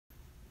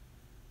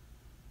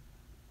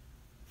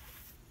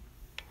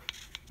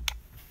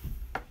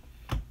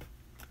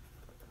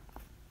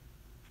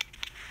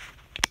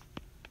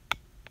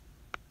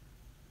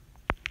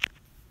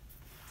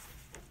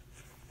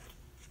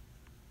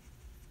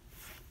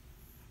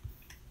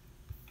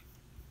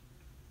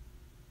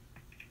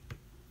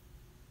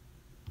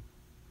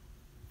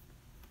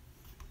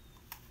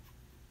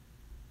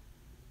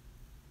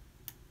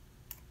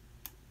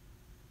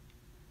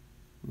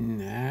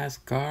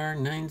NASCAR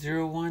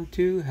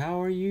 9012.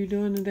 How are you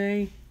doing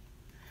today?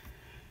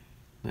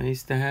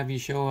 Nice to have you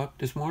show up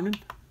this morning.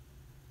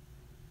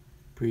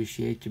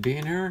 Appreciate you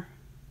being here.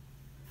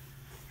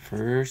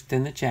 First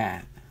in the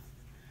chat.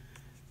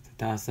 It's a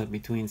toss-up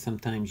between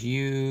sometimes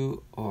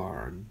you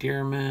or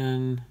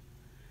Dearman.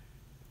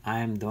 I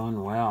am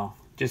doing well.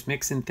 Just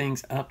mixing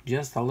things up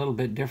just a little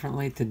bit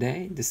differently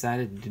today.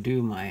 Decided to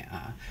do my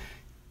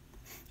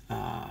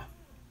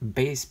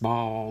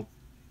baseball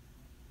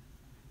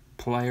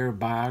player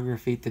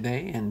biography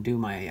today and do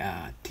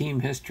my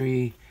team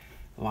history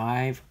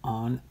live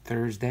on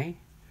Thursday.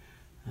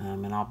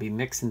 And I'll be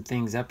mixing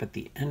things up at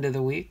the end of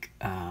the week.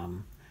 I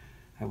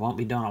won't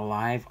be doing a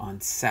live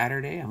on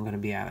Saturday. I'm going to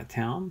be out of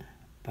town,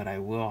 but I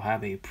will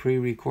have a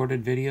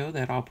pre-recorded video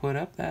that I'll put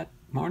up that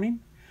morning.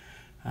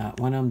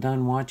 When I'm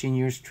done watching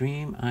your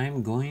stream,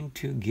 I'm going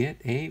to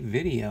get a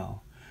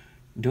video.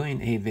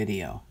 Doing a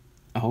video.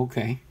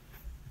 Okay.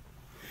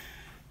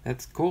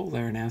 That's cool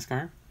there,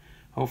 NASCAR.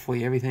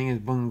 Hopefully everything has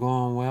been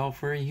going well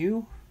for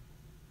you.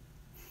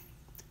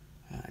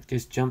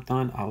 Just jumped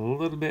on a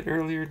little bit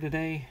earlier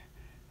today.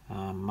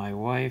 My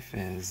wife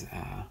is,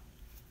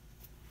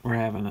 we're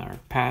having our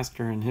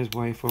pastor and his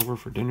wife over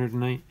for dinner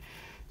tonight.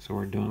 So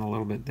we're doing a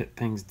little bit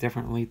things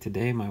differently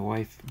today. My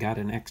wife got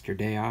an extra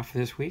day off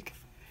this week.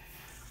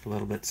 A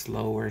little bit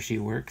slow where she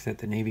works at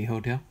the Navy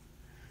Hotel.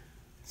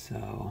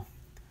 So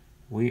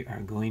we are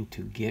going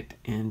to get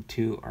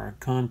into our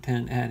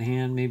content at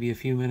hand maybe a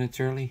few minutes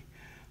early.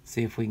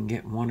 See if we can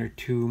get one or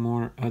two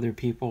more other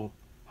people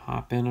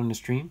hop in on the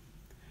stream.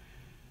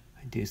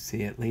 I do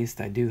see at least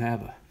I do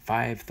have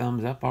 5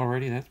 thumbs up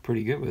already. That's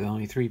pretty good with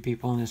only 3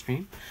 people in the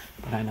stream.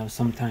 But I know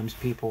sometimes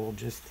people will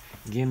just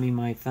give me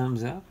my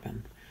thumbs up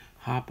and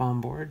hop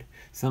on board.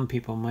 Some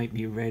people might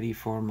be ready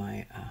for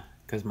my,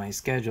 because my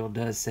schedule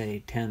does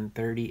say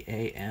 10:30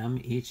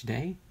 a.m. each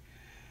day.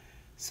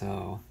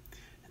 So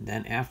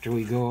then after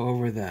we go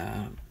over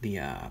the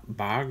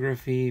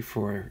biography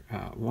for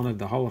one of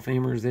the Hall of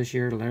Famers this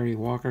year, Larry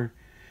Walker,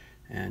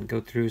 and go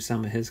through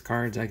some of his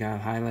cards I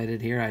got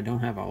highlighted here. I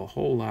don't have a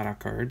whole lot of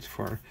cards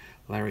for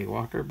Larry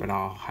Walker, but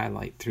I'll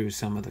highlight through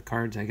some of the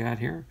cards I got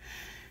here.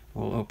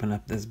 We'll open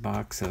up this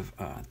box of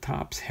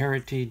Topps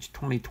Heritage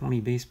 2020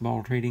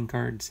 baseball trading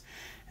cards,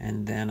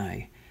 and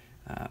then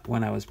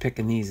when I was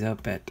picking these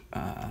up at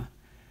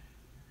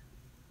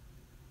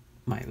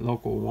my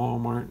local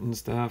Walmart and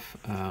stuff,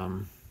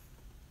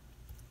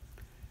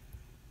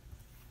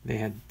 they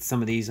had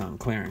some of these on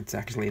clearance.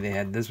 Actually,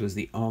 this was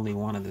the only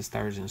one of the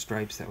Stars and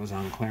Stripes that was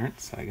on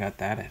clearance. So I got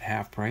that at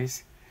half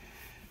price,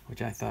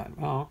 which I thought,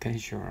 well, okay,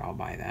 sure, I'll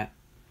buy that.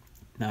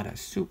 Not a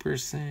super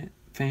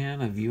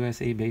fan of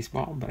USA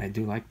baseball, but I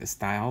do like the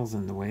styles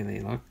and the way they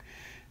look.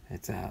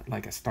 It's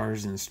like a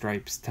Stars and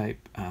Stripes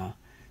type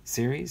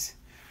series.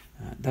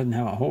 Doesn't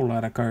have a whole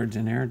lot of cards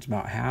in there. It's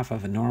about half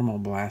of a normal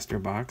blaster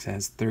box. It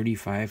has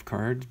 35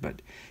 cards,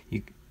 but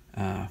you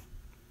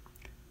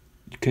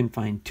can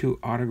find 2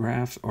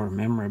 autographs or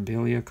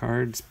memorabilia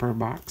cards per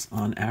box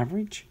on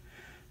average.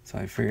 So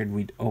I figured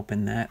we'd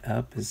open that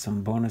up as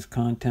some bonus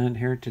content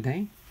here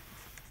today.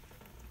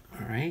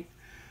 All right.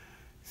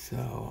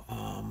 So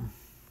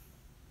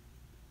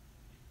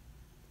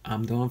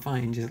I'm doing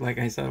fine, just like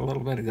I said a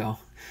little bit ago.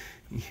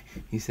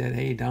 You said,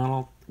 hey,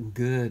 Donald,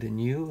 good.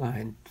 And you?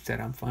 I said,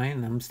 I'm fine,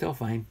 and I'm still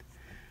fine.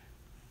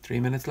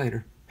 3 minutes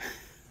later.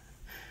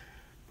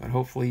 But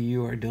hopefully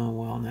you are doing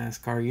well,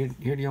 NASCAR.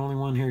 You're the only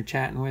one here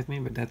chatting with me,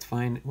 but that's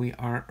fine. We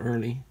are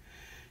early,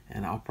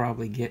 and I'll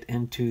probably get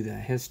into the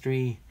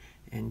history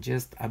in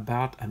just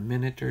about a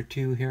minute or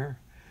two here.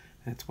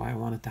 That's why I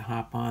wanted to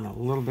hop on a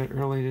little bit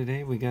early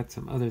today. We got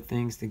some other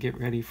things to get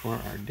ready for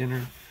our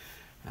dinner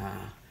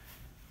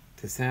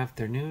this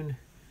afternoon,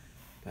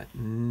 but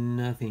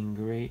nothing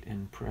great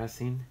and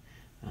pressing.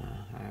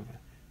 I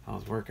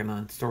was working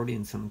on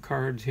sorting some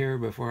cards here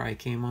before I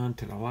came on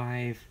to the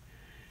live.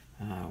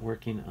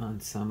 Working on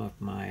some of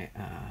my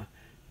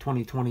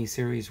 2020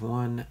 Series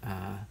 1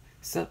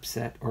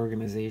 subset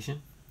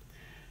organization,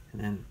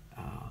 and then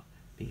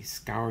be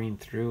scouring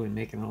through and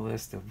making a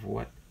list of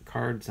what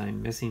cards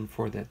I'm missing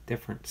for the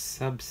different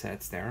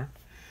subsets there.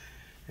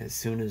 As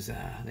soon as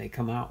they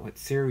come out with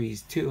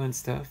Series 2 and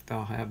stuff,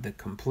 they'll have the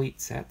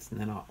complete sets,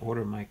 and then I'll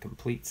order my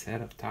complete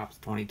set of Topps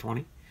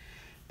 2020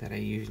 that I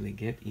usually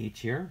get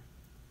each year.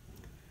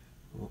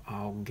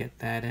 I'll get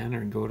that in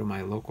or go to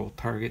my local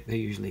Target. They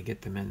usually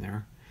get them in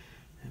there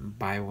and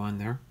buy one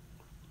there.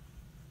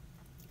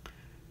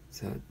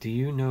 So do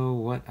you know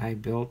what I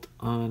built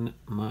on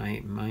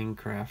my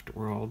Minecraft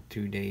world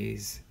 2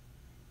 days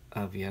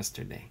of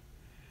yesterday?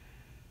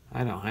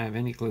 I don't have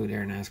any clue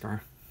there,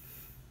 NASCAR.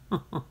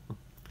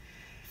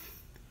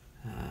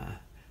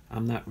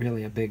 I'm not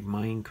really a big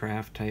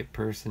Minecraft type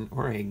person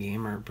or a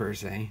gamer per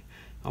se.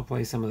 I'll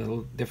play some of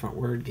the different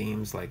word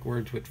games like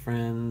Words with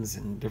Friends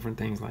and different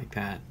things like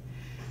that.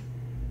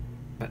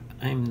 But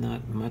I'm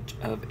not much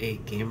of a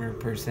gamer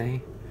per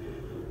se.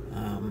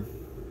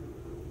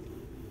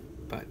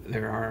 But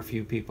there are a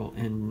few people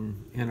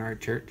in our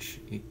church,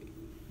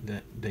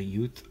 the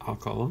youth, I'll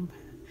call them,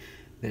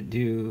 that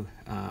do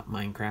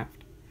Minecraft.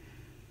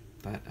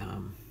 But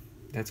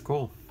that's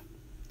cool.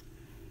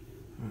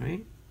 All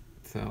right.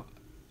 So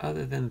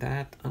other than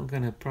that, I'm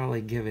gonna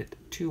probably give it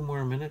 2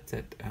 more minutes.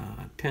 At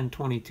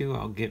 10:22,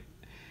 I'll get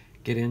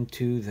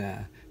into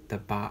the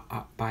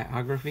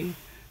biography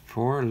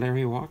for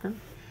Larry Walker.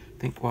 I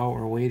think while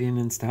we're waiting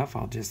and stuff,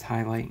 I'll just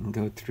highlight and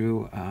go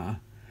through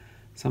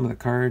some of the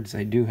cards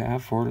I do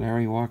have for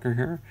Larry Walker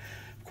here.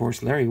 Of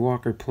course, Larry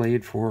Walker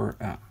played for,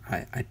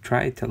 I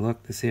tried to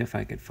look to see if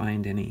I could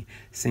find any,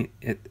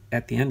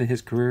 at the end of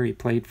his career, he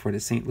played for the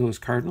St. Louis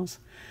Cardinals,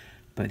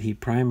 but he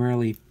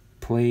primarily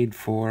played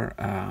for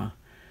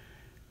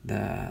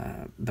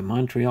the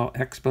Montreal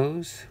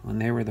Expos, when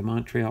they were the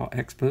Montreal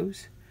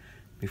Expos,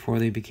 before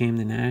they became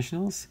the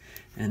Nationals,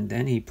 and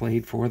then he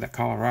played for the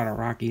Colorado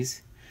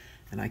Rockies,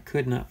 and I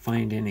could not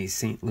find any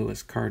St.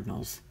 Louis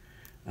Cardinals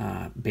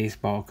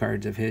baseball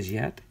cards of his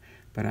yet,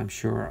 but I'm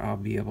sure I'll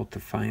be able to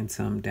find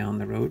some down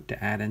the road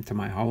to add into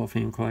my Hall of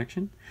Fame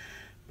collection.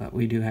 But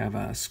we do have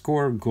a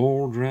Score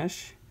Gold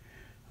Rush,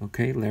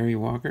 okay, Larry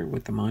Walker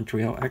with the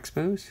Montreal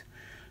Expos.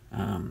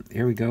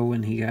 Here we go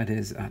when he got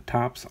his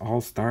Topps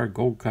All-Star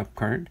Gold Cup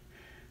card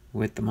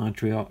with the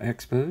Montreal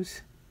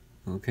Expos,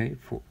 okay,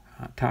 for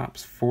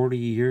Topps 40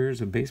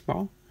 years of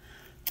baseball.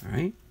 All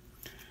right,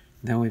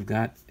 then we've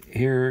got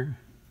here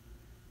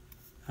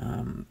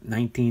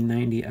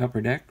 1990 Upper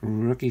Deck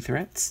Rookie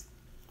Threats,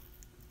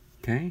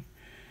 okay,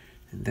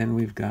 and then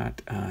we've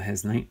got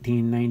his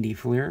 1990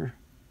 Fleer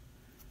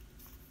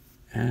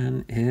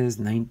and his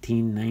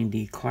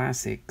 1990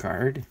 Classic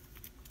card.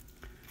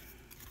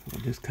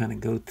 We'll just kind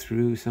of go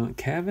through some.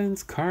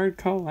 Kevin's Card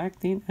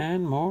Collecting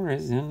and More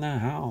is in the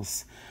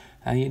house.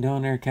 How you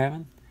doing there,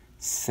 Kevin?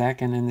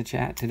 Second in the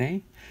chat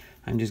today.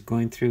 I'm just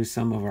going through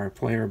some of our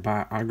player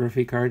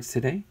biography cards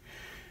today.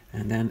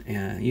 And then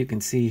you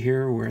can see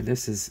here where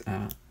this is,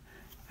 I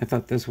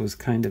thought this was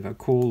kind of a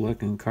cool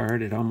looking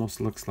card. It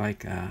almost looks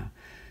like a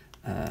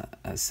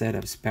set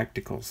of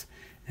spectacles.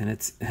 And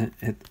it's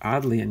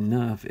oddly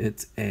enough,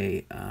 it's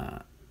a,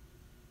 I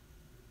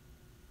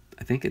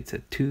think it's a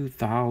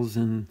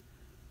 2000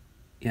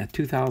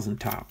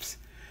 Topps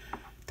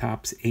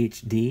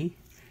HD.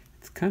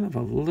 It's kind of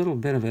a little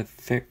bit of a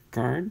thick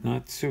card,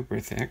 not super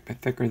thick,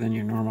 but thicker than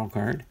your normal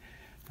card.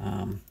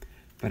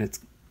 But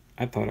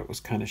I thought it was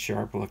kind of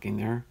sharp looking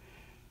there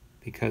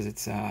because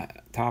it's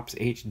Topps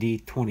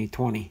HD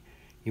 2020.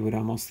 You would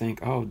almost think,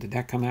 oh, did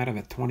that come out of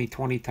a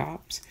 2020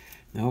 Topps?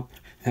 Nope,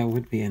 that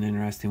would be an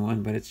interesting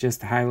one, but it's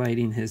just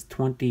highlighting his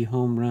 20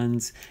 home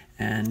runs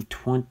and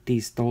 20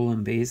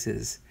 stolen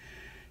bases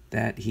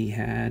that he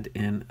had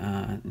in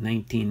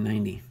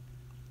 1990.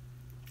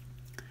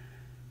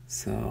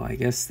 So I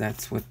guess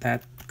that's what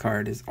that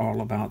card is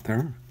all about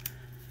there.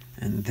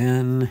 And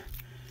then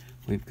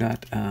we've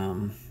got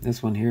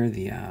this one here,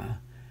 the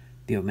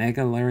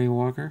Omega Larry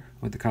Walker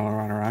with the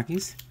Colorado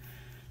Rockies.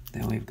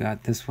 Then we've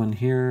got this one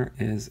here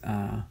is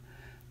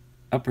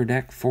Upper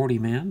Deck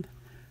 40-man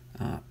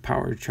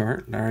Power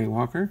Chart Larry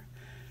Walker.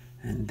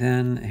 And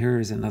then here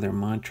is another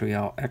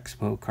Montreal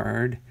Expo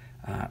card,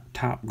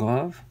 Top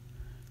Glove.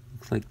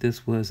 Looks like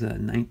this was a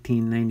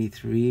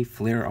 1993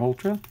 Fleer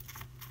Ultra.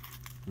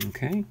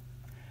 Okay.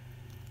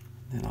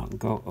 Then I'll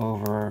go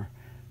over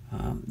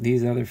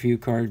these other few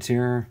cards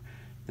here.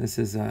 This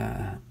is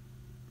I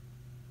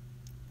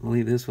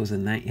believe this was a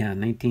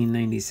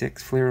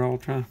 1996 Fleer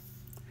Ultra.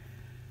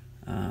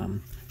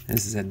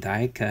 This is a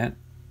die cut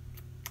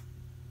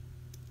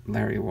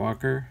Larry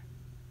Walker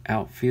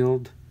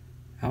outfielder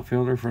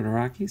for the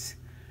Rockies.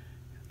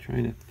 I'm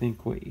trying to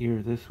think what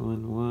year this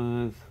one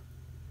was.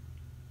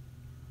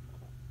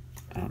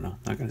 I don't know.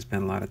 Not going to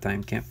spend a lot of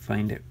time. Can't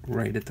find it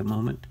right at the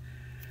moment.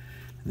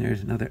 And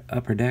there's another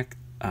Upper Deck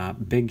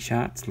Big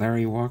Shots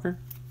Larry Walker.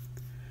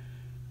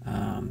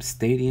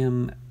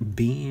 Stadium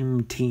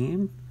Beam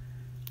Team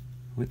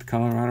with the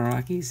Colorado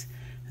Rockies.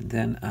 And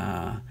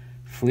then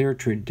Fleer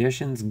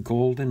Traditions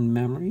Golden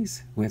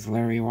Memories with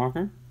Larry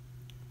Walker.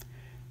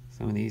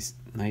 Some of these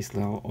nice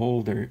little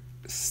older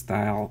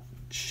style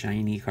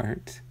shiny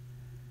cards.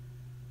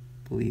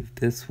 I believe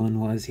this one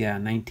was,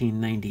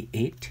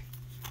 1998.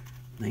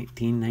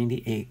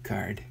 1998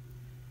 card.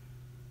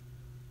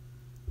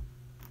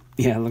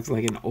 Yeah, it looks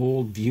like an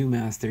old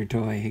Viewmaster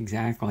toy,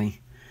 exactly.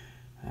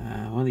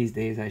 One of these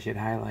days I should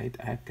highlight,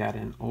 I've got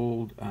an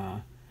old,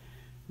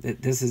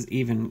 this is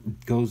even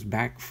goes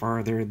back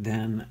farther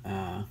than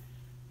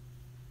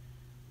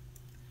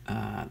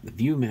the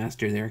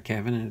Viewmaster there,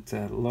 Kevin. It's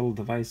a little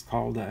device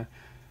called a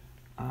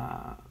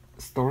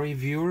Story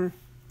Viewer.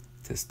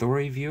 It's a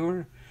Story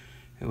Viewer.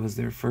 It was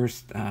their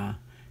first, kind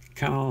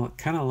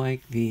of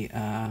like the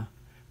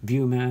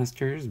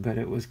Viewmasters, but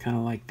it was kind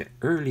of like the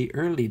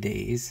early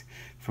days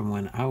from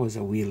when I was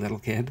a wee little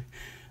kid.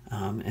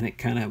 And it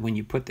kind of, when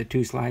you put the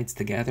two slides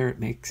together, it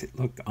makes it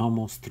look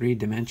almost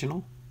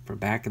three-dimensional for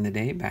back in the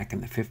day, back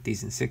in the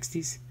 50s and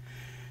 60s.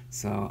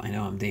 So I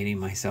know I'm dating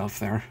myself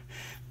there,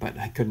 but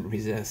I couldn't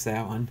resist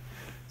that one.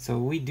 So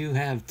we do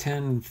have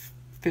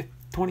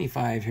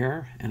 25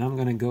 here, and I'm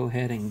going to go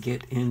ahead and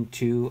get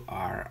into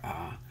our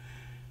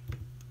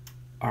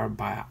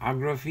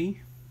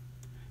biography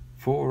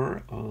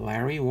for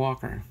Larry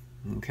Walker.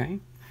 Okay,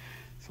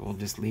 so we'll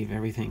just leave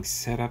everything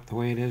set up the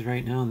way it is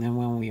right now, and then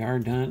when we are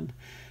done,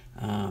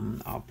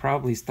 I'll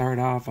probably start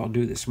off, I'll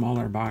do the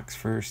smaller box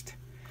first,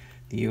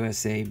 the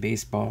USA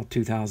Baseball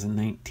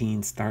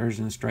 2019 Stars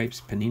and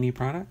Stripes Panini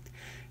product,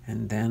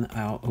 and then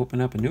I'll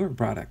open up a newer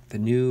product, the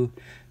new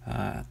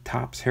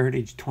Topps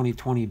Heritage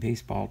 2020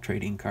 Baseball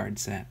Trading Card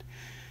Set.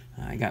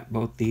 I got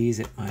both these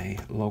at my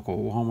local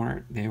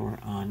Walmart. They were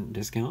on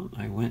discount.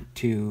 I went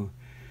to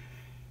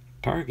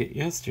Target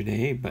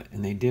yesterday,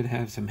 and they did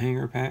have some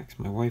hanger packs.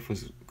 My wife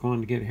was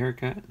going to get a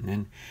haircut, and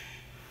then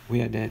we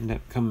had to end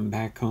up coming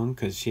back home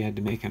because she had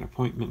to make an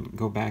appointment and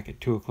go back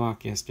at 2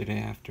 o'clock yesterday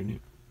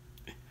afternoon.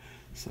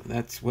 So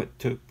that's what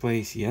took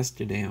place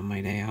yesterday on my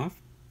day off,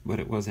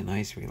 but it was a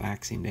nice,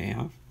 relaxing day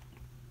off.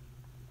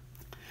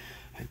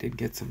 I did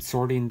get some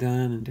sorting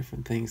done and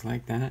different things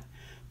like that.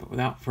 But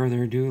without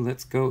further ado,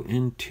 let's go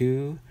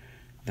into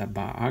the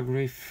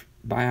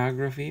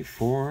biography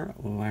for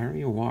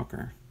Larry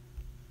Walker.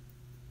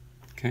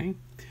 Okay,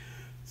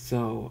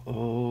 so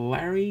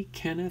Larry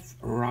Kenneth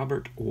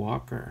Robert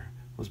Walker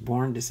was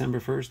born December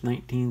 1st,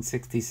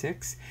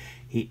 1966.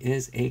 He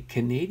is a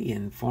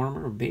Canadian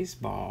former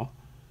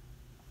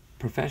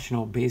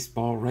professional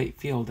baseball right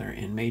fielder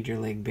in Major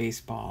League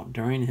Baseball.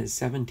 During his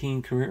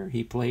 17 career,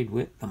 he played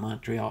with the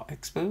Montreal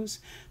Expos,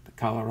 the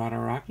Colorado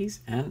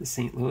Rockies, and the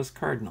St. Louis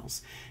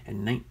Cardinals.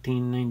 In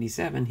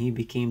 1997, he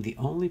became the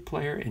only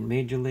player in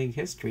Major League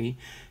history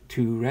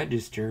to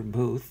register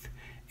both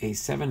a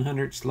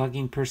 .700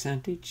 slugging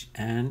percentage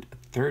and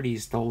 30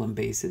 stolen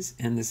bases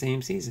in the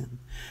same season,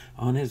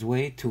 on his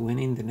way to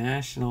winning the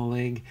National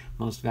League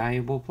Most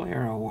Valuable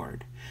Player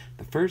Award.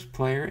 The first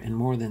player in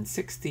more than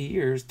 60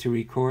 years to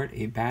record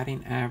a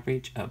batting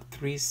average of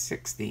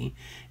 .360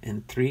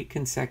 in 3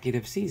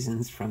 consecutive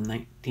seasons from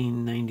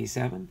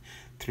 1997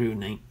 through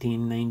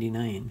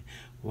 1999.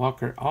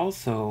 Walker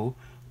also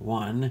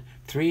won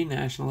 3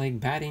 National League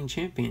batting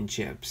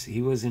championships.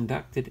 He was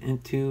inducted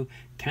into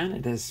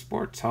Canada's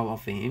Sports Hall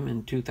of Fame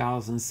in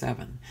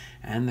 2007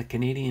 and the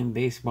Canadian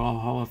Baseball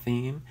Hall of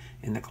Fame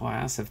in the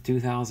class of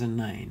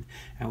 2009,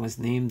 and was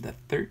named the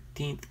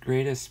 13th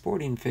greatest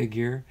sporting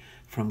figure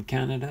from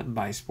Canada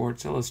by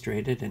Sports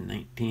Illustrated in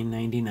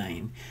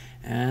 1999.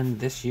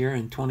 And this year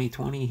in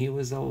 2020, he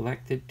was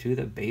elected to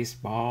the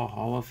Baseball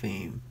Hall of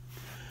Fame.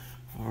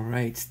 All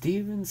right,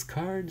 Stevens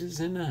Cards is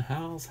in the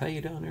house. How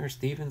you doing there,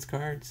 Stevens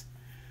Cards?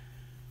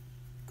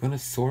 Gonna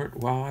sort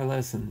while I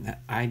listen.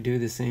 I do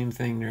the same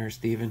thing there,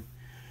 Stevens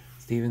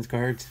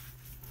Cards.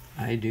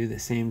 I do the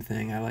same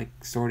thing. I like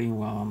sorting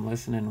while I'm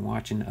listening and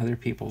watching other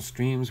people's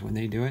streams when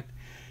they do it.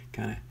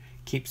 Kind of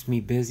keeps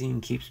me busy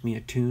and keeps me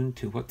attuned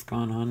to what's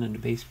going on in the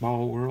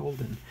baseball world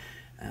and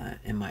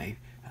in my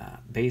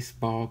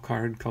baseball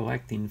card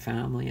collecting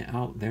family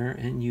out there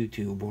in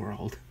YouTube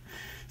world.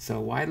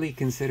 So widely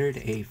considered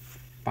a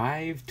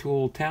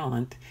 5-tool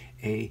talent,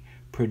 a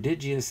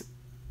prodigious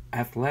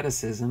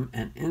athleticism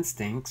and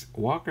instincts,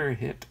 Walker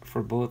hit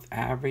for both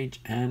average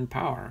and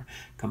power,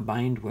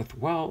 combined with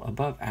well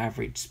above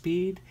average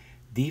speed,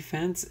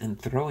 defense,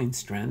 and throwing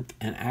strength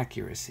and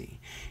accuracy.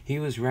 He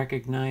was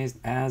recognized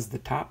as the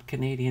top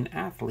Canadian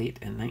athlete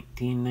in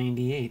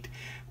 1998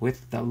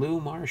 with the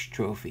Lou Marsh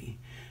Trophy.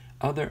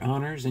 Other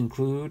honors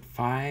include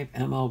 5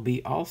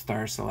 MLB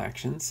All-Star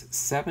selections,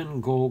 7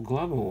 Gold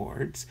Glove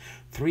Awards,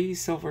 3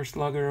 Silver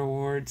Slugger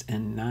Awards,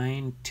 and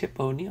 9 Tip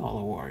O'Neill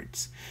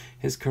Awards.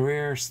 His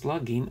career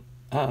slugging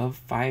of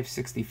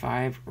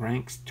 .565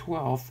 ranks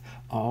 12th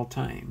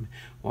all-time.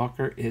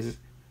 Walker is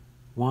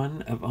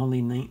one of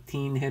only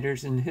 19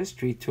 hitters in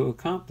history to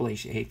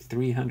accomplish a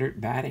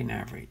 .300 batting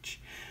average,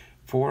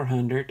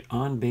 .400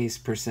 on-base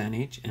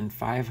percentage, and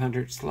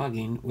 .500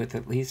 slugging with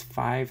at least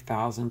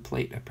 5,000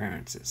 plate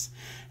appearances,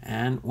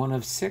 and one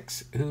of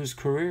 6 whose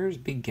careers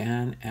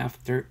began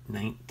after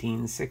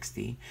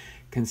 1960,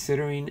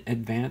 considering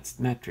advanced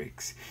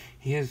metrics.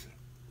 He is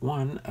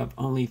one of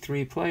only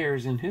 3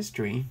 players in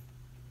history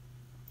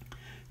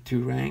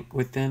to rank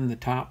within the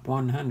top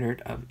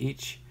 100 of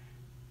each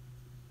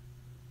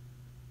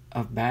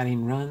of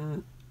batting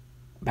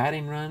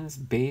runs,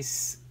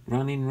 base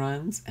running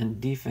runs,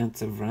 and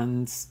defensive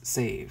runs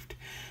saved.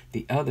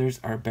 The others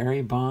are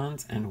Barry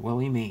Bonds and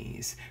Willie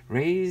Mays.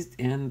 Raised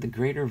in the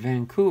Greater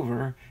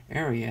Vancouver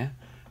area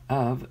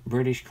of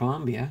British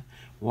Columbia,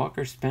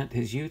 Walker spent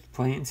his youth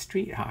playing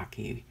street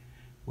hockey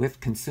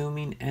with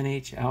consuming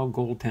NHL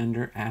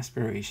goaltender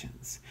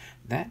aspirations.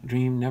 That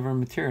dream never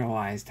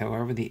materialized.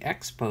 However, the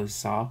Expos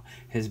saw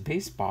his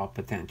baseball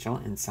potential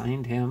and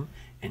signed him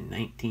in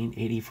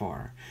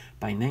 1984.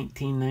 By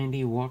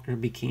 1990, Walker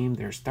became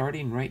their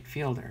starting right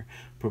fielder,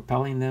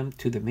 propelling them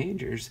to the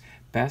majors'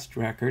 best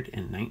record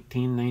in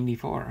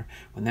 1994,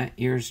 when that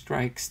year's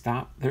strike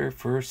stopped their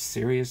first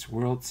serious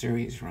World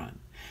Series run.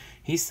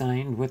 He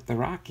signed with the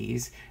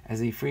Rockies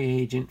as a free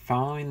agent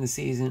following the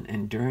season,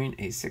 and during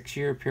a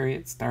 6-year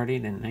period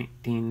starting in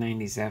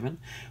 1997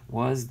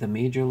 was the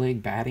Major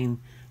League batting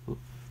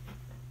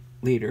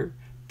leader,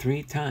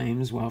 3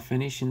 times while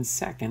finishing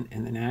second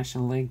in the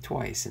National League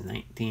twice in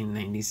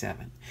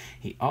 1997.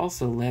 He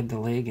also led the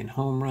league in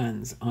home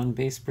runs,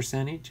 on-base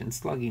percentage, and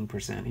slugging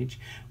percentage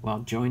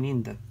while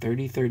joining the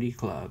 30-30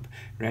 club,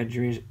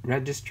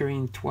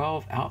 registering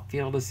 12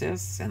 outfield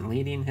assists and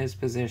leading his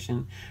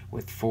position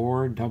with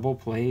 4 double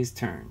plays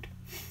turned.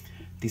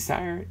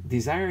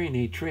 Desiring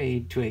a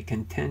trade to a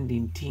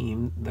contending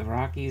team, the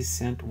Rockies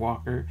sent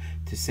Walker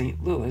to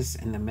St. Louis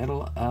in the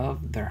middle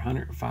of their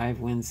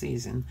 105-win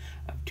season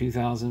of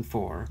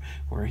 2004,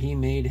 where he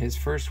made his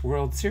first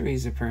World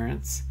Series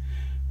appearance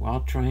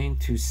while trying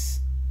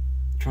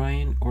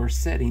or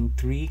setting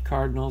 3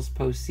 Cardinals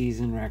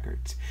postseason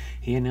records.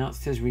 He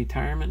announced his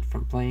retirement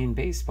from playing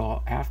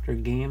baseball after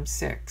Game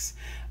 6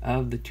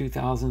 of the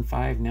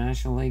 2005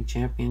 National League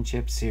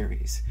Championship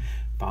Series.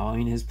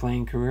 Following his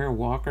playing career,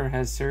 Walker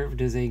has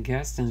served as a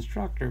guest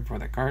instructor for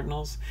the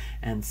Cardinals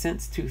and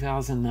since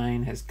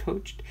 2009 has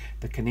coached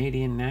the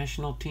Canadian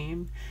national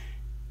team.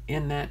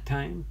 In that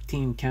time,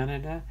 Team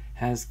Canada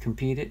has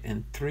competed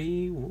in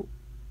 3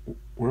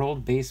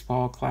 World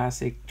Baseball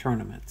Classic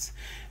tournaments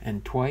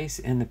and twice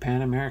in the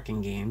Pan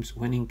American Games,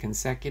 winning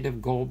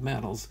consecutive gold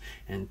medals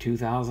in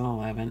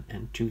 2011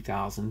 and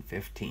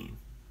 2015.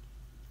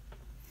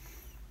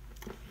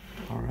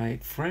 All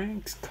right,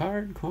 Frank's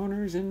Card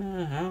Corner's in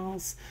the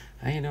house.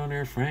 How you doing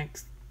there, Frank?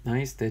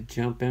 Nice to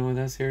jump in with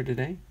us here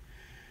today.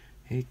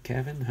 Hey,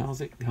 Kevin, how's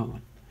it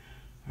going?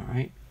 All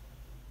right.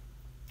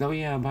 Oh,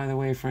 yeah, by the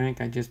way,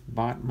 Frank, I just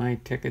bought my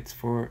tickets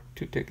for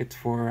 2 tickets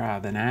for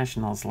the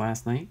Nationals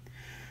last night.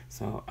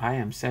 So I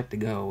am set to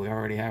go. We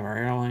already have our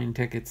airline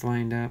tickets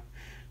lined up.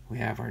 We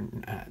have our,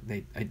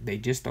 they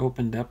just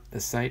opened up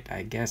the site,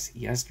 I guess,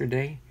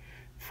 yesterday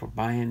for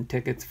buying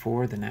tickets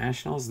for the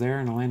Nationals there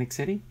in Atlantic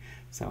City.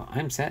 So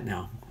I'm set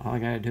now. All I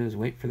got to do is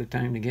wait for the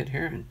time to get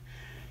here and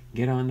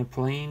get on the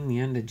plane the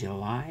end of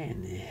July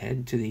and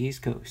head to the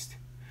East Coast.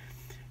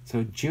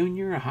 So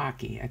junior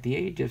hockey. At the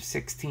age of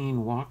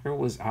 16, Walker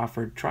was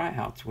offered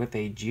tryouts with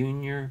a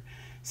junior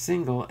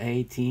single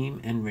A team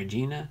in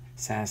Regina,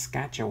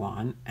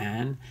 Saskatchewan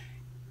and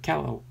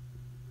Kelowna,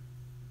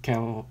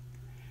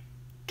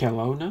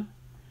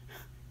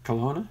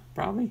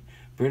 probably,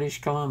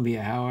 British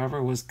Columbia,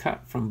 however, was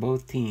cut from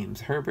both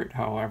teams. Herbert,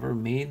 however,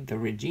 made the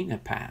Regina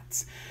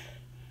Pats.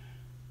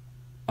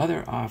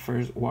 Other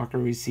offers Walker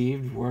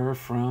received were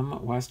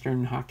from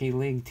Western Hockey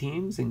League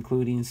teams,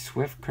 including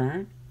Swift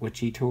Current, which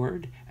he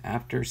toured.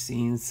 After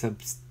seeing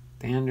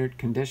substandard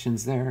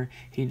conditions there,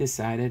 he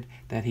decided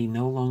that he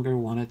no longer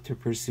wanted to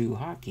pursue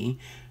hockey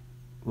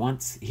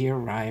once he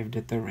arrived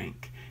at the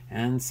rink,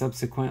 and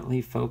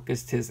subsequently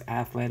focused his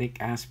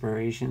athletic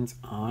aspirations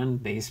on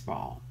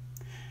baseball.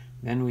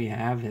 Then we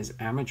have his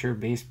amateur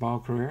baseball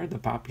career. The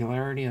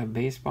popularity of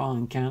baseball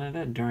in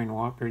Canada during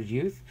Walker's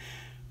youth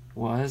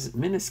was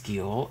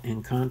minuscule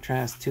in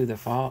contrast to the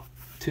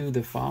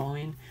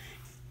following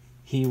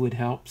he would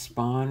help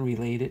spawn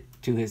related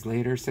to his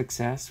later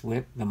success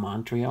with the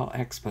Montreal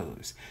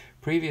Expos.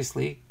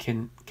 Previously,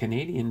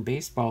 Canadian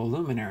baseball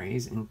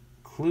luminaries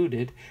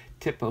included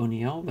Tip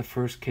O'Neill, the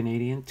first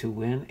Canadian to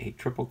win a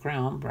Triple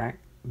Crown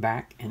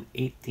back in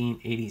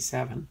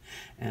 1887,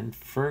 and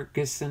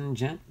Ferguson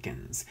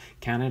Jenkins,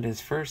 Canada's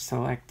first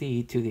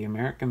selectee to the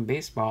American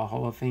Baseball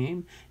Hall of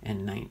Fame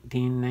in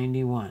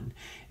 1991.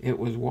 It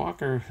was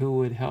Walker who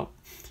would help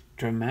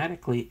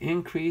dramatically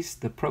increase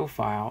the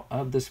profile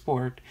of the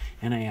sport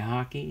in a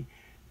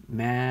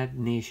hockey-mad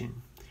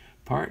nation.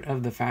 Part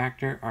of the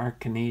factor are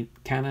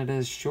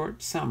Canada's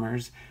short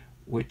summers,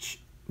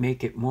 which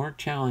make it more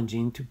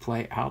challenging to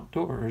play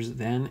outdoors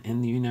than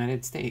in the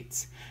United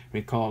States,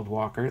 recalled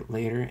Walker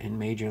later in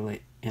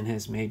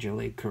his major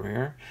league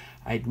career.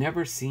 I'd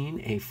never seen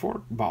a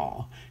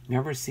forkball,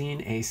 never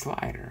seen a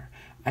slider.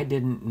 I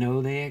didn't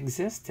know they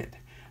existed.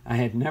 I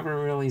had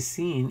never really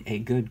seen a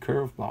good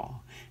curveball.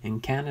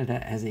 In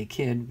Canada as a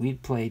kid,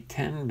 we'd play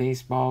 10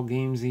 baseball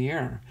games a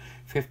year,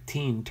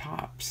 15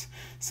 tops.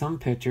 Some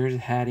pitchers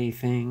had a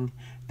thing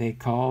they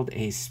called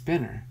a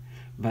spinner,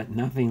 but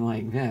nothing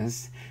like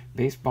this.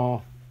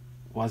 Baseball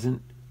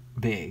wasn't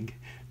big.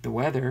 The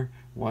weather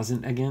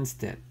wasn't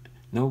against it.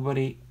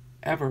 Nobody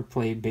ever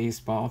played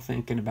baseball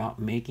thinking about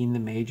making the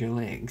major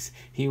leagues.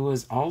 He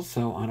was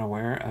also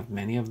unaware of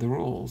many of the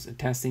rules,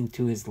 attesting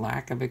to his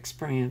lack of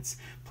experience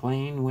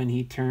playing when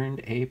he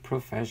turned a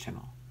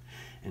professional.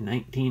 In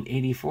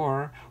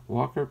 1984,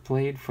 Walker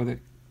played for the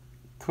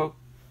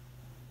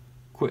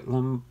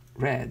Coquitlam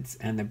Reds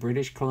and the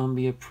British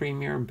Columbia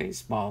Premier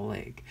Baseball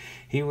League.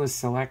 He was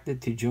selected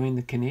to join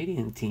the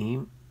Canadian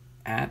team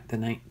at the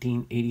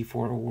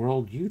 1984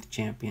 World Youth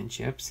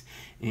Championships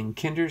in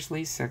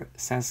Kindersley,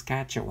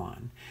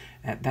 Saskatchewan.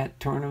 At that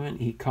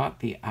tournament, he caught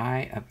the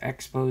eye of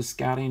Expos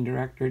scouting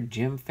director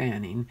Jim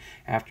Fanning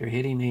after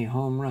hitting a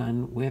home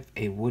run with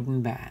a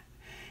wooden bat.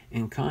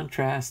 In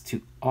contrast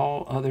to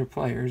all other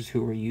players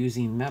who were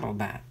using metal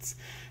bats,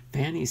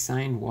 Fanning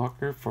signed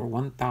Walker for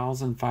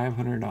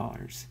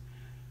 $1,500,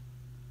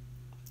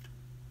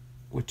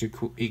 which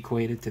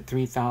equated to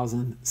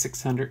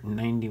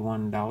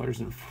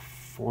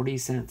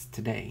 $3,691.40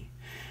 today,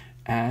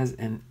 as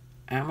an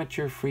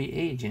amateur free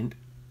agent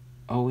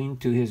owing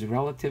to his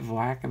relative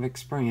lack of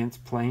experience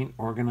playing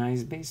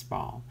organized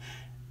baseball.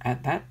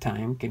 At that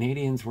time,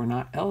 Canadians were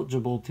not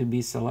eligible to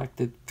be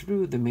selected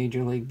through the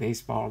Major League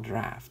Baseball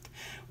draft.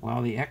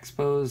 While the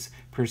Expos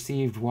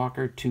perceived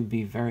Walker to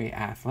be very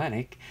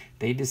athletic,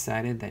 they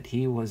decided that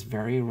he was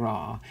very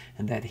raw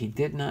and that he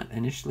did not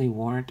initially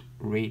warrant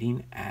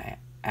rating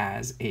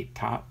as a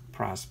top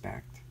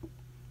prospect.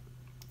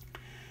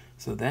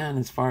 So then,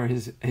 as far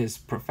as his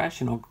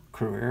professional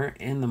career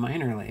in the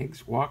minor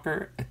leagues,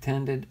 Walker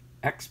attended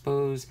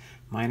Expos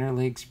minor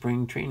league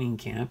spring training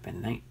camp in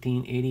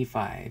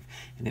 1985,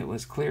 and it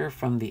was clear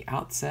from the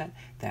outset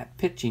that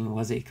pitching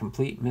was a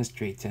complete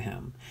mystery to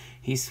him.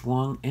 He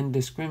swung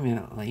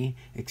indiscriminately,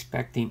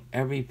 expecting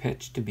every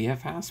pitch to be a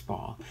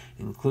fastball,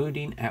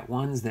 including at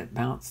ones that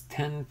bounced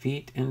 10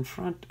 feet in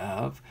front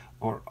of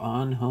or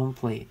on home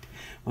plate.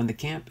 When the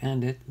camp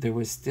ended, there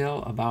was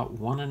still about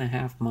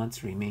 1.5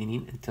 months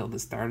remaining until the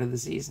start of the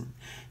season,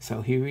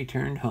 so he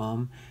returned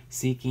home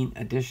seeking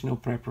additional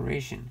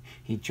preparation.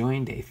 He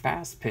joined a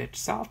fast-pitch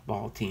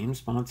softball team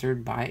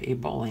sponsored by a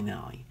bowling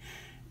alley,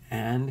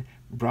 and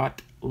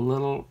brought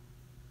little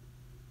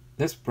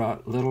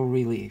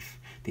relief.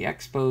 The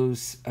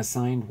Expos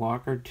assigned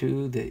Walker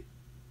to the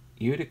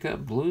Utica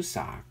Blue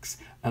Sox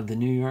of the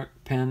New York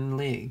Penn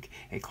League,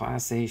 a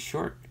Class A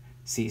short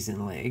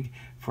season league,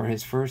 for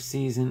his first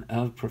season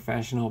of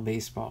professional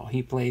baseball.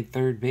 He played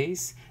third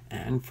base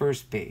and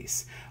first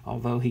base.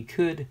 Although he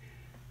could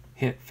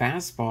hit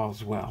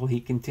fastballs well, he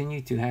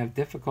continued to have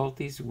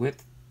difficulties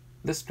with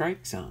the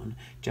strike zone,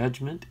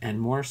 judgment,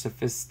 and more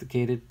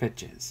sophisticated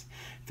pitches.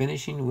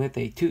 Finishing with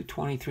a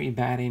 .223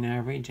 batting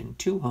average and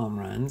 2 home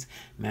runs,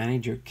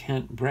 manager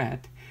Kent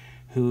Brett,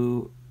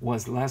 who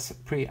was less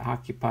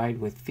preoccupied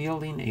with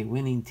fielding a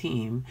winning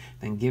team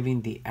than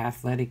giving the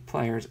athletic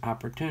players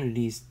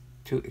opportunities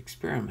to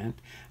experiment,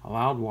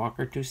 allowed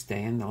Walker to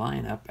stay in the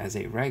lineup as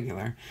a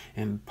regular,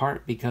 in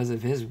part because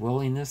of his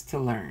willingness to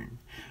learn.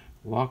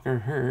 Walker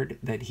heard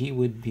that he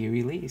would be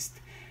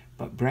released,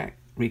 but Brett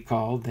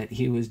recalled that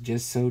he was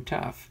just so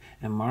tough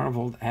and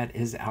marveled at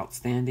his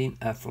outstanding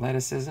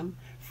athleticism,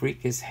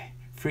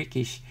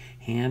 freakish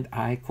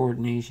hand-eye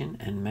coordination,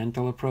 and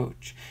mental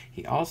approach.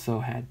 He also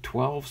had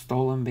 12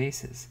 stolen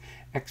bases.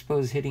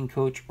 Expos hitting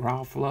coach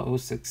Ralph Lowe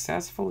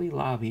successfully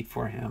lobbied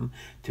for him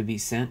to be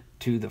sent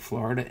to the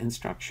Florida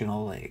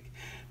Instructional League.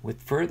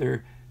 With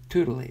further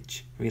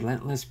tutelage,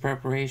 relentless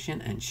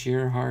preparation, and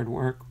sheer hard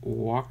work,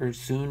 Walker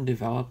soon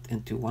developed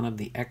into one of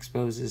the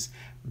Expos'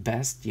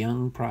 best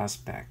young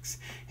prospects.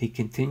 He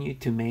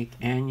continued to make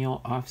annual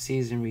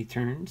off-season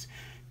returns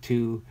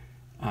to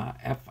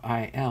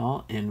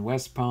FIL in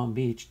West Palm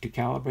Beach to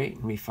calibrate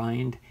and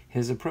refine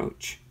his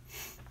approach,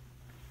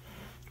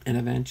 and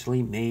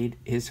eventually made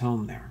his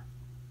home there.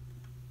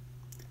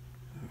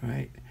 All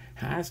right.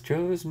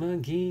 Astros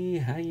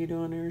McGee, how you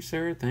doing there,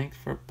 sir? Thanks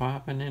for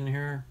popping in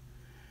here.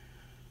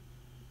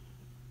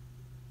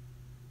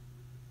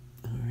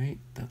 All right.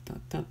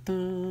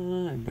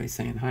 Everybody's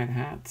saying hi to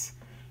Hats.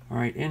 All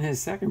right. In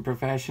his second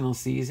professional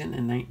season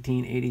in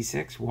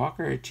 1986,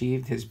 Walker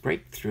achieved his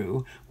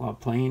breakthrough while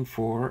playing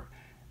for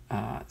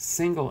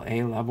single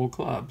A level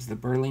clubs, the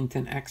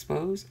Burlington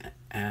Expos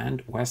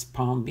and West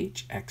Palm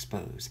Beach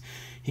Expos.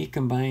 He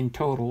combined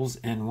totals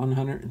in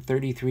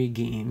 133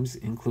 games,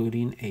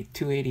 including a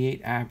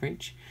 .288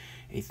 average,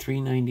 a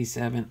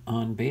 .397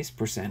 on-base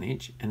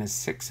percentage, and a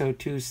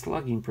 .602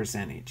 slugging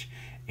percentage.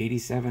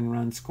 87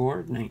 runs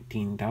scored,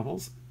 19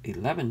 doubles,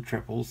 11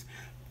 triples,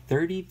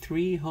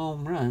 33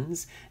 home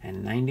runs,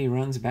 and 90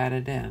 runs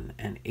batted in,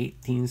 and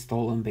 18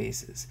 stolen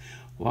bases.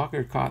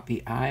 Walker caught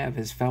the eye of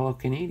his fellow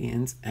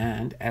Canadians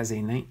and, as a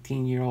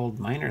 19-year-old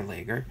minor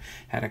leaguer,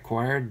 had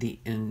acquired the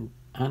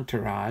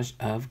entourage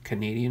of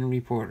Canadian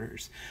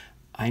reporters.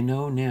 I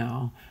know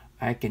now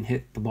I can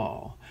hit the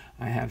ball.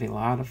 I have a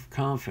lot of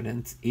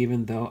confidence,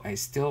 even though I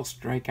still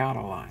strike out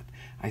a lot.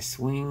 I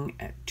swing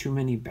at too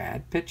many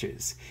bad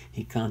pitches,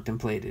 he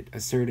contemplated,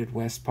 asserted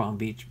West Palm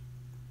Beach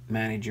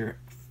manager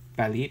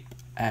Philippe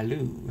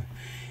Alou.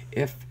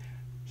 If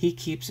he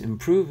keeps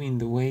improving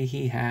the way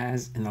he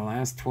has in the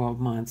last 12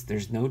 months,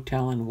 there's no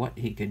telling what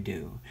he could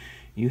do.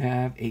 You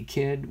have a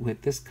kid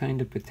with this kind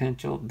of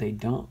potential, they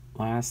don't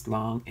last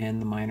long in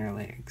the minor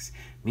leagues.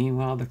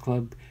 Meanwhile, the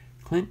club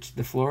clinched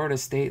the Florida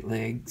State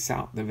League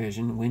South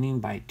Division, winning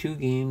by 2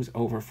 games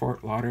over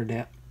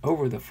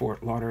the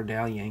Fort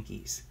Lauderdale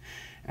Yankees.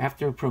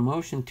 After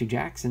promotion to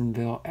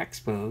Jacksonville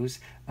Expos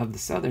of the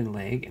Southern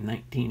League in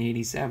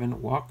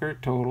 1987, Walker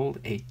totaled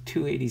a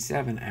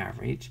 .287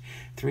 average,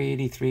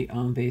 .383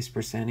 on-base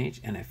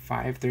percentage, and a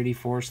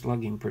 .534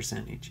 slugging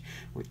percentage,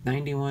 with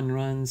 91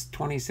 runs,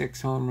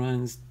 26 home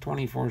runs,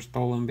 24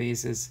 stolen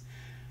bases.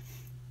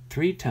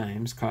 3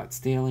 times caught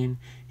stealing.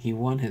 He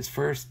won his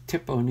first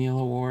Tip O'Neill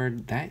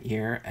Award that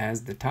year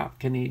as the top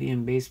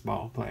Canadian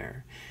baseball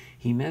player.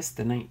 He missed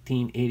the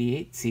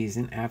 1988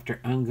 season after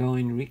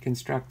undergoing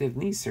reconstructive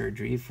knee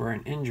surgery for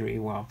an injury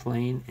while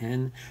playing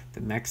in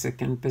the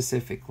Mexican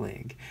Pacific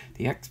League.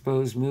 The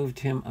Expos moved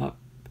him up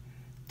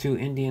to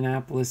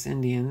Indianapolis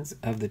Indians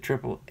of the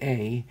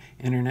Triple-A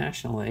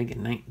International League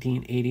in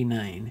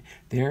 1989.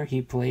 There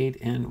he played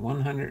in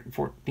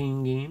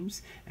 114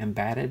 games and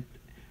batted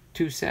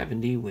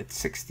 .270 with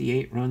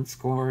 68 runs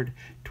scored,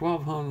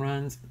 12 home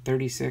runs,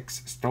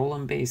 36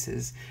 stolen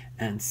bases,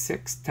 and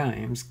 6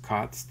 times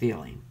caught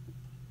stealing.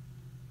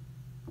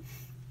 All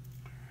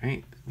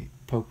right, let me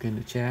poke in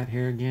the chat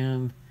here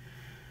again.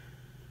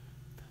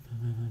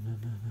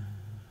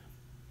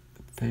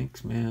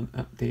 Thanks, man.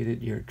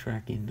 Updated your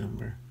tracking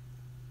number.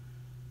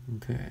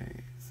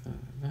 Okay, so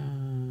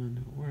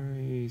no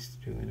worries.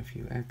 Doing a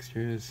few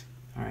extras.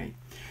 All right.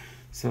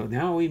 So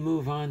now we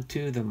move on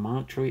to the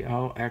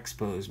Montreal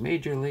Expos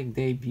Major League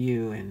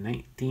debut in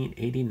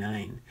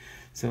 1989.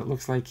 So it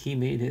looks like he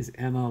made his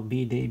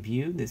MLB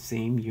debut the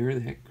same year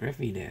that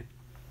Griffey did.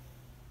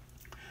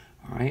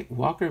 All right,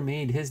 Walker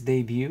made his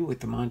debut with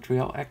the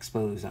Montreal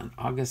Expos on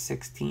August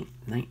 16,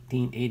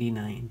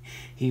 1989.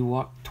 He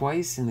walked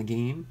twice in the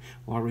game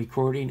while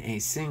recording a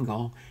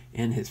single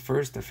in his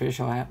first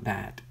official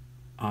at-bat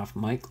off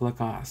Mike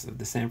Lacoste of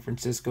the San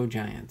Francisco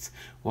Giants.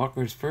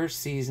 Walker's first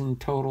season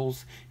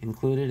totals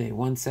included a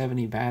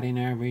 170 batting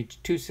average,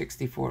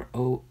 264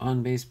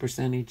 on-base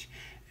percentage,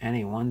 and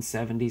a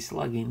 170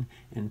 slugging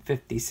in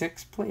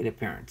 56 plate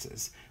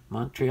appearances.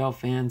 Montreal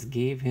fans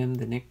gave him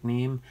the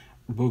nickname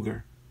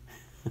Booger.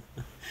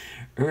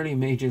 Early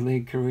Major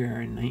League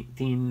career in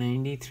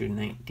 1990 through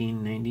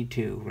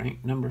 1992,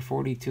 ranked number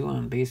 42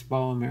 on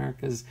Baseball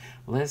America's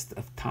list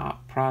of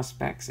top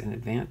prospects in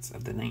advance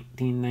of the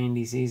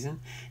 1990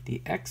 season,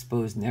 the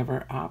Expos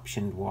never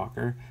optioned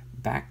Walker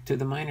back to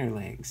the minor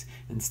leagues.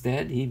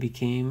 Instead, he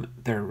became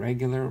their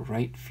regular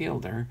right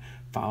fielder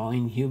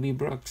following Hubie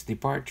Brooks'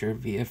 departure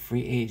via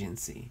free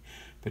agency.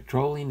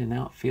 Patrolling an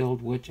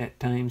outfield which at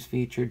times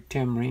featured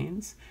Tim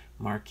Raines,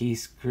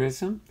 Marquise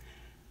Grissom,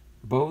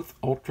 both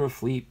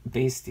ultra-fleet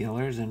base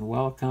stealers and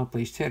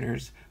well-accomplished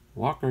hitters,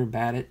 Walker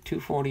batted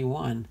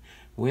 .241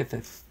 with a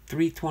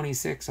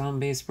 .326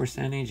 on-base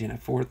percentage and a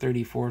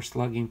 .434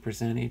 slugging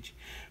percentage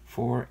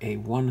for a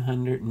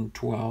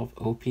 112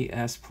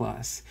 OPS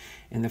plus.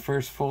 In the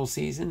first full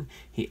season,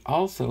 he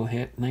also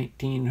hit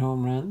 19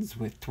 home runs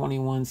with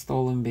 21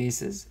 stolen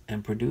bases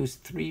and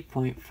produced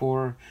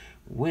 3.4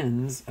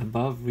 wins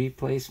above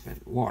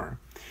replacement WAR.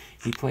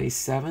 He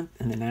placed 7th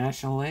in the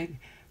National League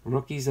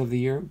Rookies of the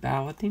Year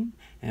balloting,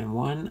 and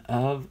one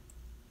of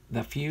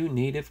the few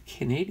native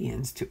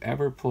Canadians to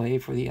ever play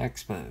for the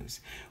Expos.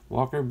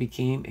 Walker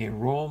became a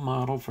role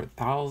model for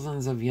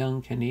thousands of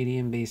young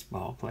Canadian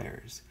baseball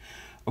players.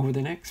 Over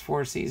the next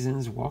 4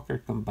 seasons, Walker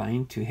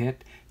combined to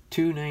hit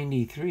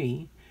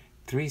 .293,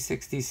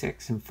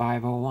 .366, and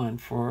 .501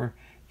 for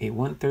a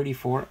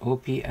 134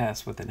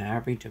 OPS with an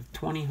average of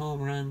 20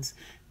 home runs,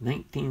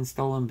 19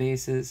 stolen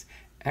bases,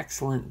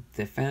 excellent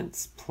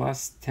defense,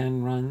 plus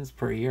 10 runs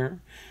per year,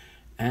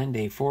 and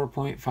a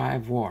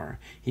 4.5 WAR.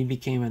 He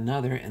became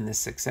another in the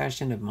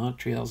succession of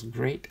Montreal's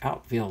great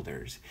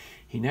outfielders.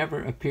 He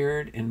never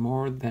appeared in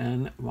more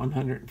than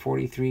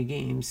 143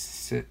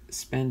 games,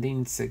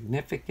 spending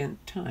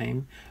significant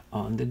time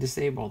on the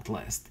disabled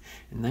list.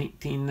 In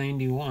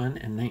 1991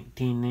 and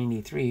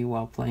 1993,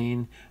 while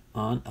playing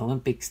on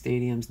Olympic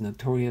Stadium's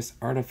notorious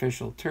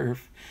artificial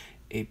turf,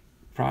 a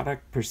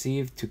product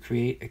perceived to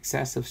create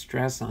excessive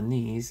stress on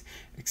knees,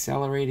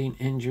 accelerating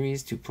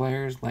injuries to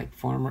players like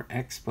former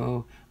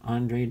Expo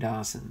Andre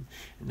Dawson.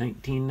 In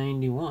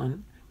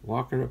 1991,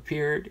 Walker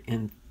appeared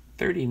in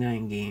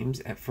 39 games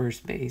at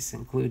first base,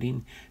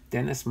 including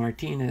Dennis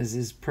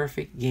Martinez's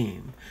perfect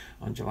game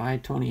on July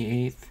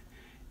 28th,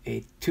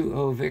 a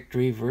 2-0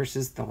 victory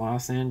versus the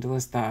Los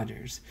Angeles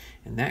Dodgers.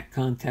 In that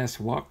contest,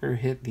 Walker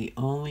hit the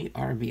only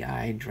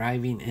RBI,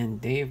 driving in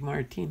Dave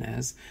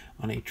Martinez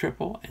on a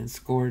triple and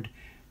scored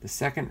the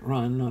second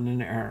run on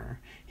an error.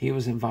 He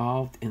was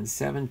involved in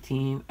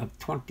 17 of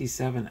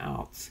 27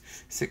 outs,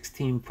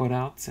 16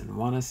 putouts, and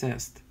 1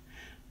 assist.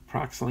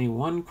 Approximately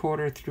 1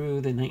 quarter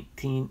through the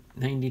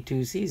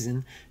 1992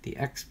 season, the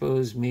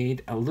Expos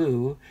made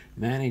Alou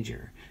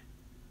manager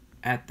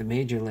at the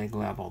major league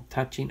level,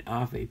 touching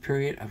off a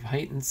period of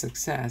heightened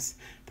success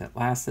that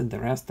lasted the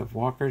rest of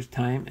Walker's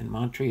time in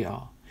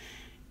Montreal.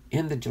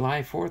 In the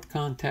July 4th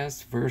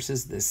contest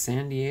versus the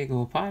San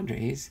Diego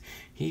Padres,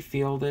 he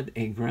fielded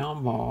a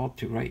ground ball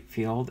to right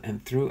field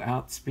and threw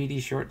out speedy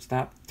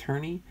shortstop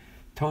Tony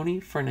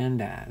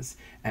Fernandez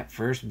at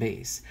first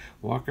base.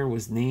 Walker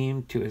was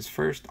named to his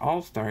first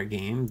All-Star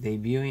game,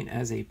 debuting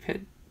as a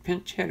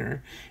pinch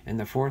hitter in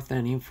the 4th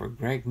inning for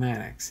Greg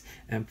Maddux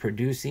and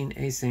producing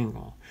a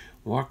single.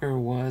 Walker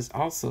was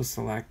also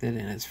selected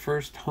in his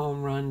first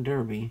home run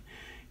derby,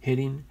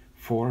 hitting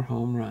 4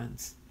 home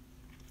runs.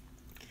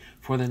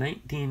 For the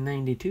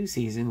 1992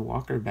 season,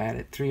 Walker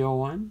batted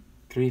 .301,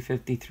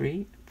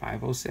 .353,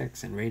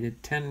 .506, and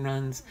rated 10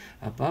 runs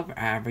above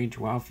average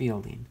while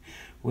fielding,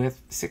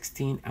 with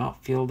 16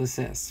 outfield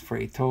assists for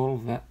a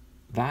total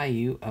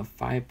value of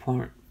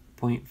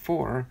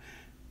 5.4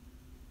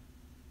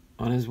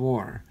 on his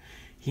WAR.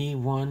 He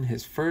won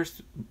his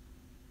first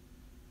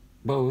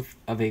both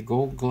of a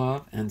Gold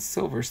Glove and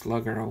Silver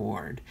Slugger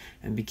award,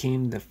 and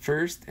became the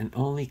first and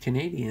only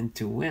Canadian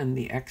to win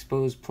the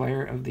Expos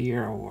Player of the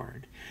Year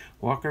award.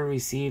 Walker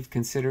received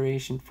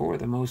consideration for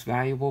the Most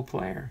Valuable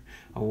Player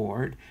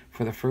award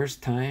for the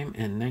first time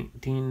in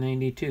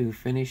 1992,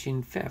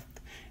 finishing 5th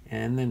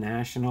in the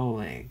National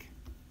League.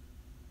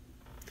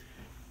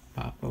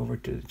 Pop over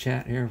to the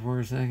chat here for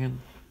a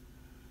second.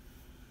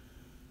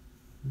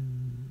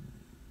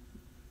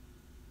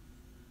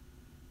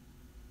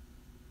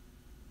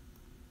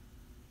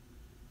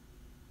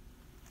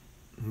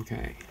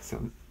 Okay,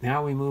 so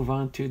now we move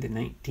on to the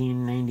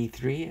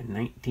 1993 and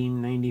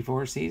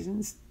 1994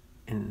 seasons.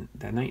 In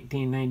the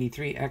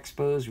 1993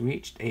 Expos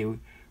reached a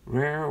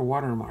rare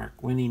watermark,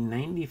 winning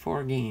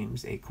 94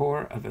 games. A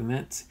core of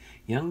immense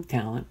young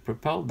talent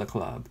propelled the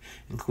club,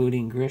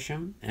 including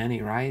Grisham and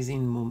a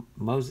rising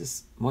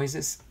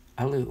Moises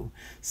Alou,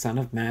 son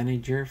of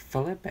manager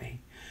Felipe.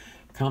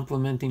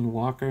 Complementing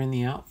Walker in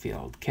the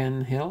outfield,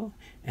 Ken Hill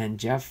and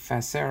Jeff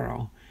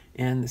Facero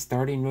in the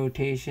starting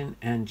rotation,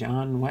 and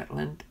John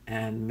Wetland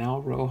and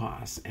Mel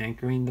Rojas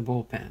anchoring the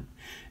bullpen.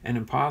 An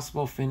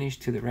impossible finish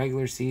to the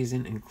regular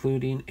season,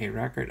 including a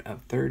record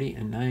of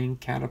 30-9,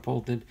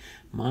 catapulted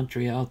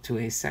Montreal to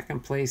a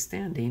second-place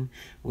standing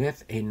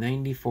with a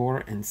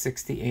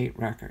 94-68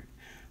 record,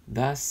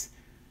 thus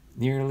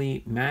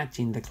nearly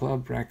matching the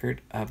club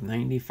record of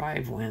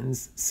 95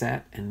 wins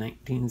set in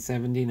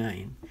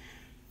 1979.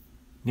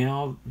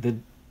 Now the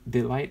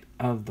delight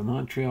of the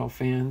Montreal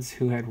fans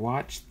who had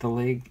watched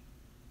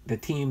the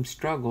team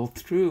struggle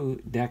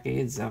through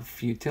decades of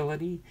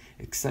futility,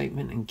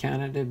 excitement in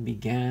Canada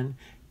began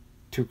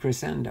to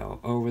crescendo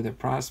over the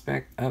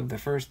prospect of the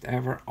first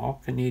ever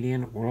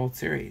All-Canadian World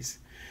Series.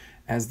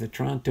 As the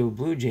Toronto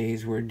Blue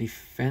Jays were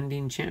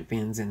defending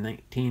champions in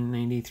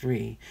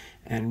 1993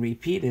 and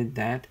repeated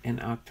that in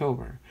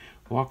October,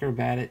 Walker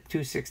batted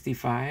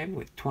 .265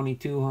 with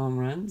 22 home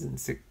runs and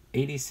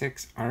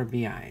 86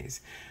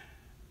 RBIs,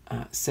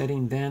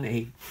 setting then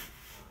a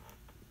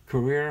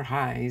career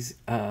highs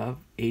of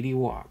 80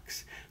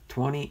 walks,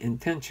 20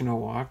 intentional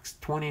walks,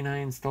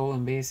 29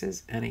 stolen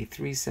bases, and a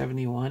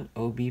 .371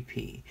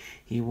 OBP.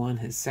 He won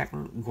his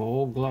second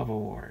Gold Glove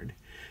award.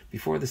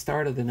 Before the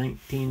start of the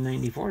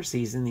 1994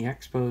 season, the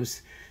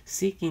Expos,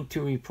 seeking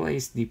to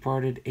replace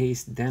departed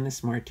ace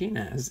Dennis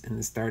Martinez in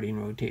the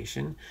starting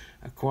rotation,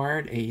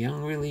 acquired a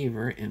young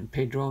reliever in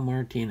Pedro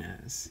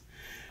Martinez,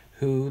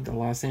 who the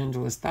Los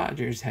Angeles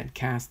Dodgers had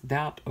cast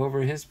doubt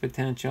over his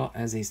potential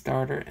as a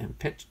starter and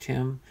pitched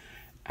him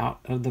out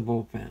of the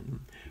bullpen.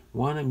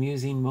 One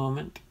amusing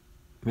moment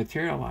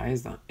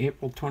materialized on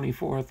April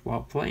 24th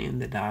while playing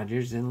the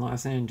Dodgers in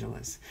Los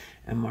Angeles,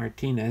 and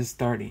Martinez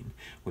starting.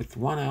 With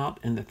one out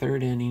in the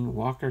third inning,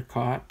 Walker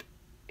caught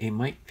a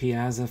Mike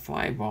Piazza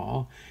fly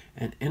ball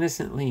and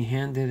innocently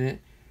handed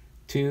it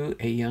to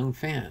a young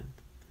fan,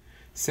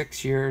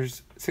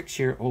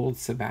 6-year-old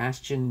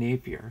Sebastian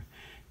Napier,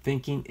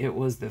 thinking it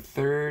was the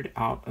third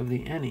out of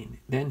the inning.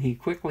 Then he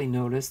quickly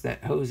noticed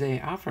that Jose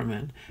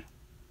Offerman,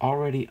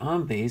 already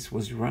on base,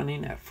 was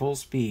running at full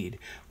speed.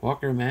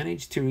 Walker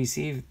managed to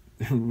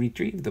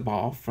retrieve the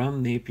ball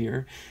from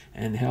Napier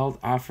and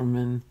held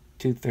Offerman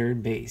to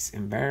third base.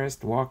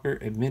 Embarrassed, Walker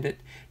admitted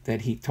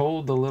that he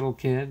told the little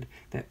kid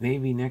that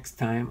maybe next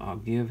time I'll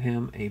give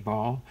him a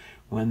ball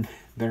when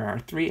there are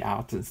 3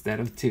 outs instead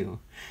of 2.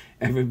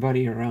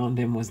 Everybody around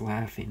him was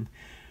laughing.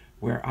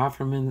 Where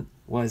Offerman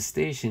was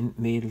stationed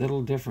made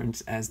little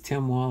difference, as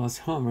Tim Wallace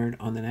homered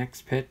on the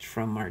next pitch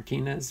from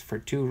Martinez for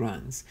 2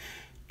 runs.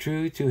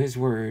 True to his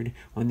word,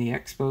 when the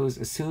Expos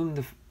assumed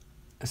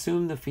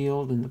the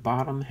field in the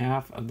bottom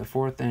half of the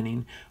 4th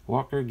inning,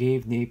 Walker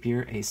gave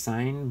Napier a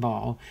signed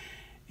ball,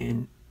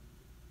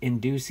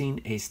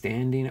 inducing a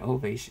standing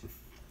ovation.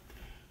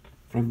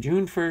 From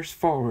June 1st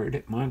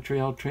forward,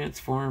 Montreal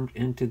transformed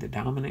into the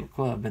dominant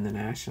club in the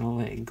National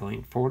League,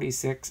 going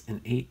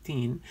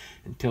 46-18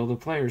 until the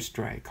players'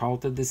 strike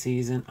halted the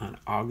season on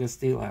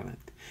August 11th.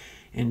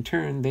 In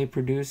turn, they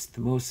produced the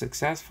most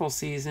successful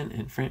season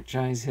in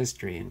franchise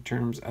history in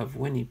terms of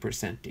winning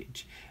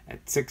percentage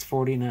at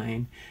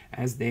 .649,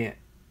 as they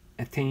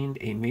attained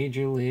a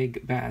major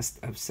league best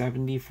of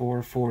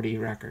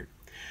 74-40 record.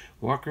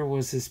 Walker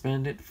was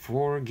suspended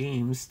 4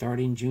 games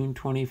starting June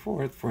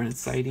 24th for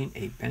inciting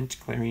a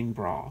bench-clearing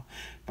brawl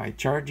by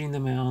charging the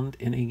mound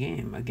in a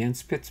game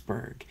against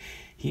Pittsburgh.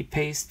 He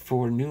paced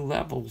for new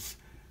levels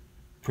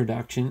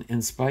production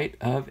in spite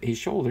of a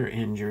shoulder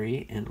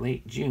injury in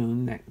late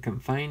June that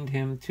confined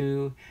him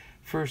to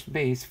first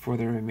base for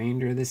the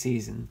remainder of the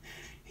season.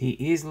 He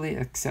easily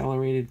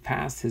accelerated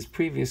past his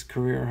previous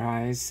career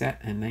highs set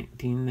in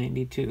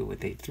 1992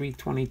 with a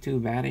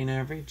 .322 batting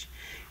average,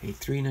 a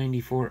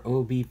 .394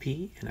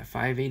 OBP, and a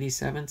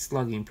 .587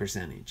 slugging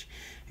percentage,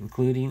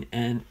 including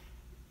an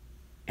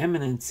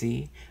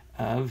eminency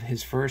of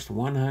his first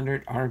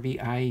 100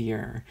 RBI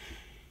year.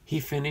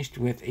 He finished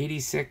with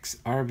 86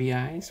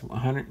 RBIs,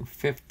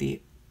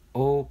 150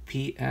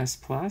 OPS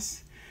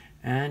plus,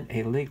 and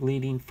a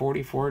league-leading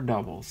 44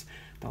 doubles.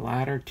 The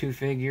latter two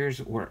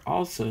figures were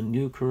also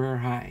new career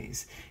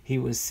highs. He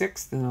was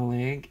 6th in the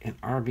league in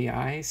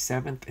RBI,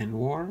 7th in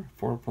WAR,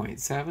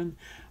 4.7,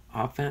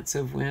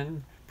 offensive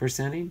win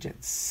percentage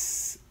at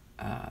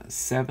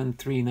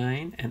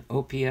 739, and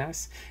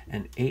OPS,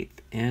 and 8th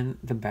in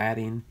the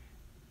batting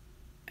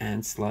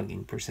and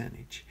slugging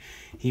percentage.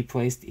 He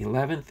placed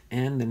 11th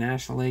in the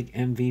National League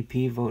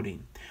MVP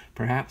voting.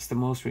 Perhaps the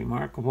most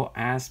remarkable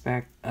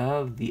aspect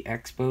of the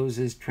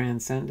Expos'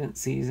 transcendent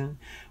season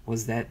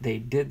was that they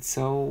did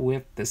so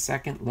with the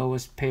second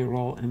lowest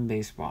payroll in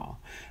baseball.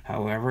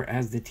 However,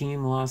 as the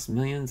team lost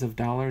millions of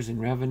dollars in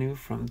revenue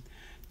from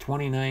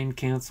 29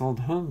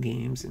 canceled home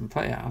games in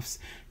playoffs,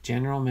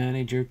 General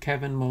Manager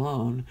Kevin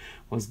Malone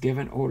was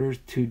given orders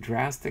to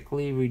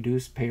drastically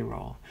reduce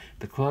payroll.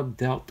 The club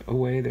dealt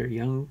away their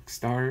young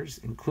stars,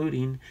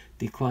 including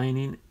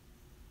declining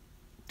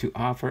to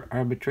offer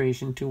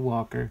arbitration to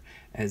Walker.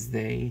 As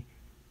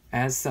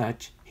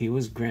such, he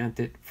was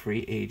granted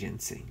free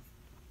agency.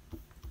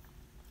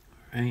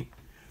 All right,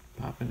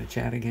 pop in the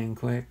chat again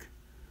quick.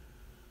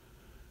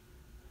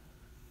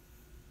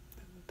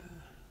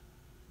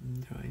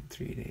 Enjoyed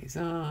 3 days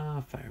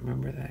off. I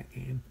remember that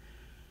game.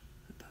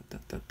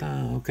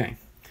 Okay.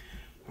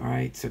 All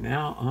right, so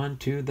now on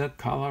to the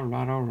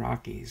Colorado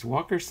Rockies.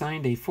 Walker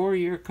signed a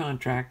 4-year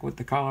contract with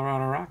the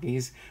Colorado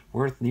Rockies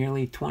worth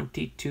nearly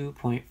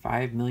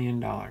 $22.5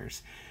 million,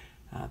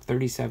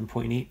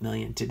 $37.8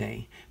 million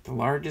today, the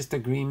largest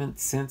agreement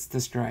since the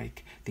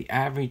strike. The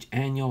average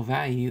annual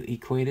value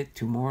equated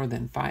to more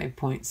than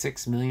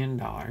 $5.6 million,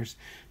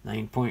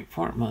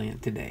 $9.4 million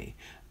today,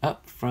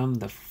 up from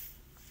the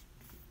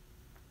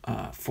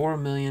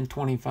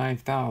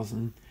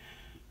 $4,025,000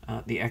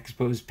 the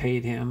Expos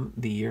paid him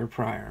the year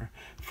prior.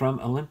 From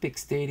Olympic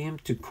Stadium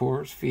to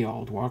Coors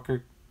Field,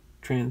 Walker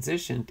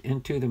transitioned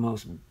into the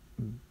most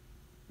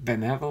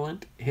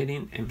benevolent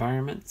hitting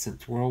environment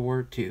since World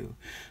War II.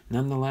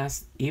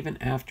 Nonetheless,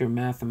 even after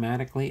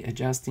mathematically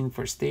adjusting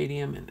for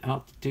stadium and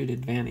altitude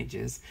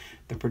advantages,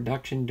 the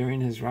production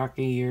during his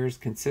Rocky years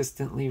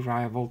consistently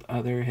rivaled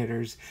other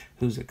hitters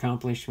whose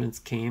accomplishments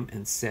came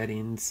in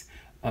settings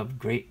of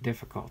great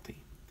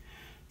difficulty.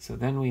 So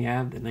then we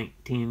have the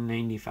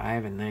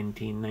 1995 and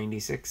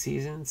 1996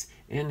 seasons.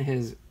 In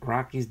his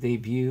Rockies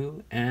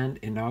debut and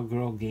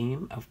inaugural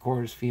game of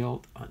Coors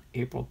Field on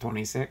April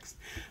 26th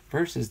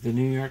versus the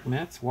New York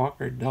Mets,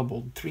 Walker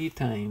doubled 3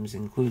 times,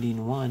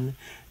 including one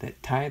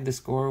that tied the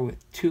score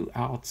with 2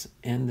 outs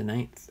in the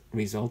 9th,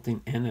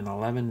 resulting in an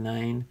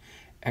 11-9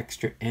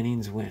 extra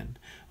innings win.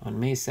 On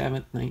May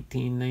 7th,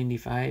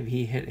 1995,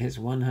 he hit his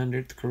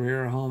 100th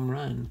career home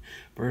run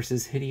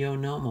versus Hideo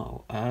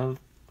Nomo of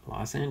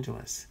Los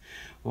Angeles.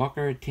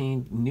 Walker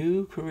attained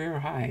new career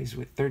highs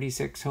with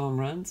 36 home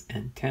runs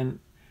and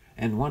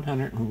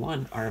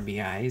 101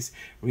 RBIs,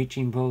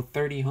 reaching both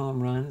 30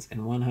 home runs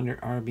and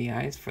 100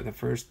 RBIs for the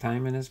first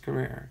time in his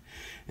career.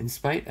 In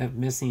spite of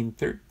missing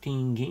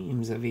 13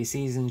 games of a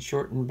season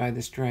shortened by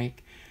the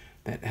strike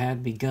that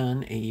had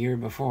begun a year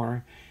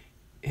before,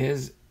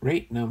 his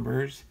rate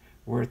numbers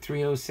were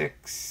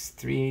 306,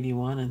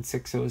 381, and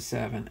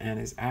 607, and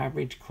his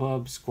average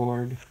club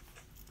scored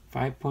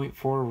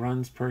 5.4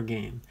 runs per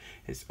game.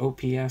 His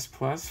OPS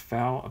plus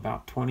fell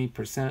about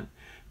 20%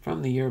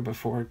 from the year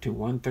before to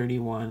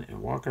 131,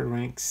 and Walker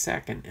ranks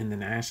 2nd in the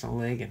National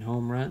League in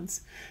home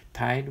runs,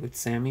 tied with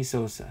Sammy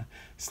Sosa,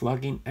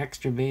 slugging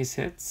extra base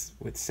hits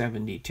with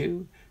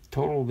 72,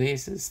 total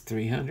bases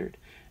 300,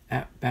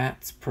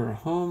 at-bats per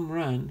home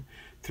run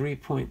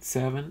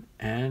 3.7,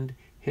 and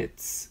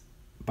hits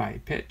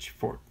by pitch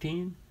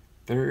 14,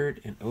 3rd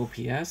in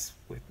OPS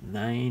with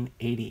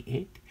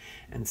 988,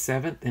 and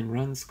 7th in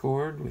runs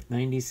scored with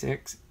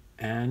 96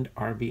 and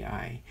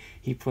RBI.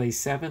 He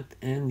placed 7th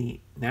in the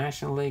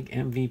National League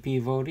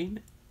MVP voting,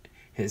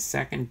 his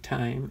 2nd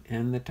time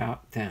in the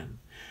top 10.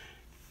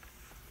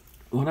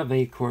 One of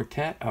a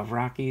quartet of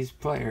Rockies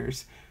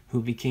players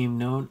who became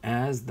known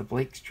as the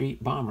Blake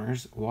Street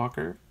Bombers,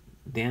 Walker,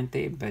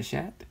 Dante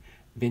Bichette,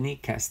 Vinny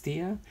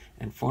Castilla,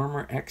 and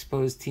former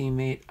Expos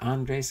teammate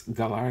Andres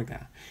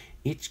Galarga.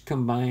 Each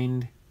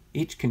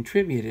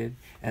contributed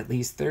at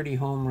least 30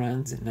 home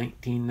runs in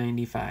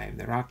 1995.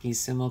 The Rockies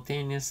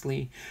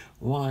simultaneously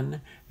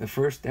won the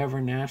first ever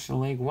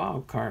National League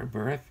wild card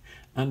berth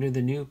under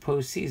the new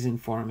postseason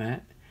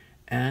format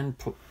and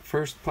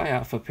first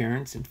playoff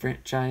appearance in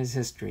franchise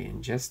history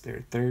in just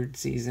their 3rd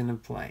season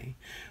of play.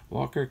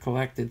 Walker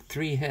collected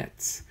 3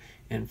 hits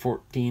in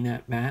 14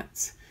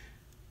 at-bats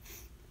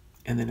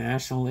in the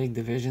National League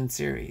Division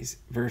Series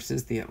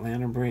versus the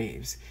Atlanta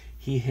Braves.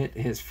 He hit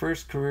his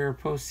first career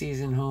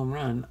postseason home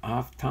run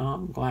off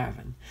Tom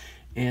Glavine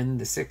in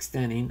the 6th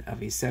inning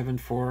of a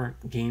 7-4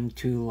 Game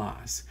 2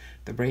 loss.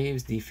 The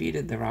Braves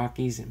defeated the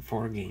Rockies in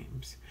 4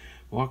 games.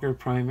 Walker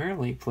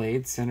primarily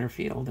played center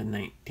field in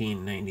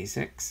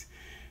 1996,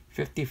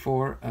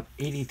 54 of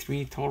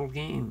 83 total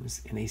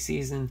games in a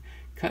season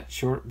cut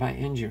short by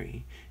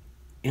injury.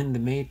 In the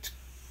May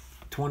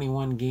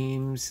 21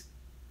 games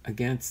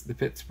against the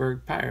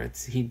Pittsburgh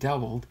Pirates, he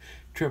doubled,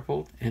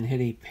 tripled, and hit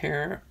a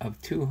pair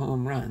of 2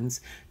 home runs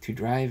to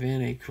drive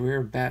in a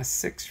career-best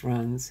 6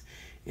 runs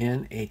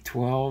in a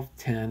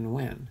 12-10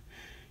 win.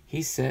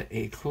 He set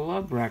a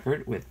club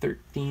record with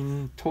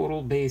 13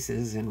 total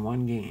bases in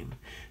one game.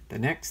 The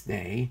next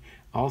day,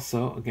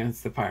 also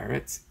against the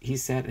Pirates, he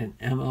set an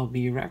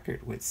MLB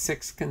record with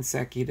 6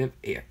 consecutive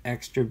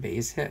extra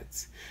base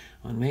hits.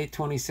 On May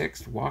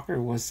 26th,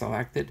 Walker was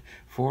selected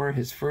for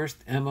his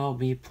first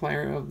MLB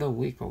Player of the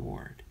Week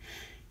award.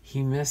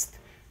 He missed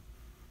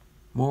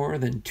more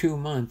than 2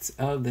 months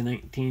of the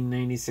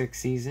 1996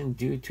 season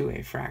due to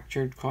a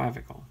fractured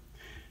clavicle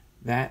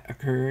that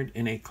occurred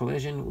in a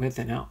collision with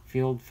an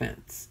outfield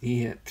fence.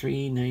 He hit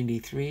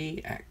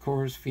 .393 at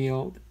Coors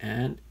Field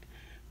and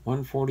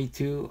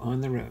 .142 on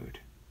the road.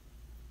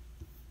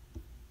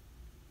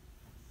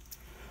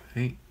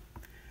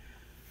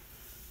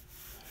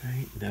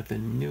 Right,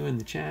 nothing new in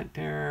the chat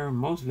there.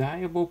 Most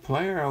Valuable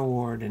Player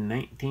Award in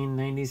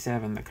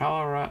 1997.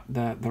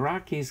 The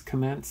Rockies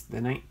commenced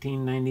the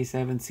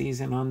 1997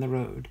 season on the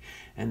road,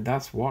 and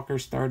thus Walker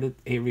started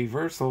a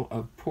reversal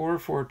of poor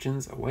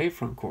fortunes away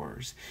from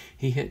Coors.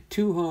 He hit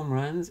 2 home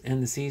runs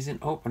in the season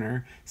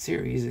opener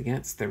series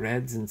against the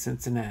Reds in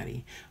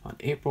Cincinnati. On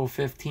April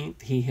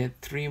 15th, he hit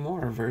 3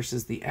 more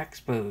versus the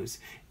Expos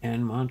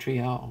in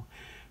Montreal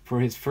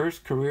for his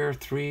first career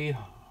 3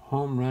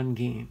 home run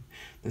game.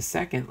 The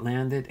second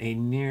landed a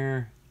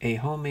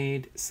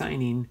homemade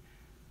sign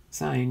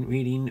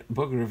reading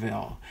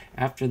Boogerville.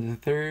 After the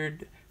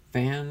third,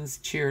 fans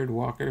cheered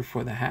Walker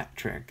for the hat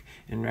trick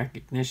in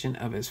recognition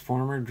of his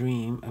former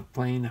dream of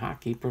playing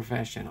hockey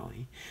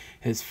professionally.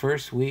 His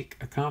first week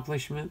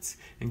accomplishments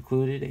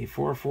included a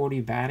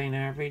 .440 batting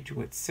average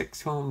with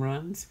 6 home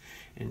runs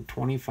and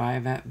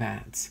 25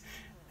 at-bats,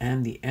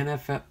 and the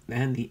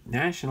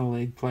National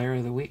League Player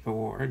of the Week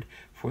award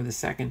for the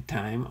second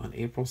time on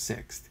April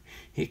 6th.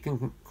 He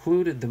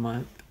concluded the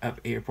month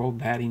of April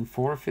batting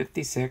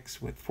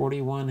 .456 with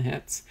 41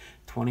 hits,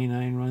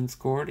 29 runs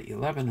scored,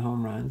 11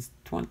 home runs,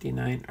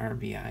 29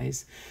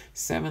 RBIs,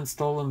 7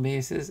 stolen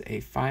bases, a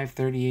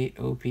 .538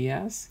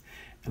 OPS,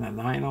 and a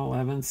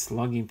 .911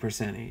 slugging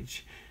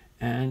percentage,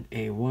 and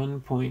a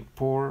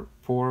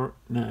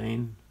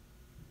 1.449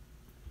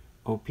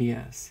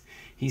 OPS.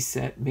 He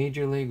set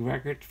major league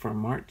records for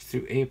March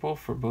through April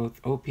for both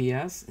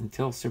OPS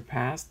until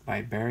surpassed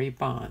by Barry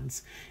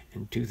Bonds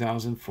in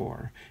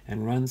 2004,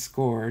 and runs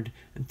scored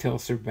until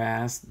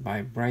surpassed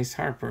by Bryce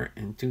Harper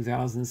in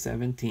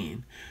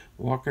 2017.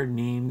 Walker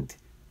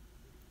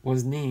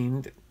was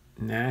named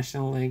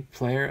National League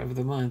Player of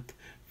the Month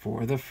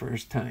for the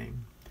first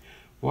time.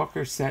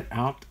 Walker set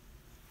out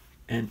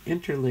an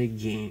interleague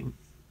game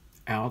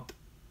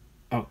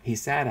he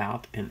sat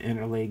out an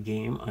interleague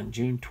game on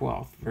June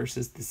 12th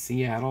versus the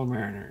Seattle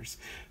Mariners.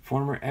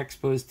 Former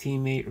Expos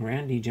teammate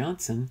Randy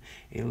Johnson,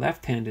 a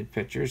left-handed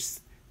pitcher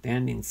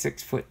standing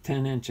 6 foot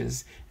 10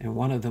 inches and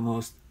one of the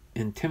most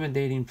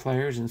intimidating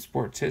players in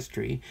sports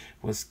history,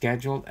 was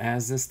scheduled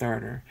as the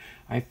starter.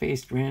 I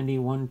faced Randy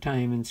one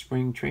time in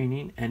spring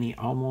training and he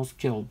almost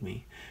killed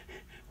me.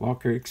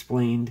 Walker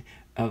explained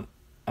of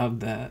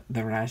the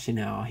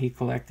rationale. He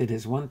collected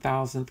his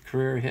 1,000th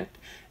career hit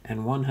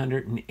and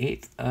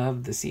 108th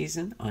of the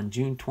season on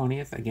June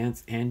 20th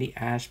against Andy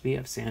Ashby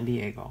of San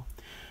Diego.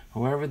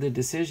 However, the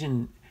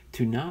decision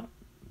to not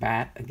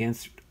bat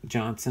against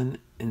Johnson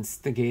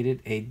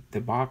instigated a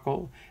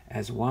debacle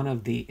as one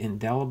of the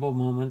indelible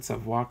moments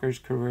of Walker's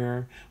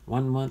career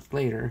 1 month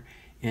later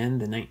in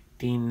the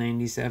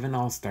 1997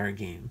 All-Star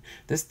Game.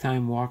 This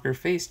time Walker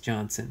faced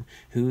Johnson,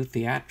 who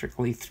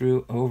theatrically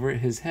threw over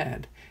his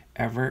head.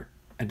 Ever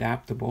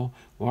adaptable,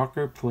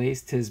 Walker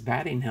placed his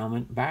batting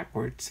helmet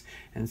backwards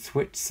and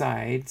switched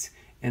sides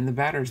in the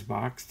batter's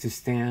box to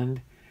stand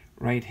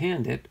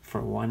right-handed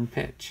for one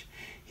pitch.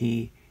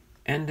 He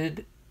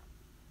ended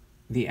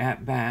the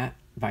at-bat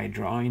by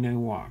drawing a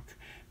walk.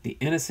 The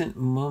incident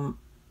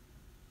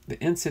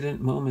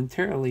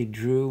momentarily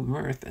drew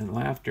mirth and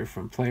laughter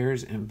from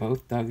players in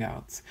both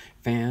dugouts,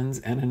 fans,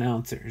 and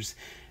announcers,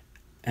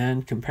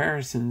 and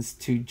comparisons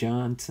to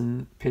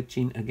Johnson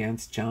pitching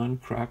against John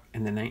Kruk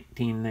in the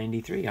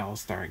 1993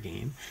 All-Star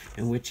Game,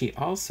 in which he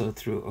also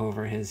threw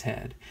over his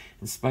head.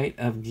 In spite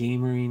of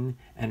gamering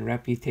and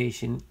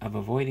reputation of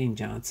avoiding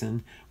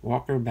Johnson,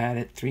 Walker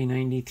batted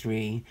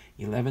 .393,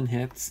 11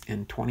 hits,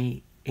 and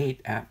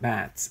 28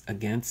 at-bats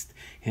against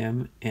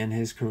him in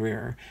his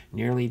career,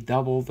 nearly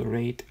double the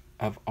rate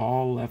of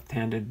all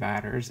left-handed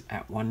batters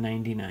at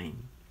 .199.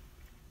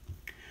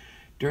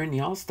 During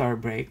the All-Star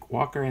break,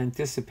 Walker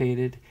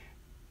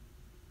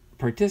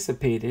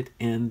participated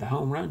in the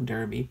Home Run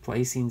Derby,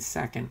 placing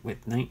second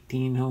with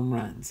 19 home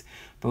runs.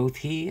 Both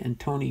he and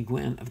Tony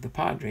Gwynn of the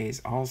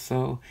Padres,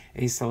 also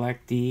a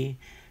selectee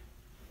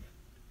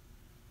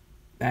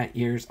that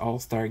year's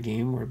All-Star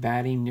Game, were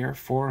batting near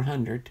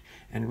 .400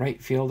 and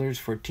right fielders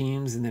for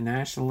teams in the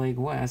National League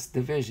West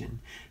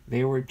Division.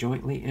 They were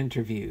jointly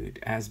interviewed,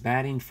 as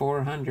batting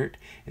 .400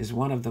 is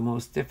one of the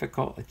most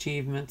difficult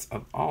achievements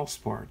of all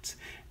sports.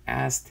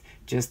 Asked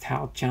just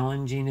how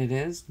challenging it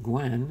is,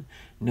 Gwen,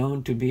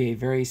 known to be a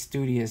very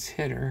studious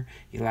hitter,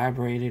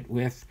 elaborated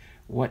with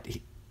what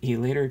he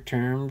later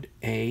termed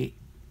a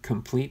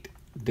complete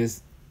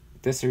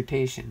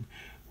dissertation.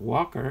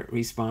 Walker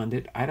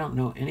responded, "I don't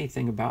know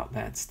anything about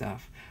that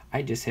stuff.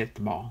 I just hit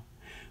the ball."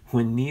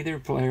 When neither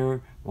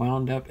player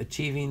wound up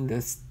achieving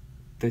the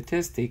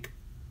statistic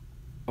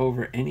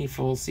over any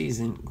full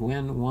season,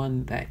 Gwen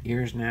won that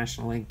year's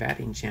National League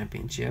Batting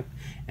Championship,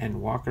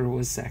 and Walker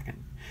was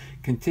second.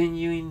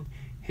 Continuing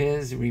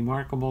his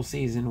remarkable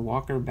season,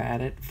 Walker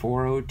batted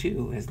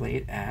 .402 as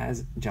late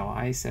as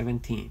July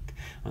 17th.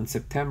 On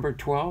September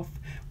 12th,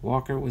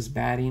 Walker was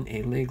batting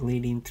a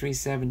league-leading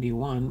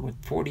 .371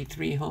 with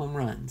 43 home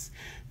runs.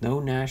 No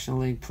National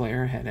League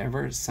player had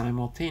ever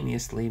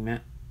simultaneously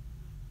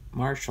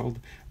marshaled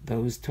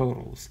those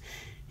totals.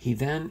 He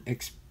then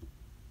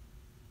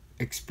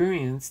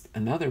experienced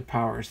another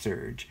power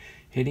surge,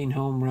 hitting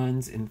home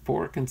runs in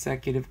 4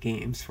 consecutive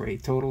games for a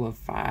total of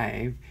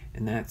 5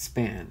 in that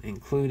span,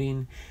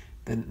 including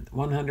the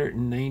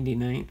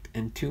 199th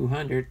and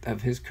 200th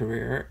of his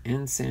career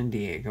in San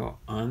Diego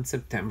on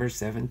September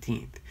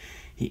 17th.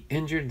 He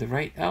injured the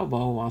right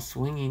elbow while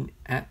swinging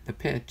at the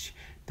pitch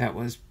that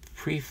was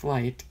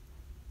pre-flight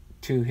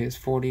to his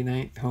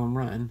 49th home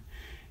run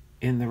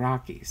in the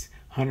Rockies'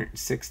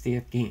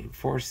 160th game,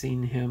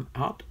 forcing him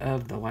out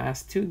of the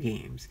last 2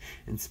 games.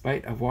 In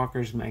spite of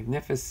Walker's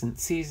magnificent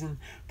season,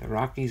 the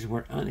Rockies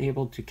were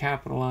unable to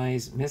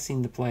capitalize,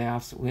 missing the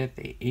playoffs with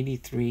a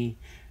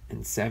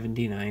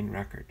 83-79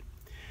 record.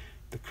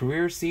 The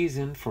career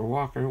season for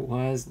Walker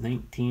was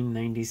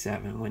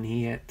 1997, when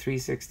he hit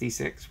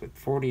 .366 with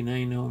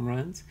 49 home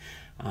runs,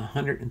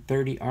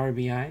 130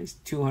 RBIs,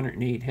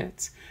 208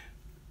 hits,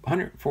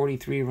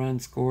 143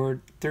 runs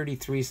scored,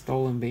 33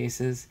 stolen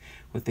bases,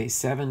 with a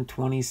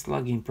 .720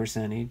 slugging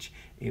percentage,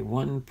 a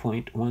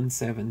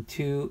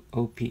 1.172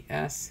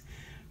 OPS,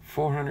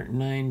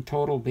 409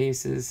 total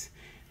bases,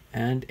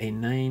 and a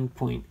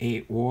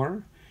 9.8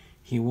 WAR.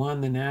 He won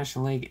the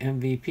National League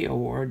MVP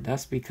award,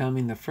 thus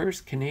becoming the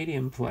first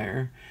Canadian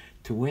player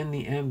to win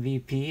the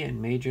MVP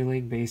in Major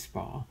League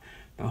Baseball.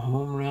 The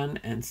home run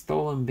and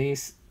stolen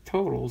base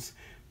totals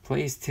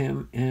placed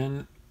him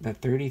in the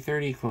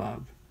 30-30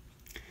 club.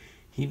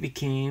 He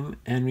became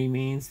and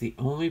remains the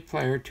only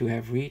player to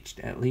have reached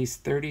at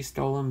least 30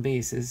 stolen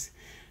bases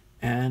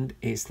and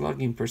a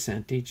slugging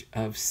percentage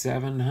of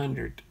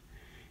 .700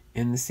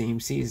 in the same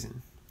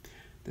season.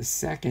 The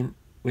second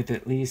with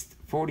at least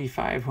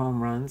 45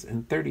 home runs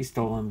and 30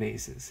 stolen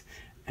bases,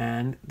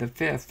 and the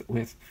fifth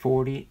with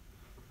 40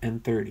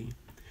 and 30.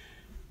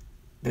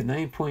 The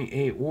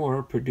 9.8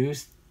 WAR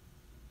produced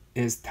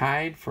is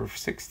tied for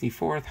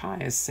 64th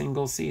highest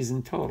single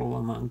season total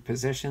among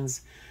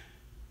positions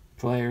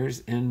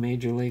players in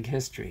Major League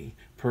history,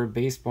 per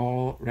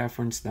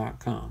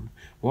BaseballReference.com.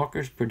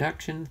 Walker's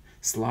production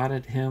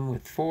slotted him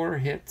with 4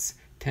 hits,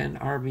 10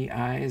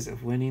 RBIs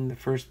of winning the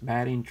first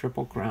batting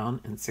Triple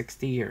Crown in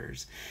 60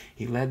 years.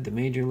 He led the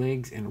major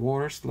leagues in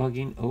WAR,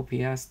 slugging,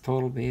 OPS,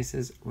 total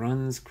bases,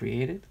 runs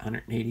created,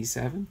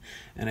 187,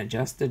 and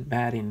adjusted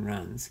batting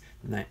runs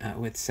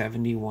with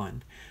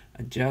 71.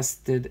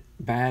 Adjusted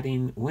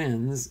batting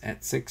wins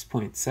at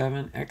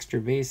 6.7, extra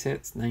base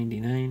hits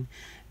 99,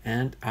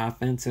 and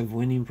offensive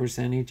winning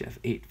percentage of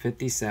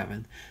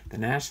 .857. The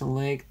National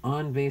League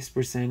on-base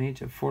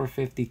percentage of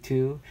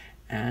 .452,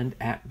 and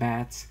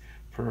at-bats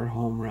per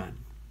home run.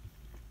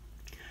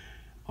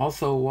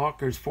 Also,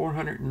 Walker's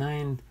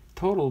 409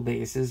 total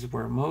bases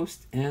were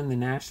most in the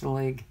National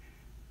League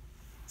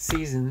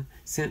season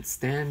since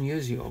Stan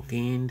Musial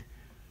gained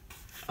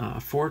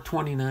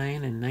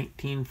 429 in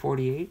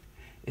 1948,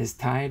 is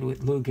tied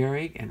with Lou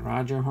Gehrig and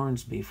Roger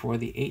Hornsby for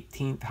the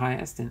 18th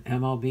highest in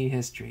MLB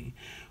history.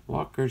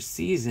 Walker's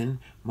season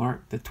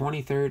marked the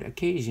 23rd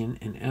occasion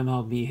in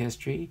MLB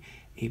history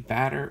a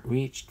batter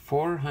reached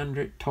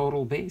 400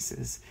 total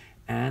bases,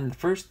 and the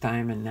first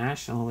time in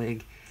National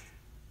League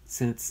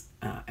since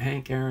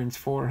Hank Aaron's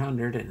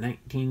 400 in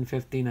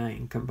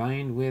 1959,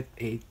 combined with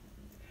a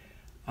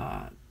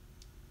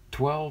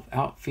 12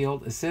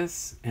 outfield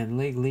assists and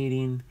league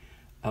leading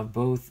of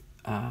both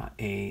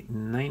a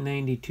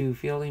 .992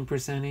 fielding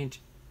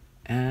percentage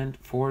and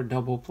 4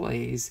 double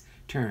plays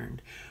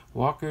turned.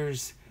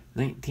 Walker's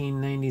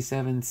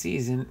 1997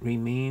 season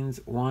remains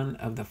one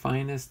of the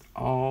finest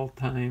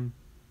all-around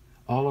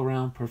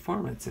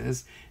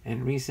performances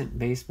in recent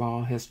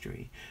baseball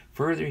history.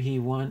 Further, he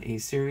won a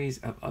series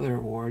of other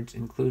awards,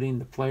 including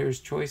the Players'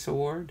 Choice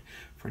Award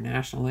for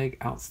National League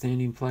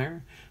Outstanding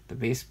Player, the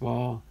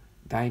Baseball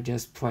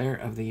Digest Player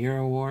of the Year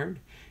Award,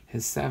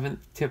 his 7th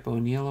Tip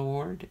O'Neill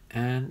Award,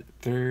 and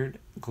 3rd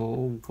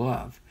Gold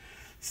Glove,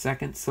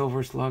 2nd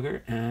Silver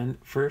Slugger, and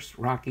 1st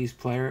Rockies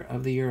Player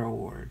of the Year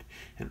Award.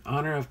 In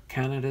honor of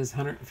Canada's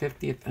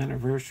 150th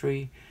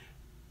anniversary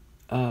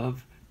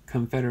of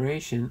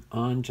Confederation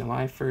on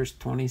July 1st,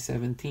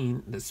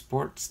 2017, the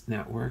Sports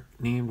Network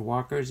named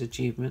Walker's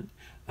achievement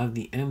of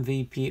the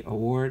MVP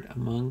award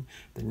among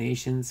the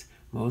nation's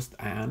most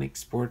iconic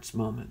sports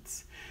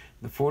moments.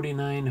 The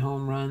 49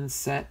 home runs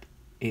set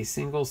a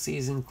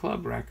single-season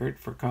club record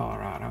for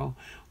Colorado.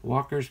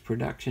 Walker's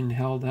production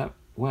held up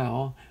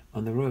well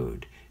on the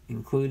road,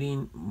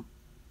 including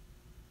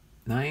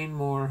 9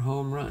 more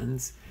home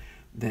runs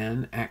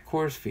than at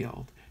Coors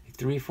Field. A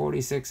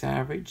 .346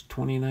 average,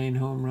 29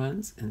 home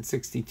runs, and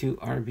 62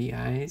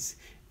 RBIs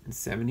in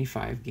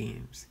 75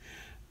 games.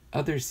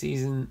 Other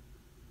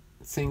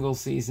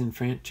single-season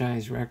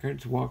franchise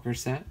records Walker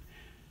set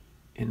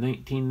in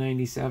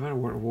 1997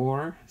 were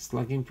WAR,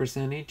 slugging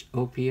percentage,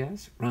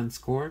 OPS, runs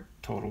scored,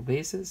 total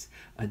bases,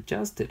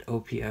 adjusted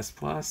OPS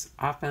plus,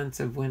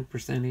 offensive win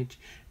percentage,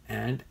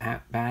 and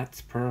at-bats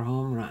per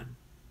home run.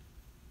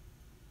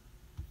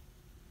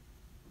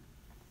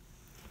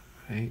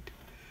 Right.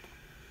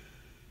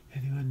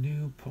 Anyone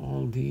new?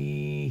 Paul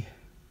D.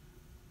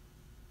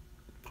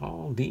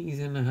 Paul D's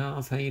in the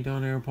house. How you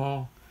doing there,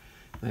 Paul?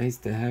 Nice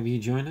to have you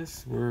join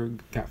us. We're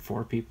got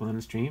 4 people in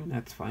the stream.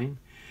 That's fine.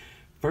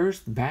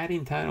 First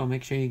batting title.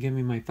 Make sure you give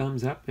me my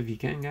thumbs up if you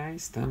can,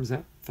 guys. Thumbs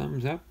up,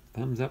 thumbs up,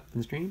 thumbs up in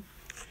the stream.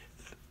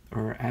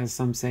 Or as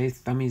some say,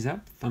 thummies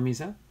up,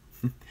 thummies up.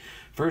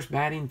 First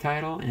batting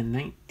title in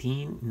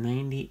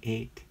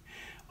 1998.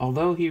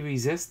 Although he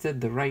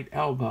resisted the right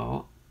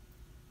elbow,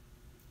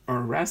 or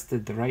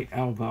arrested the right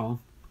elbow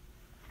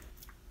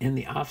in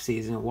the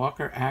offseason,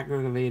 Walker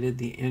aggravated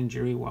the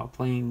injury while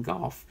playing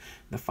golf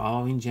the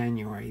following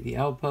January. The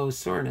elbow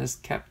soreness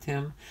kept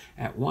him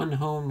at 1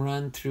 home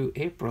run through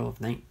April of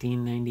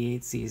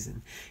 1998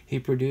 season. He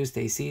produced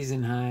a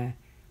season high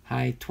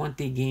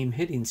 20-game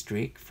hitting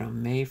streak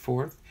from May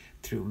 4th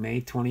through May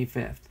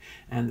 25th,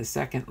 and the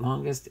second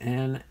longest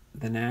in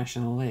the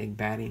National League,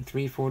 batting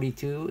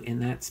 .342 in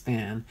that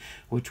span,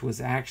 which was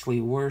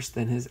actually worse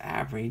than his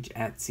average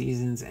at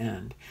season's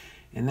end.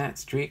 In that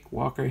streak,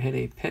 Walker hit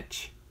a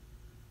pinch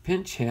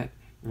hit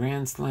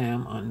grand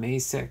slam on May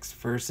 6th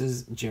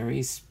versus Jerry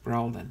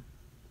Spreldon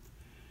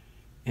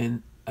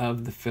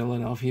of the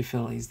Philadelphia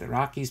Phillies. The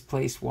Rockies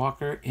placed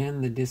Walker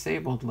in the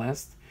disabled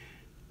list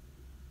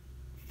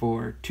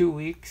for 2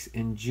 weeks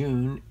in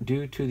June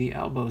due to the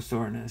elbow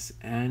soreness,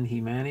 and he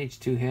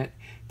managed to hit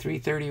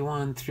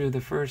 .331 through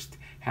the first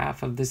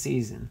half of the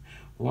season.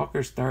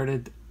 Walker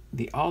started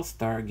the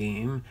All-Star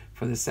game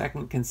for the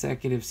second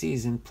consecutive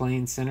season,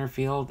 playing center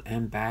field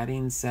and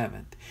batting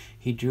 7th.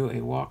 He drew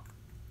a walk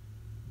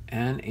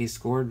and a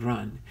scored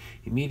run.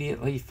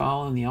 Immediately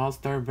following the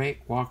All-Star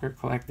break, Walker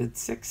collected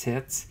 6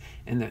 hits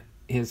in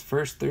his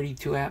first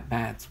 32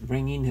 at-bats,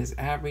 bringing his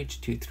average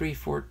to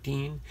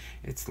 .314,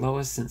 its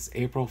lowest since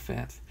April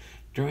 5th.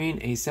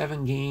 During a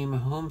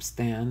 7-game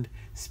homestand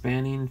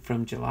spanning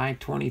from July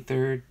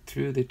 23rd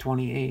through the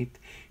 28th,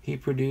 he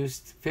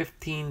produced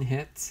 15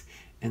 hits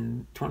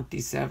and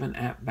 27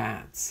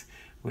 at-bats,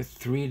 with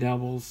 3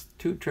 doubles,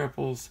 2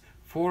 triples,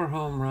 4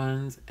 home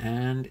runs,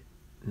 and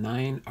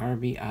 9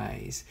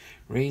 RBIs,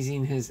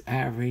 raising his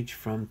average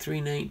from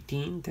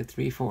 .319 to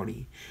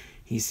 .340.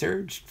 He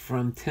surged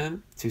from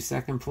 10th to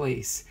 2nd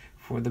place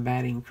for the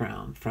batting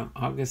crown. From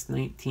August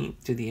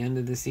 19th to the end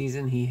of the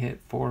season, he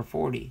hit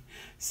 .440,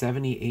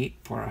 78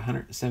 for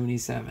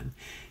 177.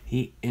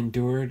 He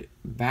endured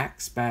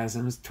back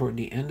spasms toward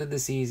the end of the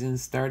season,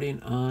 starting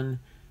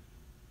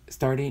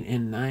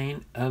in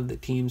 9 of the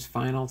team's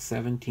final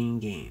 17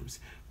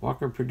 games.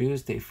 Walker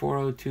produced a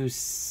 .402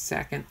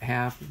 second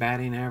half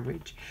batting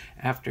average.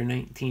 After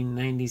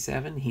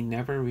 1997, he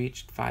never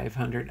reached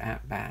 500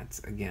 at-bats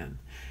again,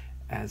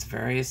 as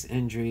various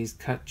injuries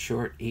cut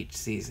short each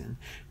season.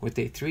 With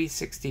a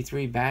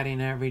 .363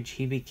 batting average,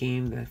 he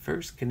became the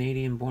first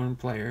Canadian-born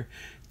player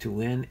to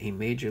win a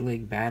Major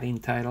League batting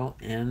title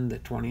in the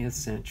 20th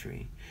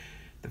century.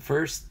 The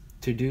first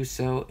to do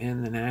so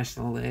in the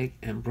National League,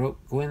 and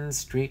broke Gwynn's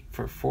streak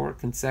for 4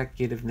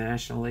 consecutive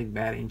National League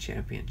batting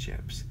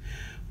championships.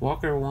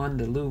 Walker won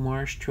the Lou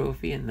Marsh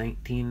Trophy in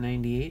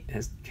 1998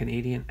 as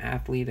Canadian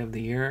Athlete of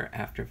the Year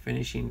after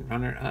finishing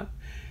runner-up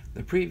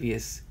the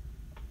previous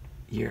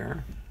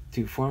year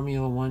to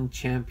Formula One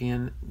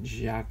champion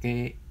Jacques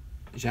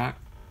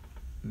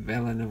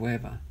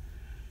Villeneuve.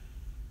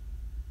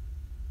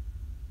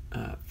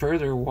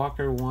 Further,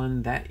 Walker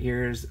won that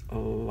year's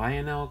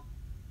Lionel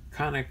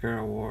Conacher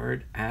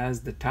Award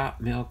as the top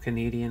male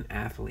Canadian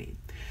athlete,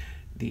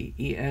 the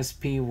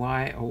ESPY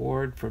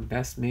Award for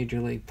Best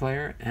Major League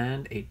Player,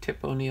 and a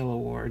Tip O'Neill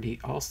Award. He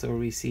also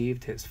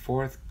received his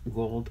 4th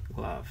Gold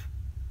Glove.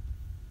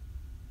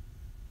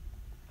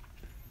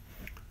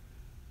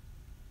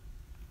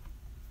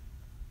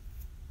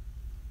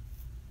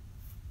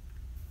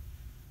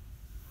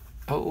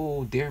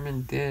 Oh,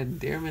 Dearman did.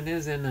 Dearman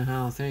is in the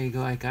house. There you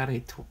go. I got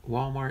a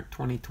Walmart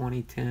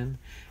 2020-10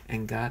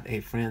 and got a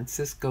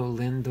Francisco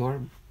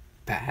Lindor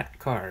bat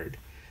card.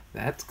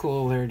 That's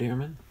cool there,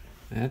 Dearman.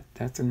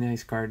 That's a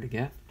nice card to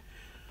get.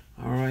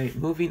 All right,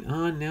 moving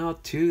on now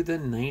to the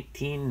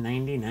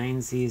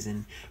 1999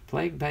 season.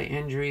 Plagued by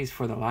injuries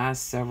for the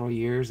last several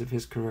years of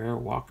his career,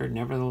 Walker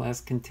nevertheless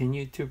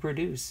continued to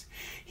produce.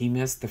 He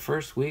missed the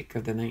first week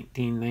of the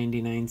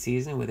 1999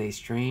 season with a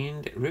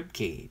strained rib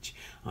cage.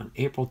 On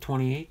April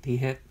 28th, he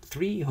hit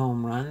 3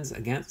 home runs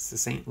against the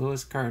St.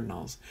 Louis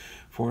Cardinals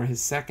for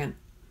his second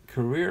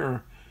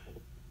career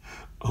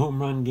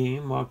home run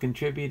game while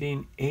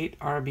contributing 8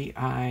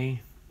 RBI,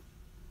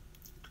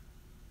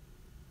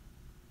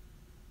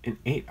 an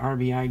 8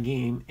 RBI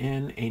game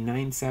in a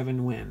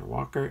 9-7 win.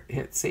 Walker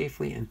hit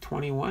safely in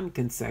 21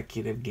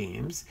 consecutive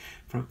games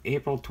from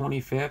April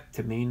 25th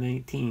to May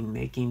 19,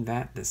 making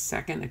that the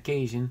second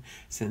occasion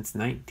since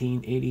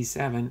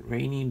 1987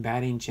 reigning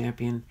batting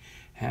champion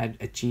had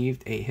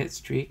achieved a hit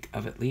streak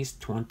of at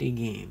least 20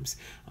 games.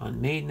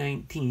 On May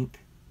 19th,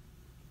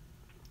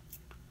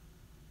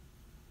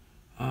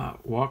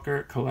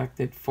 Walker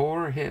collected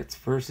 4 hits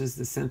versus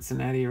the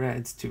Cincinnati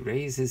Reds to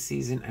raise his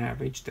season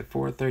average to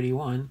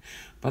 .431,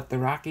 but the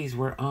Rockies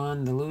were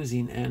on the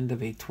losing end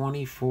of a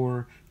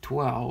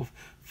 24-12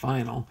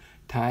 final,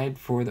 tied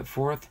for the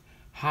 4th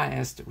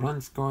highest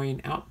run-scoring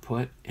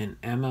output in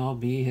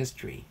MLB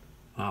history.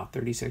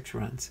 36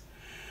 runs.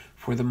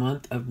 For the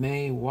month of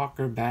May,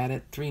 Walker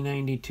batted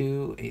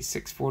 .392, a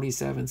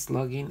 .647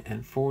 slugging,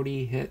 and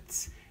 40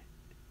 hits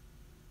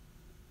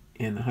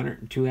in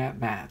 102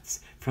 at-bats.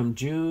 From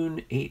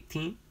June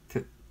 18th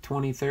to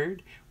 23rd,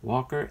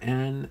 Walker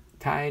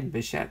tied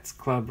Bichette's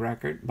club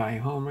record by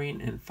homering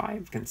in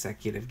 5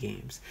 consecutive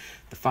games.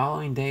 The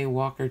following day,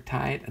 Walker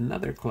tied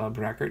another club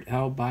record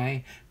held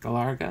by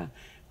Galarga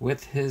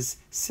with his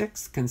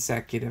 6th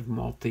consecutive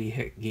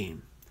multi-hit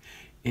game.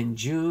 In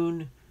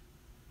June,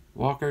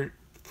 Walker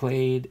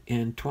played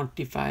in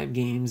 25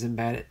 games and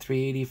batted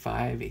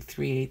 .385, a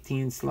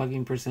 .318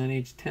 slugging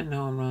percentage, 10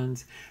 home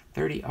runs,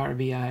 30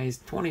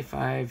 RBIs,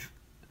 25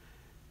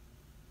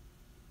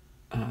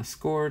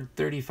 scored,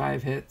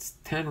 35 hits,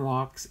 10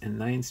 walks, and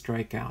 9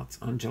 strikeouts.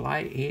 On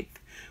July 8th,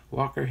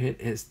 Walker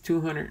hit his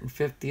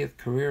 250th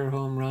career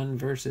home run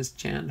versus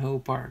Chan Ho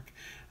Park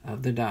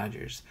of the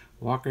Dodgers.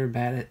 Walker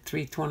batted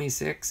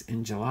 .326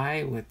 in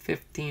July with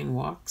 15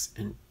 walks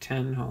and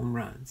 10 home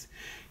runs.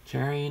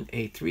 Carrying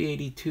a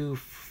 .382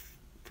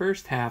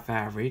 first half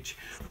average,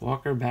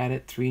 Walker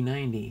batted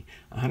 .390,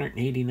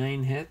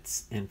 189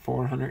 hits, and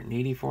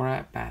 484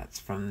 at-bats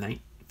from the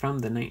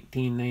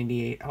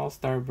 1998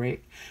 All-Star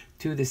break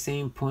to the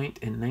same point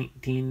in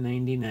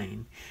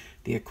 1999,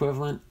 the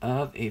equivalent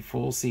of a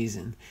full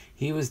season.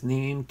 He was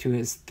named to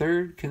his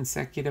 3rd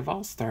consecutive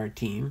All-Star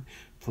team,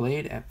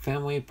 played at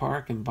Fenway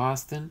Park in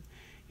Boston.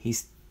 He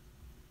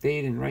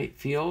stayed in right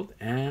field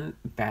and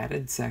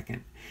batted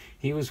second.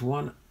 He was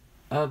one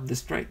of the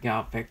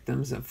strikeout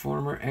victims of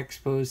former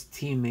Expos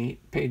teammate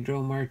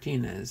Pedro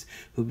Martinez,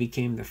 who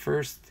became the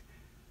first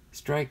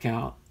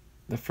strikeout,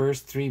 the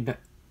first to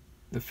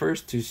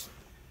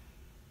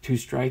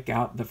strike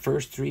out the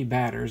first 3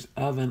 batters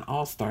of an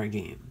All-Star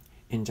game.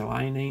 In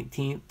July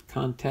 19th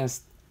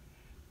contest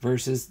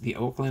versus the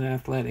Oakland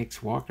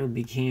Athletics, Walker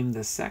became the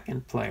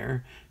 2nd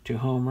player to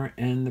homer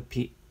in the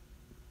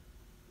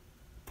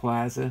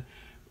Plaza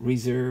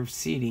Reserve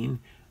seating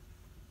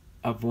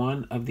of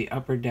one of the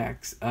upper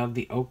decks of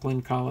the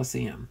Oakland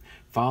Coliseum,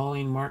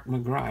 following Mark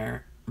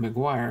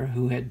McGwire,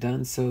 who had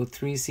done so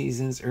 3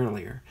 seasons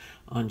earlier.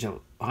 On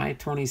July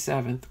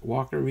 27th,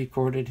 Walker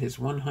recorded his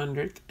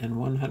 100th and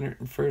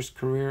 101st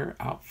career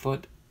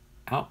outfield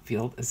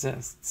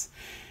assists.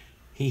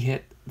 He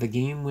hit the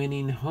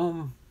game-winning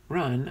home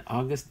run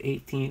August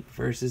 18th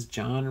versus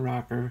John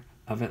Rocker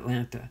of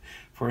Atlanta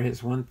for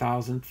his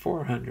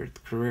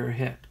 1,400th career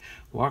hit.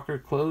 Walker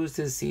closed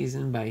his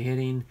season by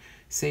hitting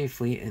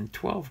safely in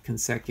 12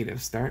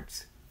 consecutive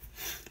starts,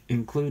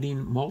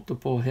 including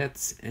multiple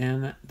hits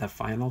in the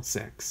final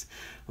 6.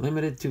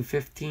 Limited to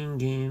 15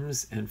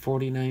 games and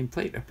 49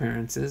 plate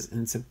appearances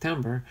in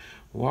September,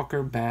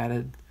 Walker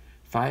batted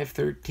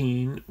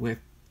 .513 with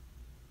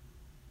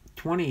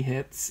 20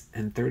 hits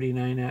and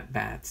 39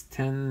 at-bats,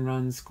 10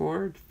 runs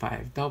scored,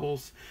 5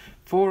 doubles,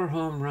 4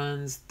 home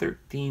runs,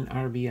 13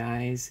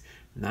 RBIs,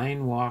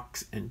 9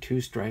 walks, and 2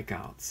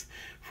 strikeouts.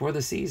 For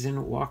the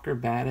season, Walker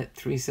batted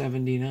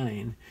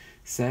 .379,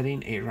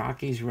 setting a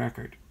Rockies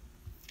record,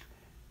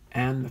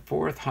 and the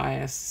 4th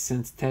highest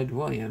since Ted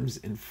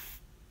Williams hit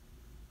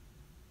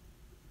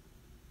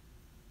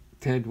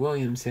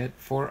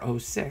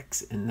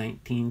 .406 in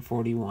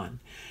 1941.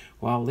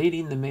 While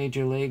leading the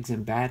major leagues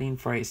in batting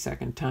for a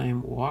second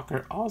time,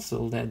 Walker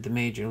also led the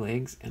major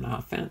leagues in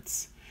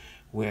offense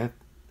with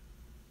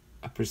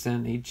a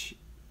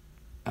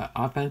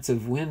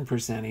offensive win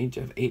percentage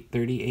of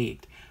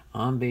 .838,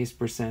 on-base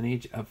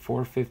percentage of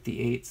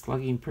 .458,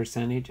 slugging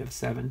percentage of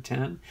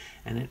 .710,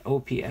 and an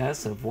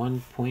OPS of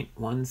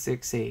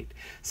 1.168,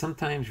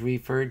 sometimes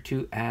referred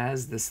to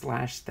as the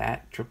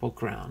 /stat Triple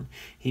Crown.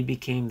 He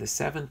became the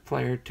 7th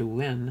player to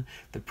win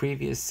the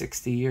previous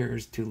 60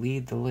 years to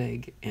lead the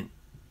league in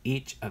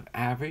each of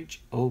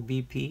average,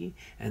 OBP,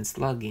 and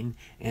slugging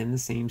in the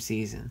same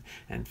season,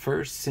 and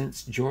first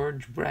since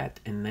George Brett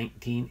in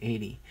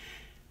 1980.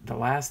 The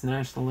last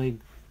National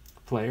League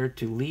player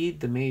to lead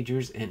the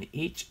majors in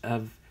each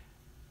of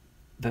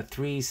the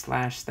 3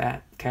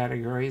 /stat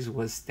categories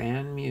was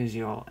Stan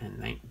Musial in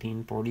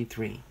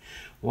 1943.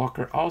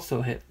 Walker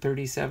also hit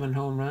 37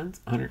 home runs,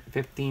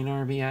 115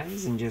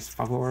 RBIs in just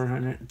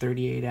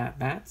 438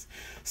 at-bats,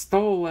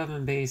 stole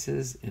 11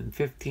 bases in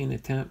 15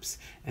 attempts,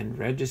 and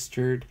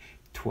registered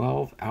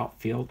 12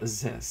 outfield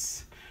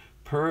assists.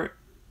 Per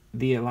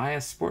the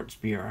Elias Sports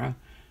Bureau,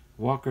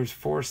 Walker's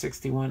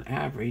 .461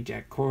 average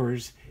at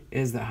Coors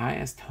is the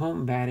highest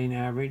home batting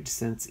average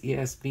since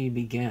ESB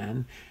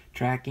began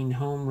tracking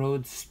home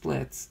road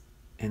splits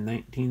in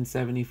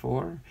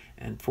 1974,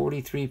 and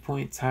 43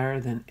 points higher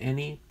than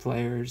any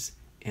players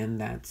in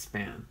that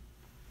span.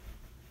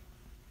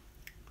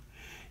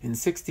 In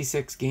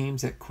 66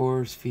 games at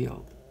Coors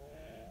Field,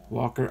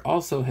 Walker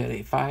also hit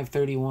a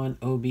 .531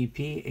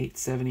 OBP,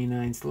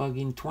 .879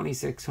 slugging,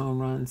 26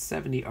 home runs,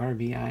 70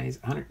 RBIs,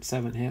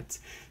 107 hits,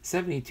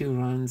 72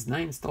 runs,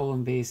 9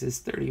 stolen bases,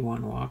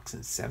 31 walks,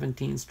 and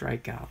 17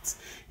 strikeouts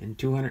in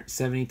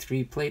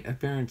 273 plate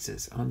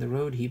appearances. On the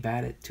road, he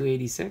batted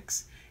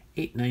 .286,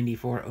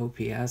 .894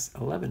 OPS,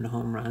 11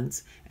 home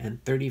runs,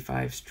 and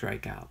 35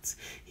 strikeouts.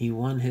 He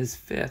won his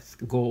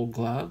 5th Gold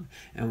Glove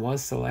and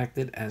was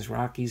selected as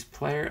Rockies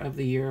Player of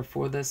the Year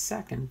for the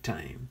 2nd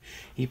time.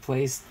 He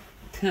placed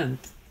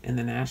 10th in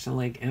the National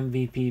League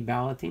MVP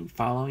balloting.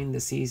 Following the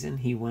season,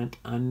 he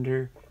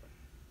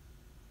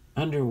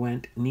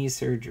underwent knee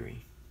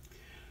surgery.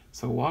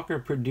 So Walker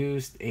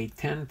produced a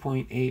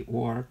 10.8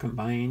 WAR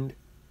combined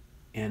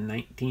in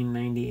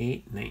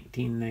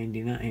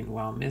 1998-1999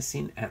 while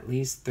missing at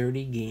least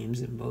 30 games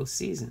in both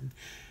seasons.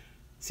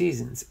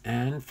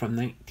 And from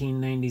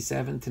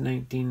 1997 to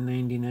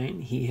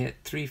 1999, he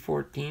hit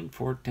 .314,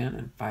 .410,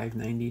 and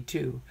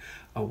 .592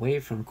 away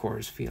from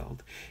Coors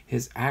Field.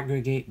 His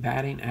aggregate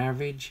batting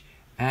average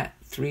at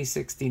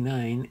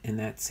 .369 in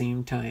that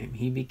same time.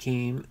 He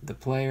became the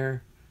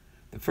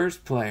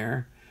first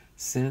player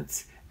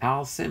since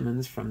Al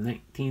Simmons from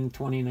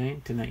 1929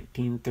 to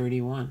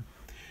 1931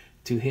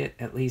 to hit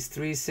at least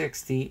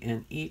 .360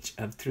 in each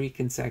of 3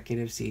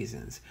 consecutive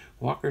seasons.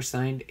 Walker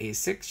signed a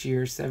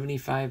 6-year,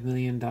 $75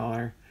 million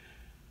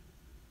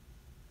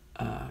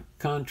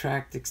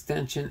contract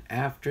extension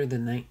after the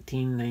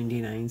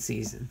 1999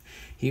 season.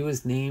 He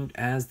was named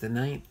as the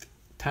 9th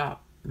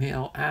top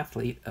male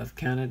athlete of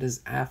Canada's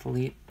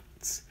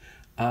Athletes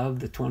of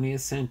the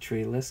 20th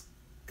Century list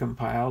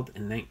compiled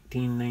in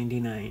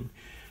 1999,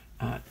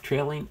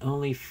 trailing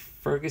only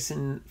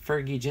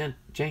Fergie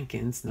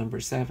Jenkins, number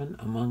 7,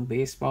 among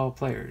baseball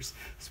players.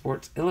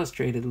 Sports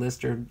Illustrated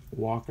listed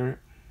Walker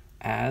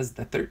as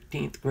the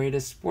 13th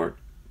greatest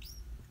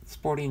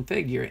sporting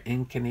figure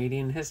in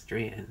Canadian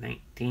history in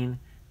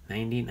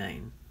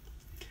 1999.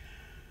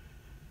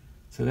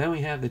 So then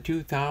we have the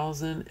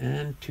 2000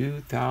 and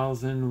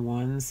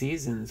 2001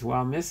 seasons.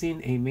 While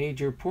missing a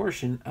major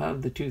portion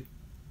of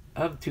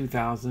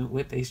 2000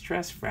 with a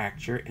stress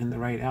fracture in the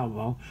right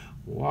elbow,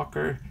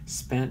 Walker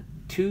spent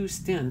 2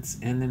 stints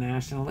in the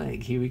National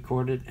League. He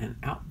recorded an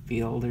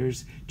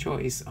outfielder's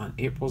choice on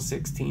April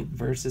 16th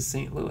versus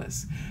St.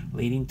 Louis,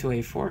 leading to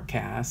a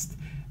forecast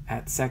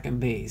at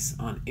second base.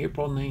 On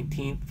April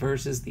 19th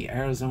versus the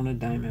Arizona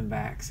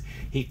Diamondbacks,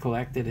 he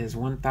collected his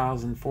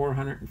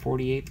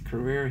 1,448th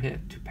career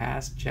hit to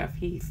pass Jeff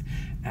Heath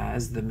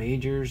as the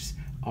major's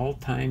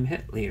all-time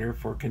hit leader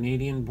for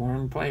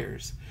Canadian-born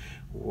players.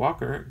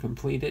 Walker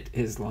completed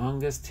his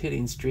longest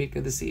hitting streak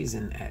of the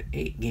season at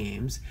 8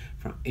 games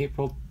from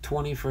April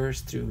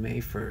 21st through May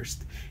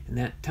 1st. In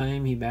that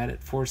time, he batted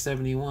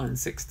 .471,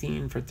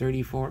 16 for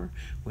 34,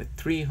 with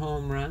 3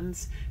 home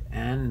runs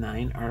and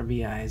 9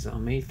 RBIs.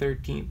 On May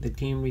 13th, the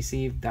team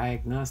received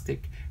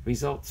diagnostic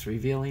results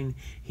revealing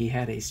he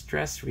had a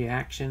stress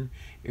reaction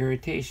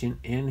irritation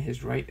in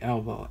his right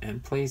elbow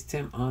and placed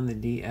him on the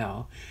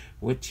DL,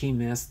 which he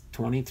missed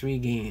 23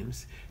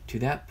 games. To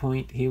that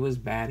point, he was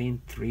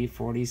batting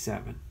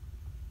 .347.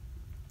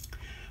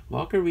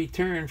 Walker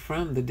returned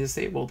from the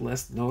disabled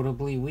list,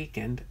 notably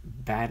weakened,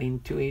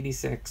 batting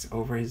 .286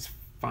 over his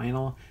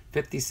final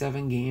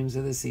 57 games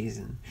of the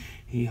season.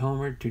 He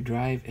homered to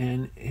drive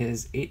in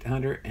his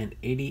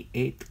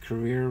 888th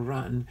career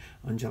run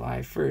on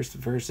July 1st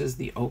versus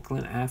the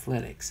Oakland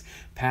Athletics,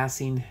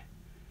 passing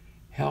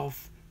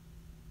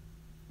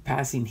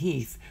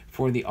Heath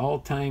for the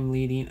all-time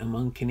leading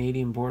among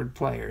Canadian-born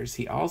players.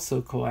 He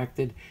also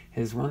collected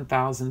his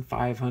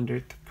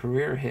 1,500th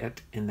career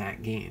hit in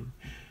that game.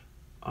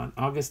 On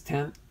August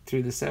 10th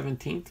through the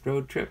 17th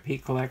road trip, he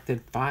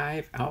collected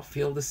 5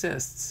 outfield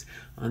assists.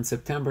 On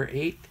September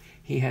 8th,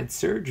 he had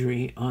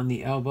surgery on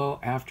the elbow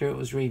after it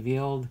was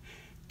revealed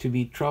to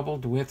be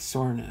troubled with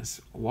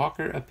soreness.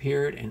 Walker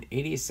appeared in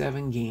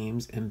 87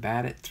 games and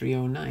batted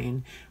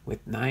 .309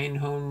 with 9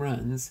 home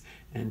runs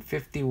and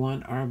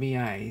 51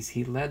 RBIs.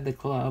 He led the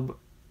club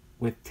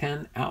with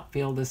 10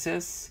 outfield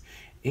assists,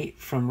 8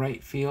 from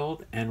right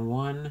field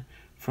and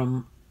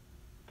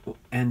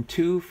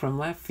 2 from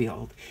left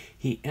field.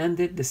 He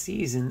ended the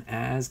season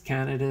as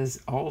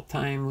Canada's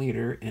all-time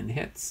leader in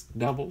hits,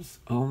 doubles,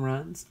 home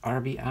runs,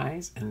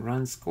 RBIs, and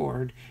runs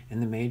scored in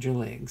the major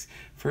leagues.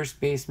 First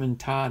baseman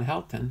Todd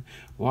Helton,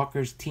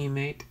 Walker's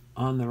teammate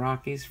on the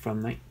Rockies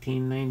from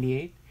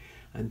 1998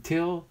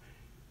 until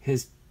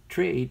his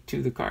trade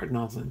to the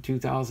Cardinals in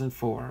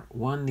 2004,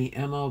 won the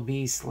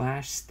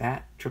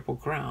MLB/Stat Triple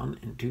Crown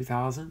in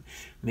 2000,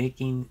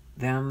 making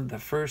them the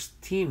first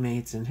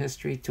teammates in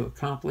history to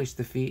accomplish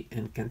the feat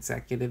in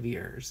consecutive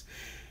years.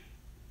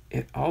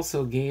 It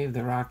also gave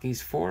the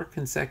Rockies 4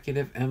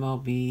 consecutive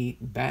MLB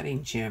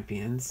batting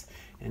champions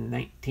in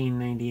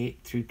 1998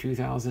 through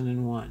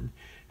 2001.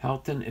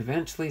 Helton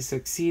eventually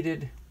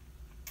succeeded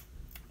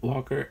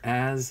Walker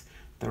as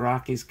the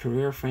Rockies'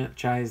 career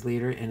franchise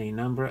leader in a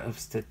number of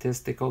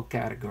statistical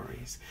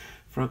categories.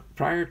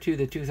 Prior to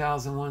the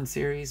 2001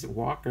 series,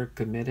 Walker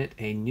committed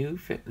a new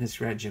fitness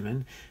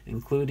regimen,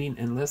 including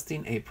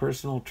enlisting a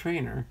personal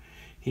trainer.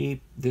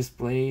 He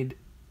displayed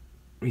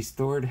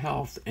restored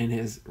health in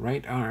his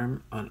right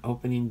arm on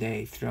opening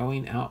day,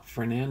 throwing out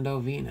Fernando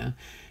Vina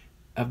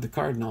of the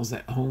Cardinals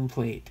at home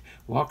plate.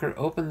 Walker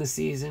opened the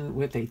season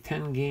with a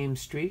 10-game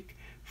streak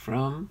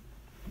from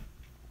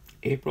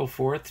April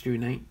 4th through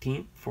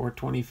 19th,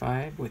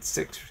 425, with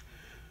 6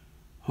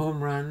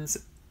 home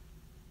runs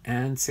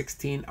and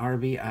 16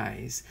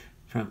 RBIs.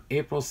 From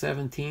April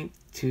 17th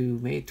to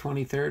May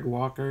 23rd,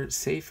 Walker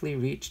safely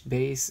reached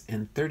base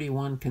in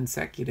 31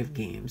 consecutive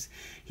games.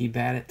 He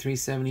batted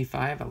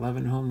 .375,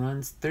 11 home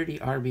runs, 30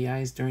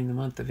 RBIs during the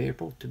month of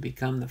April to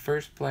become the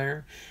first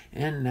player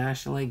in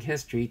National League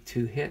history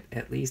to hit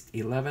at least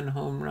 11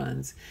 home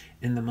runs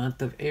in the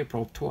month of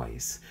April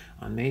twice.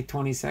 On May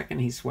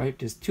 22nd, he swiped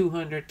his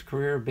 200th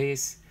career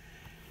base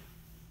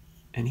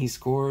and he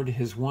scored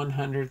his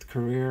 100th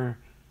career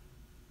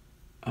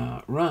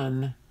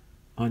run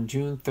on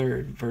June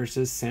 3rd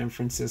versus San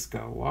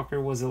Francisco.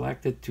 Walker was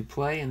elected to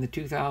play in the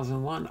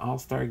 2001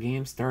 All-Star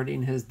Game,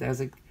 starting as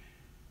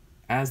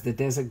the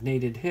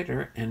designated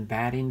hitter and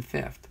batting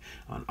 5th.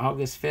 On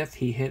August 5th,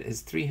 he hit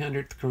his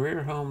 300th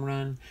career home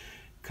run,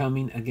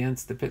 coming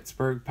against the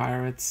Pittsburgh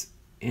Pirates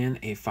in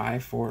a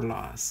 5-4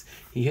 loss.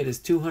 He hit his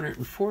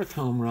 204th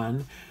home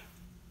run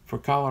for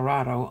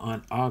Colorado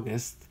on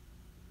August,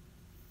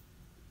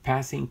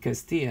 passing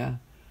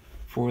Castilla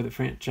for the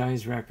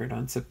franchise record.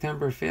 On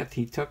September 5th,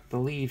 he took the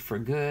lead for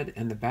good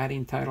and the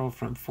batting title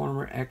from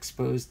former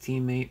Expos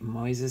teammate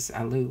Moises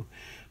Alou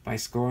by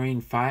scoring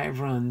 5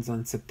 runs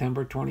on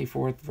September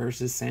 24th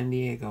versus San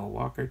Diego.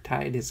 Walker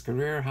tied his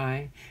career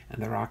high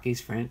and the Rockies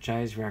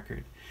franchise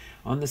record.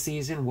 On the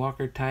season,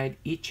 Walker tied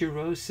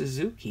Ichiro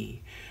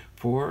Suzuki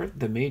for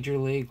the Major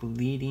League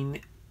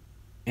leading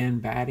in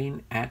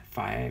batting at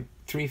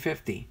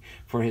 350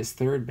 for his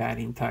 3rd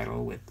batting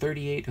title with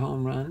 38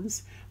 home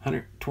runs,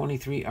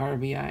 123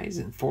 RBIs,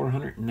 and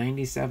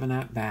 497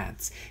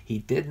 at-bats. He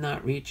did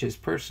not reach his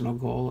personal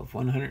goal of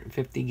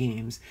 150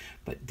 games,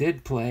 but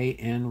did play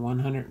in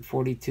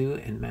 142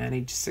 and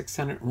managed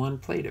 601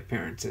 plate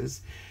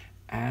appearances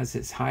as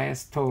his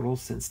highest total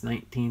since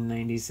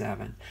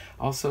 1997.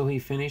 Also, he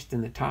finished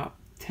in the top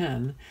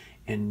 10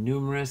 in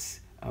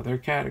numerous other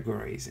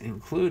categories,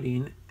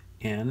 including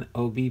in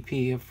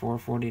OBP of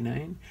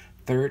 449,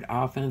 3rd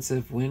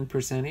offensive win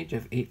percentage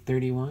of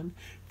 831,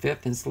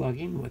 5th in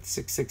slugging with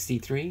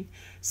 663,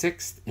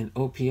 6th in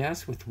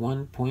OPS with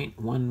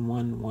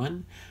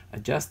 1.111,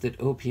 adjusted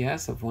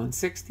OPS of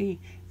 160,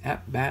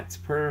 at-bats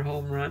per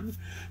home run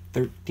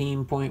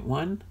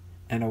 13.1,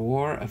 and a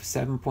WAR of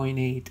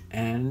 7.8,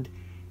 and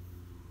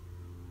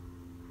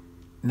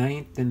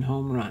 9th in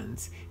home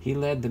runs. He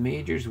led the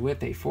majors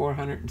with a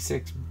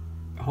 406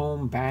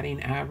 home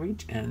batting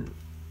average and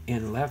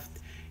in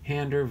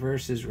left-hander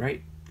versus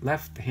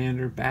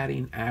left-hander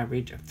batting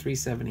average of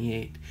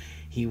 378.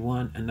 He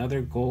won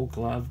another Gold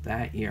Glove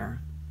that year.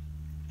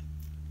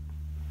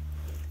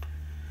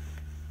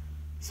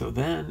 So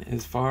then,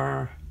 as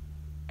far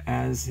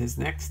as his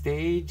next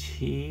stage,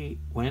 he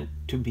went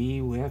to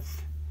be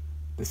with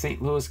the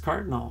St. Louis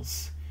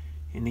Cardinals,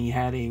 and he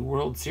had a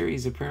World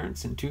Series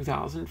appearance in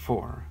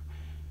 2004.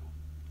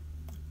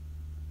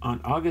 On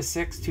August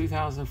 6,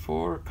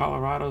 2004,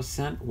 Colorado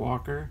sent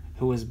Walker,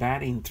 who was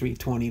batting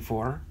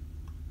 .324,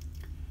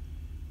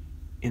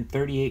 in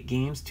 38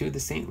 games to the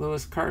St.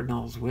 Louis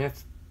Cardinals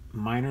with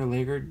minor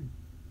leaguer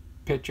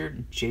pitcher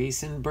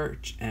Jason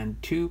Birch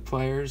and 2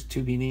 players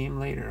to be named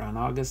later. On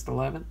August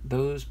 11th,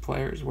 those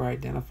players were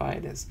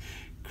identified as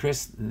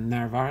Chris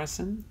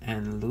Narvason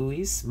and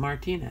Luis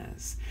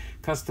Martinez.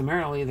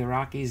 Customarily, the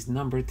Rockies'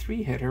 number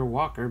 3 hitter,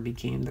 Walker,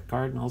 became the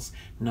Cardinals'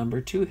 number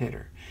 2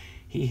 hitter.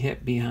 He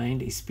hit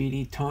behind a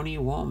speedy Tony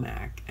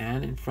Womack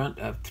and in front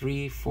of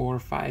 3, 4,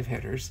 5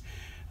 hitters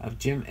of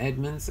Jim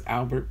Edmonds,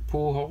 Albert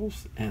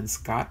Pujols, and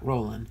Scott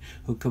Rowland,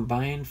 who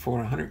combined for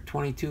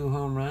 122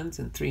 home runs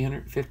and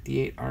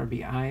 358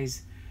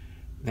 RBIs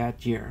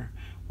that year.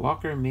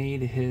 Walker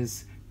made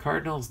his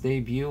Cardinals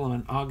debut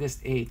on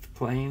August 8th,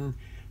 playing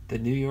the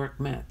New York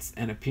Mets,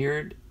 and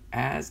appeared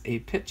as a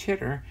pinch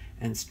hitter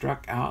and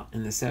struck out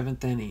in the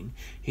 7th inning.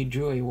 He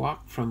drew a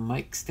walk from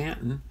Mike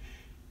Stanton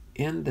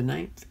in the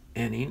 9th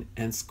inning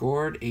and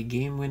scored a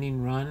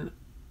game-winning run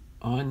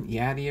on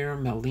Yadier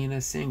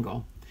Molina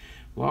single.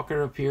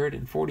 Walker appeared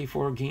in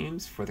 44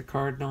 games for the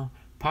Cardinal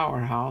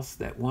powerhouse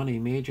that won a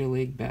Major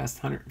League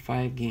best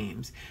 105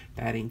 games,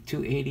 batting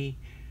 .280,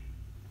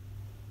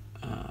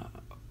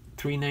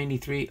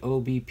 393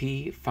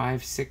 OBP,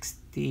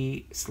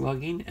 560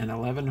 slugging, and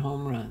 11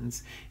 home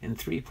runs. In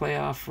 3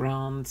 playoff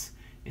rounds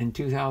in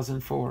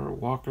 2004,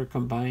 Walker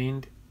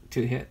combined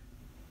to hit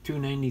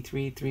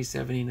 293,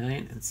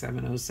 379, and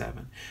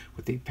 707,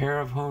 with a pair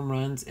of home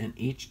runs in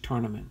each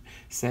tournament,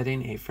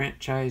 setting a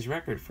franchise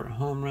record for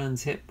home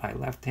runs hit by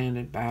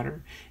left-handed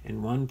batter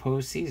in one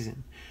postseason.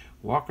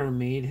 Walker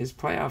made his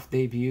playoff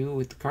debut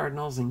with the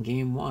Cardinals in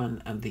Game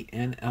 1 of the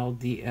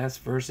NLDS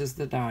versus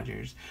the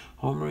Dodgers,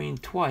 homering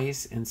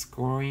twice and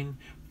scoring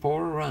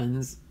 4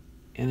 runs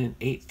in an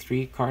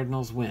 8-3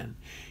 Cardinals win.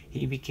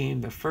 He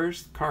became the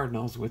first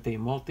Cardinals with a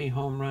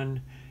multi-home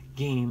run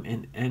game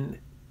in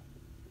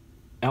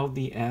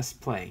NLDS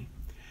play.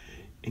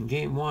 In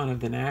Game 1 of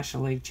the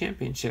National League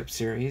Championship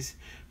Series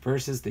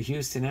versus the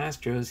Houston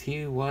Astros,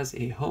 he was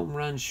a home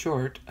run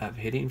short of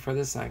hitting for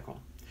the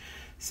cycle.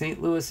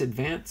 St. Louis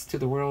advanced to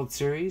the World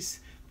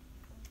Series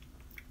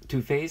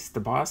to face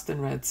the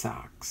Boston Red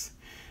Sox.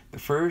 The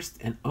first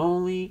and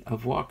only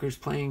of Walker's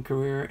playing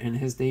career in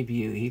his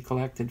debut, he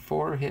collected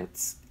 4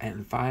 hits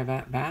and 5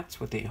 at-bats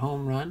with a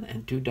home run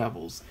and 2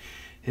 doubles.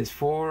 His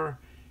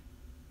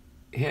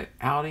 4-hit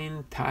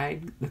outing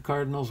tied the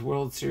Cardinals'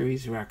 World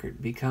Series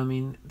record,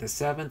 becoming the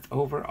 7th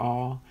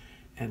overall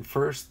and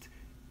first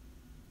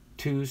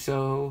to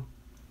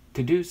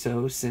do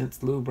so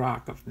since Lou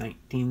Brock of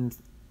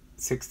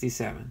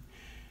 1967.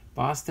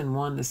 Boston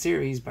won the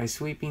series by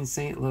sweeping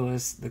St.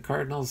 Louis. The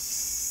Cardinals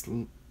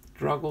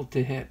struggled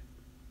to hit,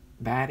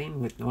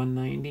 batting with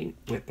 190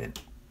 with a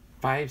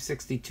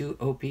 562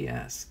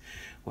 OPS,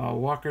 while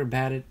Walker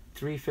batted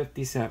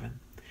 357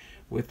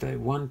 with a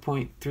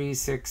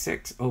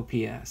 1.366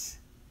 OPS.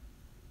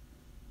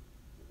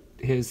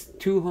 His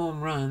 2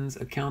 home runs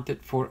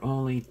accounted for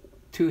only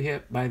 2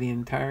 hit by the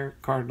entire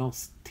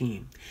Cardinals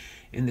team.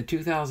 In the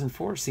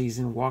 2004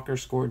 season, Walker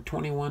scored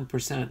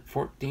 21%,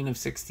 14 of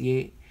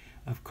 68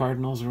 of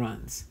Cardinals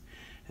runs.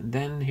 And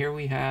then here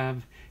we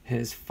have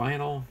his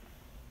final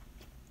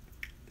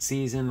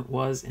season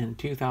was in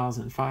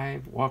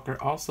 2005. Walker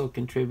also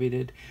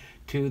contributed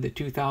to the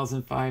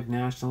 2005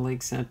 National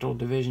League Central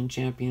Division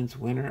Champions,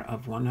 winner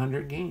of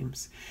 100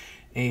 games.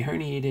 A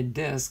herniated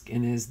disc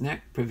in his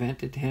neck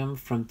prevented him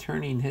from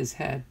turning his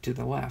head to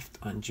the left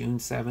on June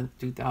 7,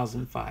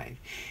 2005.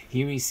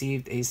 He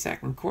received a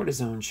second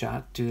cortisone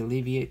shot to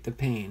alleviate the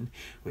pain,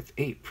 with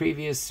 8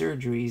 previous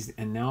surgeries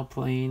and now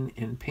playing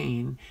in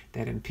pain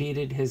that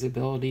impeded his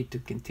ability to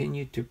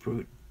continue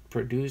to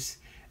produce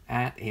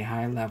at a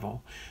high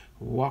level.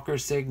 Walker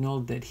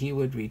signaled that he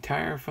would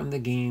retire from the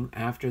game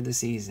after the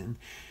season.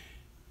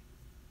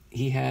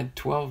 He had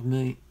 $12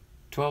 million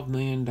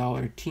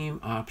team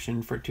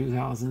option for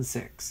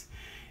 2006.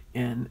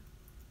 In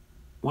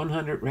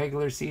 100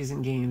 regular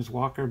season games,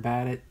 Walker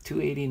batted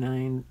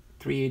 .289,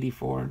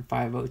 .384, and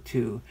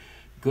 .502,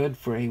 good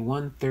for a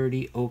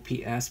 130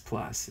 OPS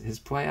plus. His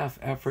playoff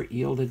effort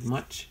yielded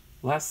much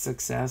less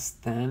success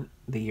than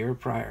the year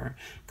prior,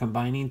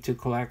 combining to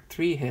collect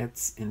 3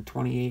 hits in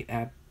 28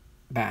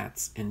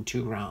 at-bats in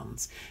 2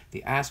 rounds.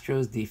 The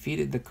Astros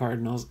defeated the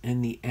Cardinals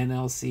in the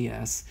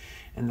NLCS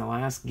in the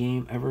last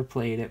game ever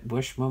played at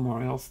Busch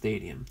Memorial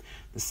Stadium,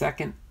 the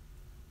second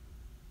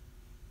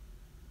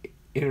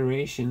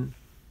iteration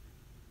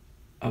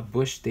of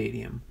Busch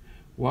Stadium.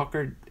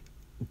 Walker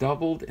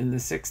doubled in the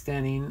 6th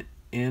inning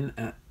in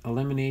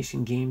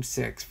elimination Game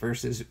 6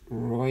 versus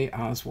Roy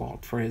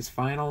Oswalt for his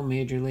final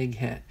major league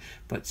hit,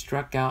 but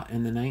struck out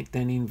in the 9th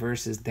inning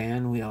versus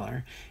Dan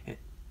Wheeler.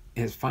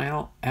 His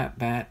final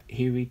at-bat,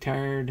 he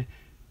retired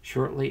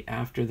shortly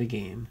after the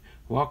game.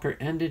 Walker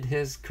ended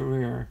his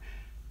career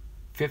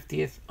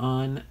 50th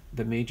on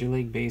the Major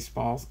League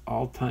Baseball's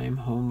all-time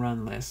home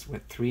run list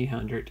with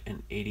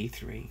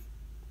 383.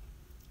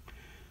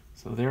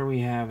 So there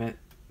we have it.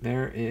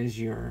 There is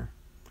your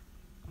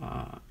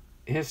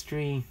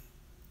history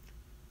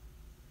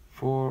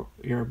for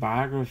your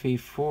biography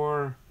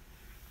for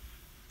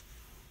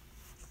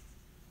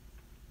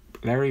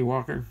Larry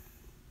Walker.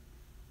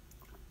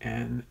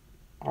 And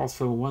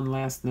also, one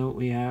last note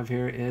we have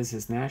here is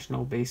his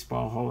National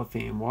Baseball Hall of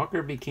Fame.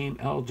 Walker became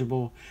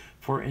eligible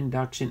for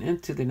induction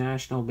into the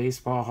National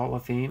Baseball Hall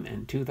of Fame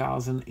in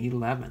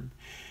 2011.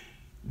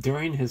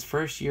 During his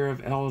first year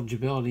of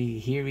eligibility,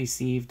 he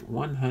received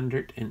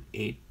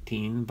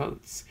 118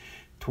 votes,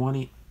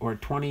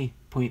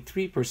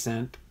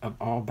 20.3% of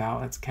all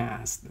ballots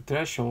cast. The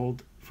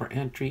threshold for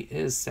entry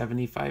is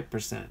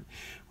 75%,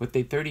 with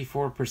a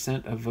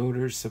 34% of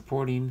voters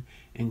supporting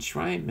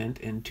enshrinement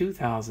in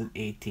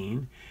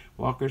 2018.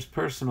 Walker's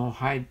personal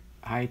high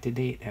to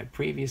date had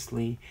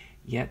previously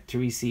yet to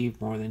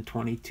receive more than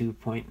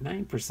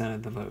 22.9%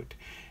 of the vote.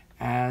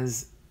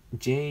 As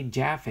Jay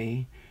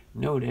Jaffe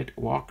noted,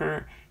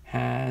 Walker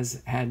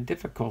has had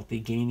difficulty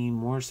gaining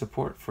more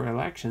support for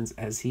elections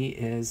as he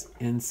is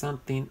in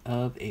something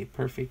of a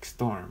perfect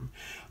storm.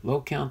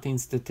 Low counting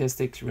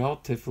statistics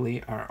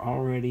relatively are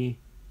already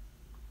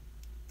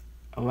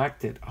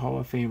elected Hall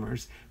of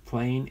Famers,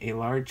 playing a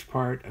large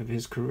part of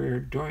his career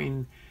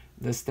during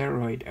the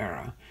steroid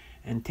era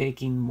and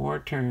taking more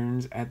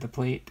turns at the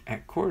plate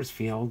at Coors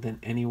Field than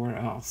anywhere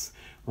else.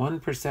 One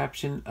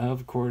perception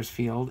of Coors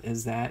Field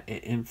is that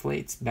it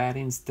inflates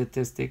batting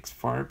statistics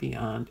far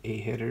beyond a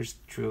hitter's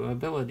true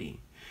ability.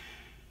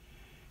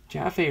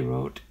 Jaffe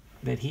wrote,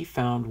 that he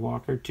found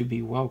Walker to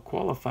be well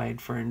qualified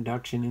for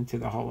induction into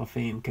the Hall of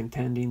Fame,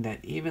 contending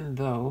that even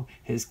though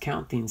his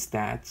counting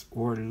stats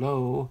were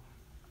low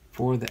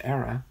for the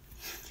era,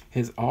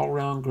 his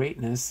all-round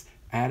greatness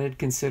added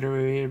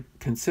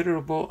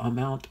considerable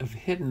amount of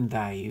hidden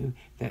value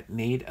that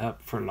made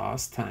up for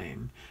lost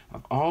time.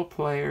 Of all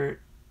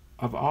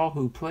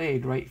who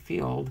played right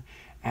field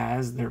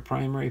as their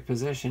primary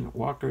position,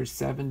 Walker's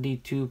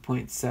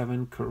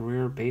 72.7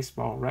 career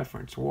Baseball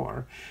Reference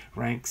WAR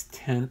ranks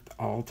 10th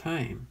all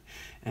time,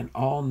 and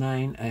all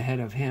 9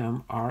 ahead of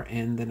him are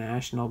in the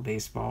National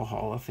Baseball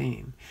Hall of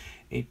Fame.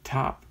 A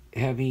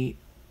top-heavy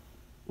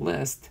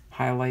list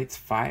highlights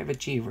 5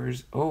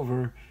 achievers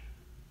over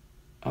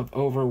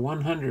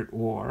 100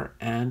 WAR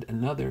and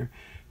another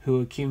who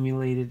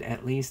accumulated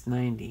at least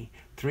 90.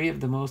 3 of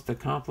the most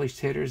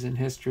accomplished hitters in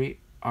history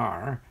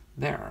are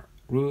there: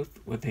 Ruth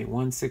with a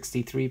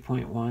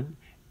 163.1,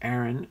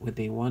 Aaron with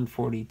a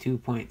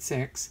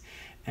 142.6,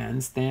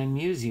 and Stan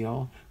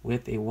Musial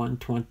with a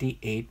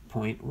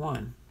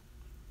 128.1.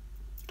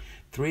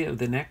 3 of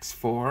the next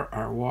 4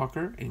 are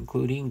Walker,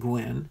 including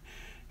Gwynn,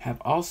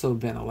 have also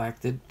been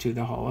elected to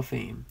the Hall of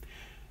Fame,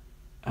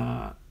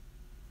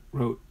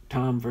 wrote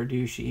Tom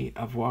Verducci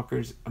of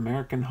Walker's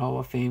American Hall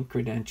of Fame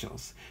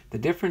credentials. The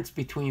difference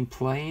between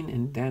playing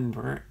in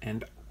Denver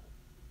and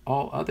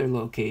all other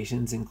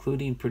locations,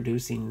 including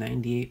producing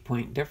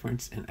 98-point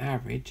difference in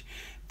average,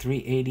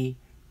 380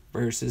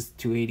 versus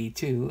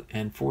 282,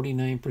 and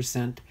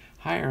 49%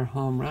 higher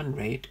home run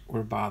rate,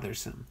 were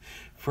bothersome.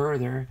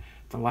 Further,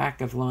 the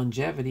lack of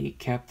longevity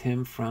kept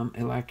him from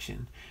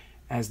election,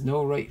 as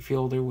no right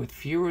fielder with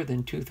fewer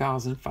than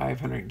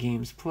 2,500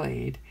 games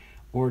played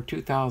or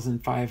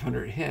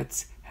 2,500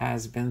 hits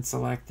has been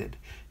selected.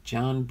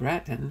 John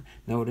Breton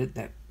noted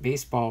that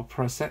Baseball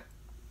Prospectus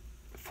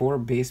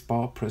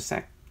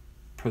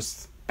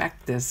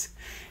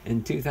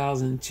in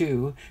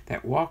 2002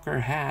 that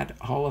Walker had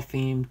Hall of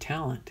Fame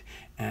talent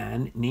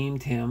and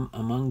named him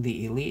among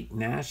the elite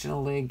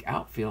National League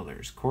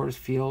outfielders, Coors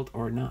Field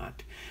or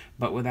not.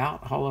 But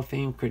without Hall of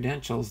Fame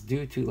credentials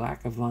due to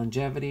lack of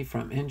longevity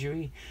from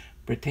injury,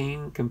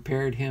 Breton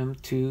compared him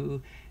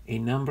to a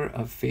number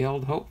of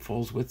failed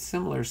hopefuls with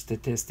similar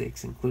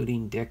statistics,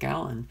 including Dick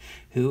Allen,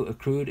 who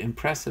accrued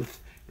impressive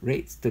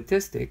rate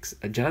statistics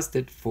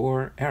adjusted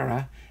for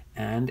era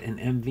and an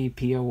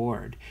MVP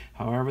award.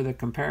 However, the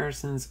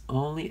comparisons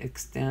only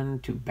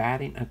extend to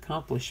batting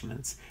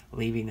accomplishments,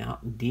 leaving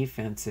out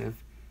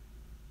defensive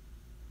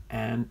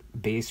and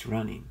base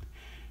running.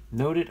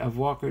 Noted of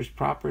Walker's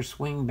proper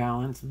swing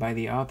balance by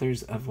the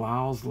authors of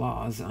Lyell's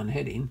Laws on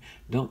Hitting,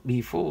 don't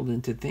be fooled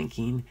into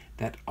thinking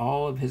that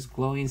all of his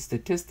glowing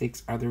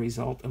statistics are the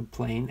result of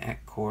playing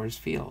at Coors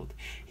Field.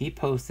 He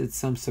posted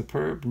some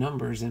superb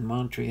numbers in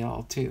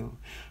Montreal, too.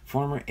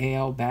 Former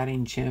AL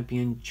batting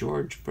champion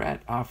George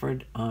Brett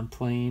offered on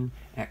playing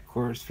at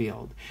Coors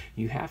Field.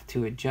 You have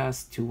to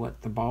adjust to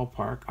what the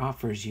ballpark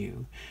offers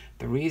you.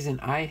 The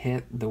reason I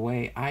hit the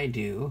way I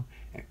do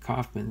at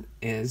Kauffman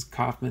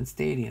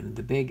Stadium,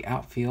 the big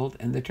outfield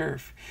and the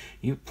turf.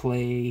 You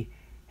play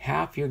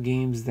half your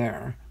games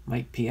there.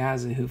 Mike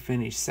Piazza, who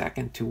finished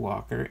second to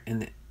Walker in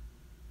the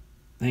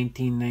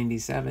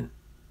 1997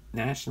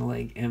 National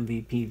League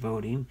MVP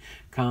voting,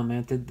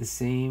 commented the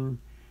same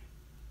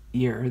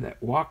year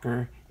that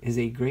Walker is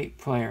a great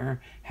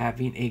player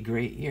having a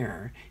great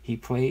year. He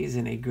plays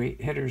in a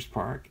great hitter's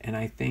park, and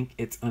I think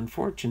it's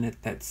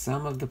unfortunate that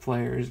some of the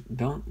players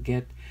don't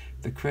get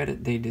the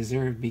credit they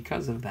deserve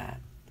because of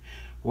that.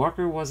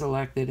 Walker was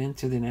elected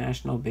into the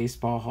National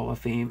Baseball Hall of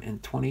Fame in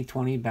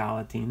 2020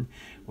 balloting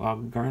while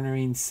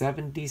garnering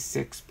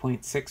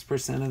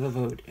 76.6% of the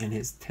vote in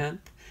his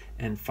 10th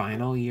and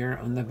final year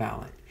on the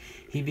ballot.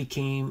 He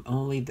became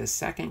only the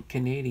second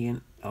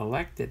Canadian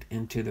elected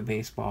into the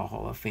Baseball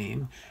Hall of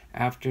Fame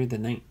after the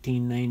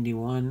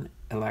 1991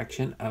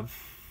 election of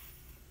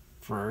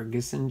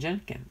Ferguson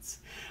Jenkins.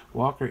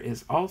 Walker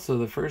is also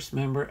the first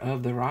member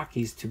of the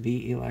Rockies to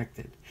be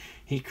elected.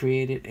 He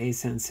created a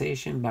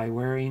sensation by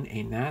wearing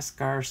a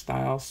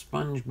NASCAR-style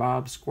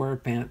SpongeBob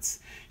SquarePants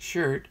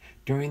shirt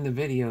during the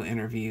video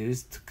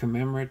interviews to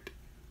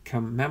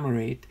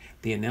commemorate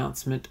the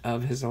announcement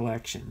of his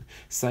election,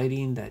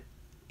 citing that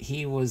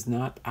he was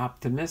not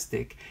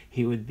optimistic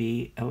he would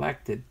be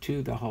elected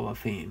to the Hall of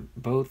Fame.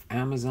 Both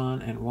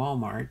Amazon and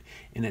Walmart,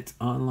 in its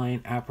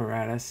online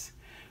apparatus,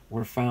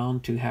 were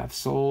found to have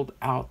sold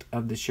out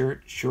of the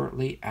shirt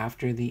shortly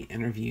after the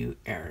interview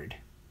aired.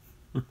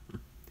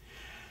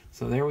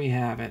 So there we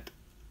have it.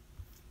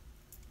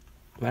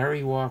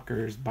 Larry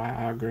Walker's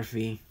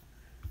biography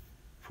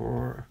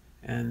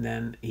and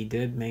then he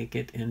did make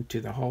it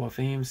into the Hall of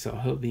Fame, so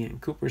he'll be in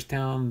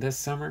Cooperstown this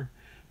summer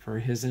for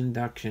his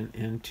induction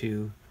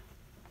into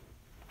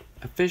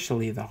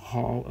officially the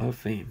Hall of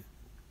Fame.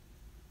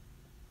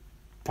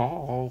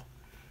 Paul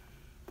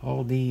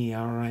D.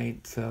 All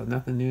right, so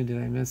nothing new. Did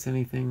I miss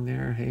anything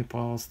there? Hey,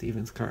 Paul,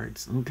 Stevens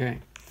cards. Okay,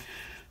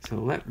 so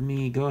let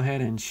me go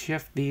ahead and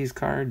shift these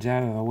cards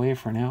out of the way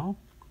for now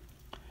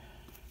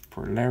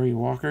for Larry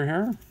Walker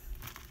here.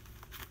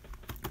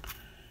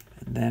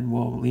 And then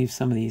we'll leave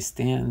some of these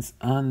stands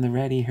on the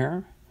ready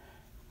here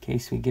in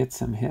case we get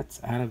some hits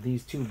out of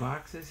these two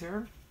boxes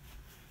here.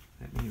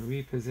 Let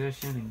me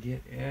reposition and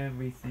get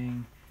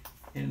everything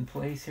in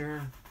place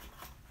here.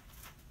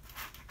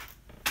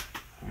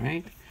 All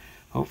right.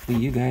 Hopefully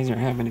you guys are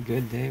having a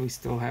good day. We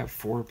still have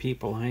 4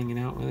 people hanging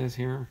out with us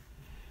here.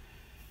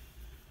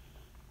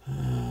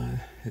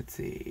 Let's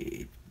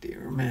see.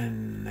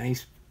 Dearman,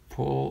 nice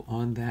pull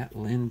on that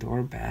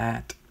Lindor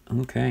bat.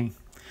 Okay.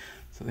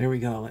 So there we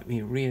go. Let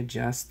me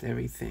readjust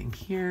everything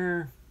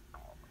here.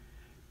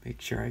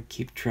 Make sure I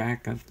keep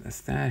track of the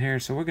stat here.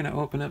 So we're going to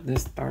open up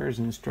this Stars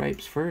and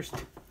Stripes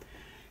first.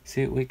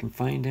 See what we can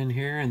find in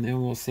here, and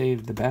then we'll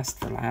save the best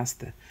for last.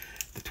 The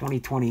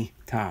 2020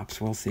 tops.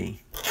 We'll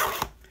see.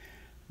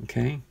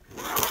 Okay.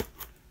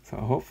 So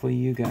hopefully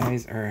you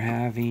guys are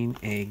having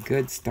a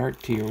good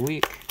start to your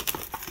week.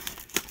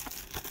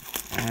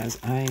 As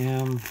I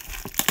am.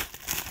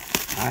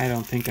 I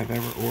don't think I've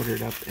ever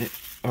ordered up it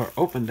or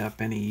opened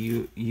up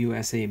any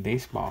USA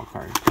baseball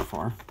cards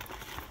before.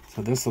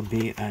 So this will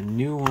be a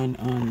new one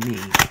on me.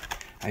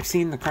 I've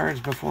seen the cards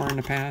before in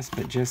the past,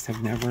 but just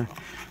have never.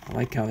 I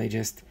like how they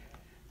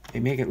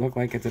make it look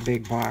like it's a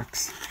big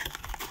box.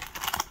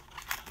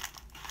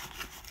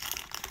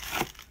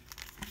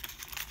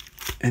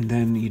 And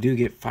then you do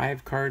get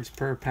 5 cards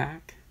per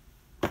pack.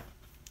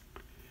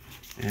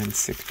 And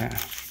 6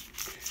 packs.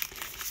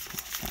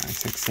 5,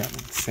 6, 7.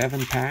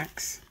 7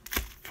 packs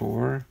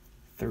for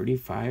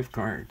 35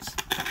 cards.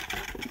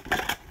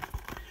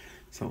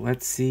 So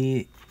let's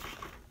see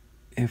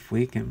if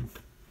we can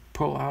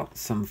pull out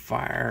some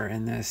fire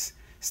in this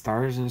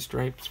Stars and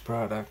Stripes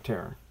product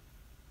here.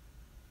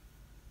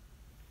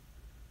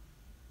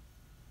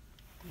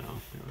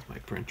 Oh, that was my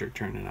printer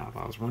turning off.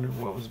 I was wondering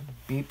what was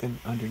beeping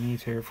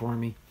underneath here for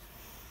me.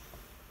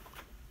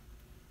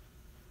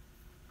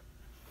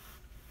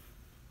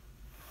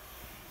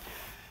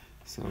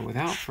 So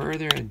without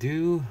further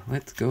ado,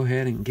 let's go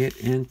ahead and get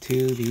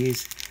into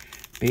these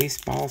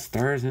baseball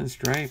Stars and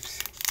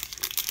Stripes.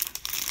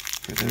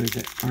 For those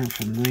that aren't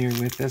familiar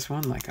with this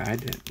one, like I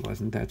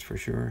wasn't, that's for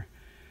sure.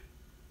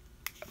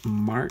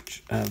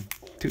 March of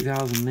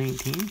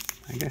 2019.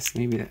 I guess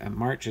maybe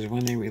March is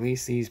when they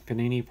release these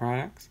Panini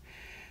products.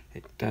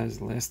 It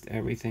does list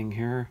everything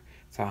here.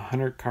 It's a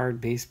 100 card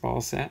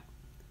baseball set.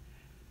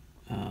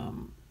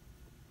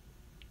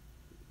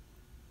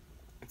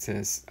 It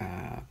says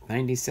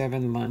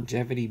 97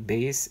 longevity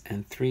base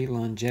and 3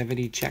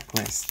 longevity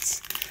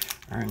checklists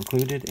are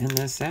included in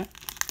this set.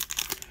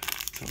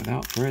 So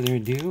without further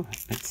ado,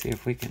 let's see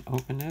if we can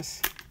open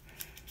this.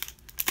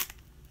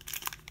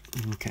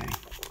 Okay.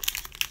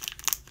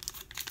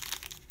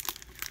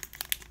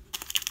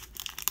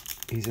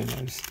 These are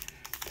those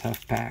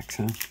tough packs,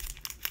 huh?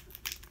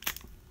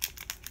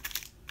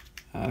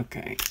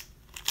 Okay.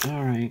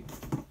 All right.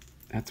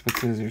 That's what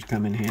scissors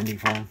come in handy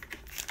for.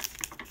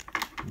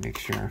 Make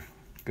sure.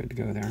 Good to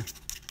go there.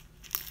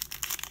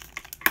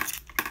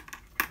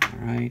 All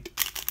right.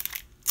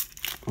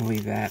 We'll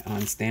leave that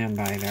on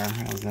standby there.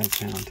 How's that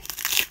sound?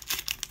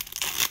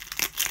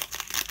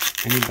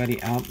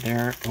 Anybody out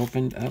there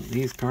opened up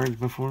these cards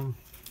before?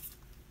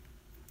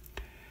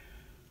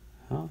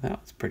 Oh,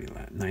 that was pretty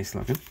nice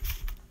looking.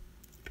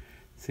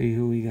 See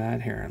who we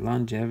got here.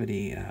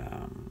 Longevity,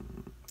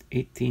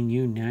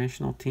 18U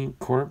national team.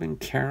 Corbin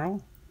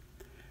Carroll.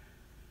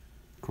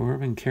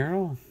 Corbin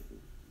Carroll.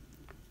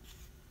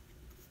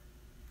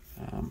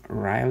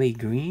 Riley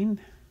Green.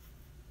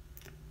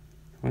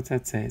 What's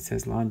that say? It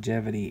says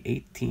longevity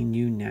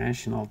 18U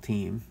national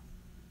team.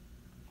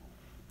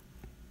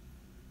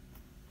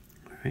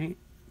 All right.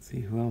 Let's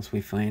see who else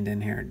we find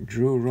in here.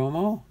 Drew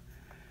Romo.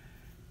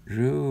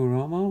 Drew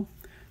Romo.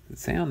 Does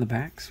it say on the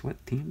backs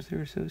what teams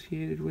they're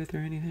associated with or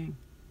anything?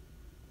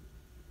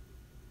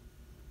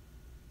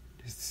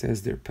 Just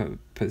says their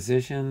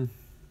position.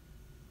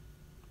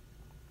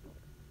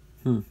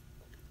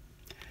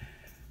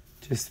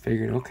 Just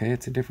figured, okay,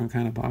 it's a different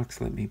kind of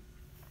box. Let me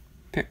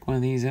pick one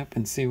of these up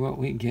and see what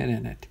we get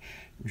in it.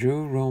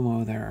 Drew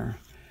Romo there.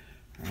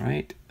 All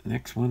right.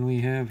 Next one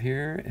we have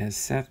here is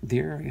Seth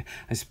Deer.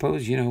 I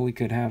suppose, we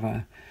could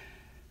have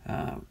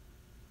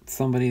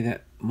somebody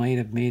that might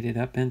have made it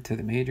up into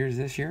the majors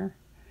this year.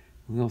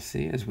 We'll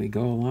see as we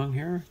go along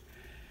here.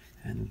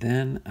 And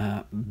then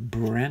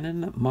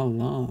Brennan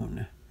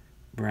Malone.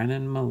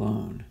 Brennan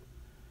Malone.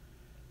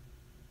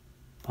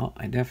 Oh,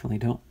 I definitely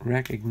don't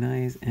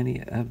recognize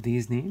any of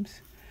these names,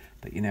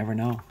 but you never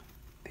know.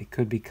 They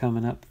could be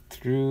coming up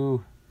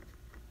through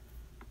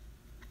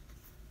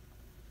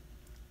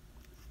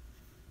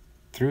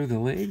the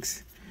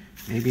leagues.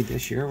 Maybe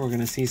this year we're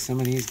going to see some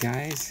of these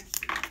guys.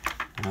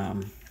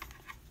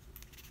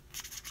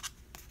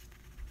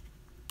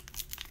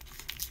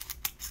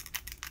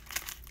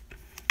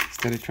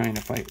 Instead of trying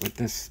to fight with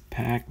this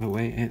pack the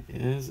way it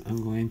is,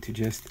 I'm going to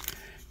just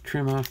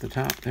trim off the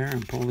top there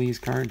and pull these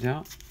cards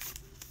out.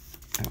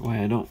 That way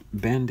I don't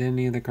bend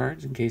any of the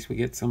cards in case we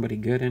get somebody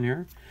good in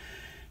here.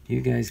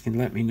 You guys can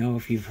let me know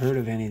if you've heard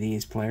of any of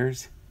these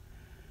players.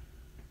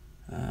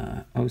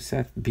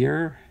 Seth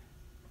Beer.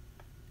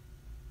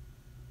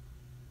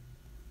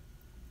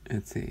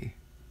 Let's see.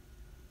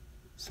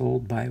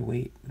 Sold by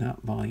weight,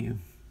 not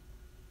volume.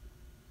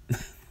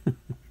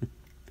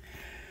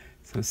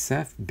 So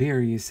Seth Beer,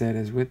 you said,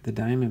 is with the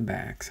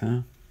Diamondbacks,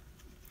 huh?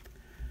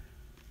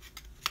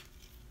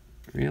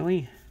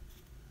 Really?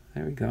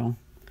 There we go.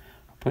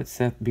 I'll put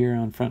Seth Beer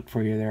on front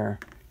for you there,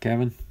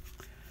 Kevin.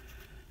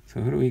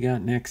 So who do we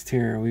got next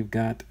here? We've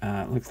got,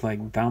 looks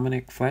like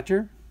Dominic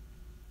Fletcher.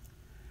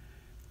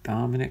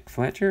 Dominic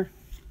Fletcher.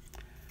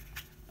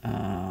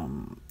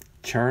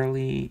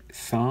 Charlie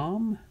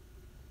Somm.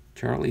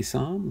 Charlie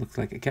Somm looks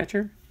like a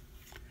catcher.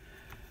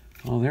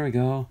 Oh, there we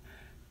go.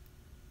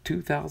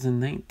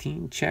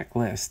 2019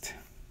 checklist.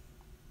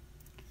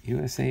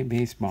 USA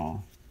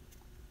Baseball.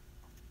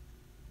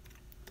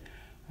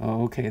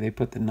 Oh, okay, they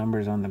put the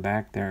numbers on the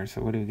back there.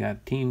 So what do we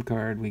got? Team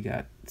card. We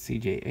got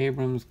C.J.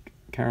 Abrams,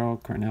 Carroll,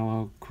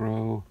 Cornello,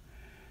 Crow.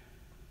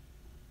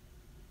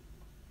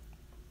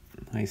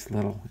 Nice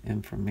little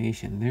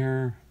information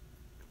there.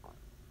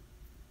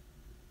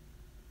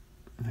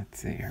 Let's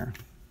see here.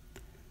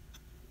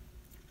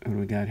 What do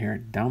we got here?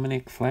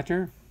 Dominic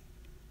Fletcher.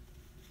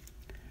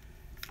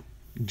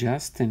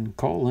 Justin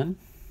Colon.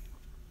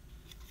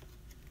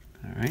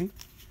 All right.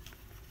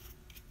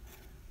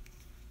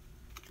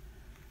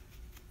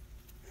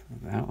 So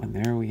that one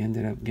there, we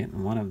ended up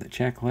getting one of the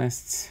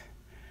checklists.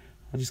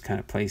 I'll just kind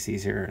of place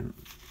these here and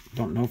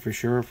don't know for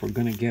sure if we're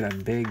going to get a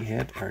big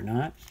hit or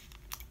not.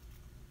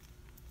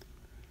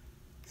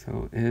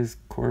 So is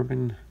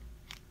Corbin,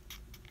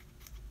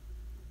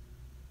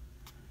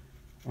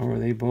 or are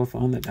they both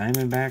on the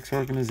Diamondbacks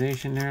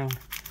organization there,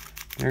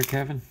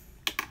 Kevin?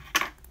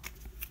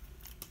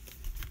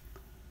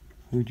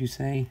 Who'd you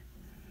say?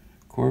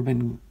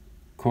 Corbin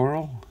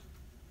Corral?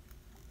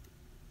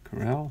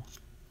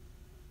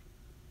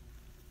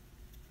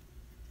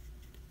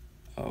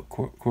 Oh,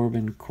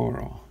 Corbin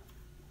Corral.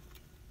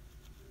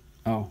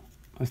 Oh,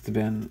 must have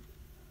been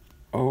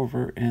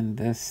over in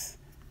this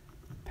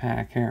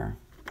pack here.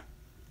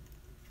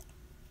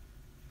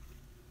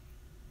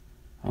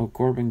 Oh,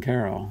 Corbin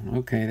Carroll.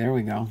 Okay, there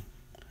we go.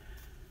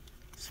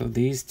 So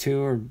these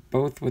two are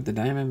both with the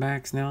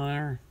Diamondbacks now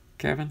there,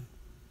 Kevin?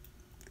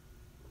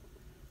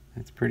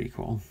 That's pretty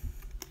cool.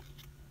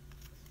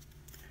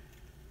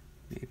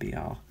 Maybe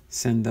I'll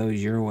send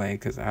those your way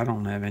because I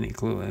don't have any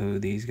clue who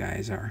these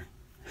guys are.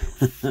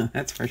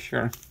 That's for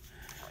sure.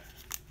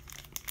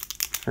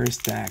 First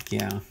stack,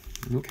 yeah.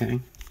 Okay.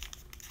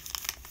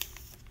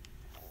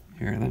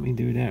 Here, let me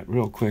do that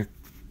real quick.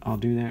 I'll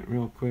do that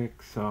real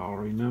quick so I'll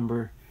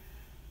remember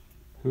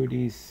who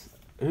these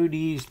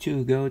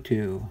two go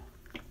to.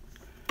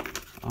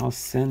 I'll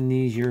send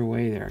these your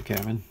way there,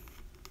 Kevin.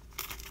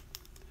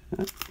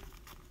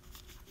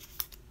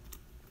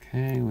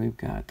 Okay, we've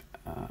got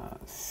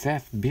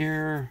Seth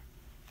Beer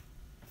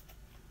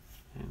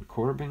and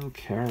Corbin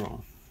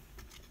Carroll.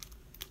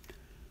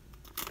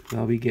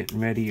 I'll be getting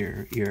ready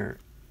your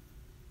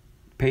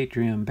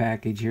Patreon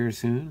package here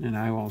soon, and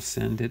I will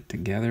send it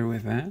together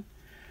with that.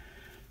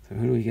 So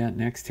who do we got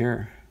next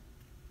here?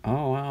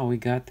 Oh wow, we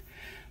got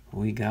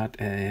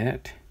a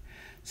hit.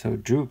 So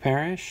Drew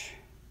Parrish.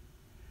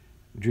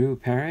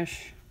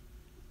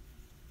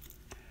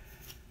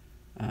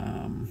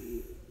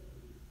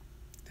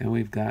 Then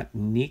we've got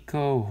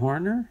Nico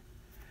Horner.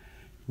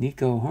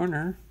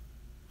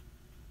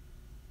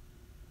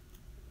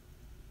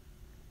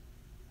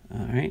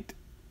 All right.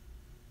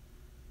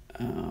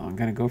 I'm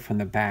going to go from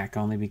the back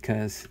only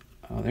because,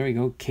 oh, there we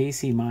go.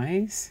 Casey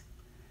Mize.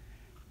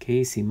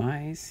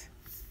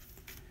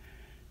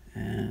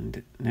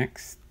 And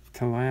next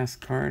to last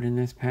card in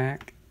this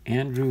pack,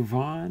 Andrew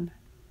Vaughn.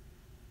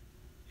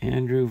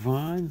 And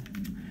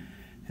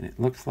it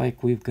looks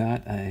like we've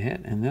got a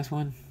hit in this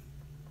one.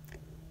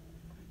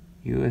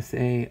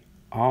 USA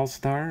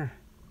All-Star.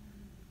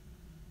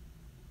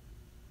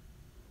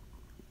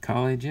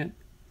 Collegiate.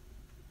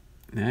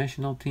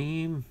 National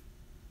team.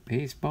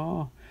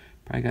 Baseball.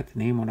 Probably got the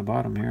name on the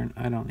bottom here, and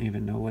I don't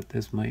even know what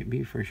this might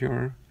be for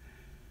sure.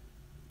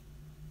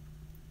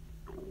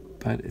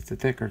 But it's a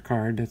thicker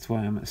card. That's why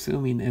I'm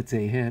assuming it's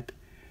a hit.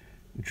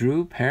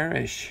 Drew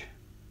Parrish.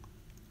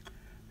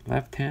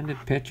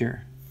 Left-handed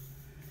pitcher.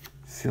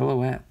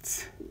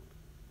 Silhouettes.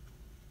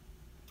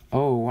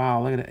 Oh,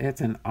 wow, look at it.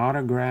 It's an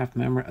autographed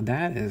member.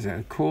 That is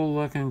a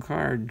cool-looking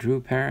card, Drew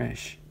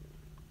Parrish.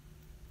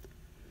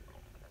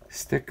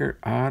 Sticker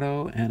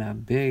auto and a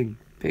big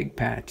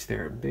patch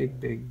there.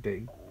 Big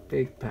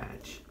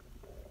patch.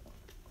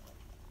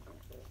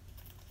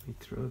 Let me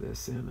throw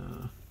this in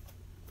a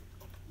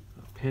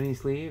penny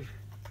sleeve.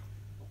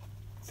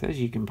 It says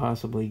you can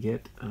possibly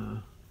get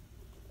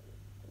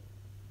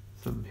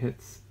some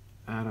hits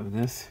out of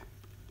this.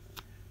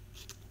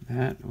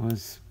 That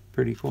was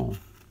pretty cool.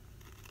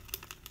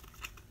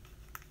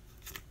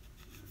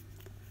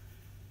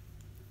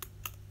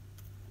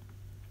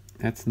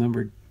 That's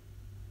number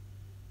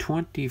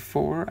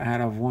 24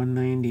 out of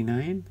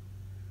 199.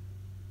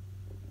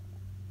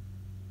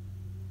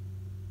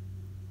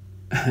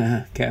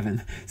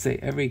 Kevin, say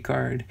every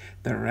card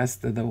the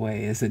rest of the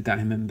way is a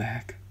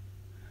Diamondback.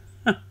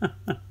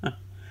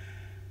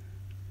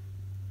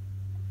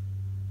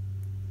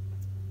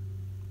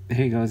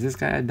 There you go. Is this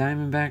guy a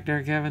diamond back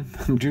there, Kevin?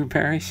 Drew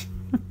Parrish?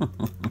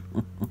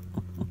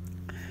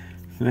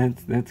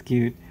 That's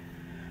cute.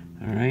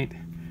 All right.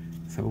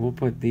 So we'll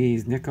put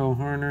these: Nico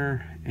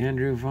Horner,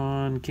 Andrew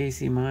Vaughn,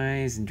 Casey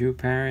Mize, and Drew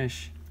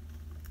Parrish.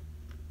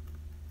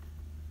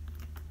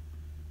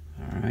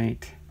 All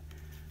right.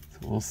 So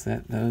we'll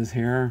set those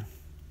here.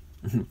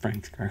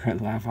 Frank's car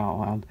could laugh out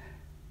loud.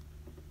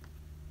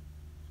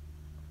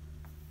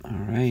 All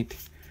right.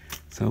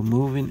 So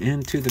moving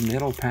into the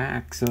middle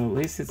pack. So at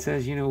least it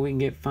says, you know, we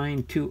can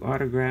find 2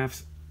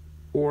 autographs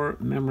or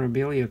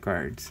memorabilia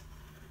cards.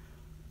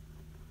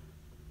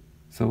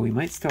 So we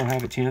might still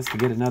have a chance to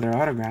get another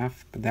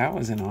autograph, but that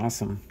was an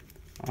awesome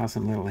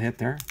little hit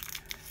there.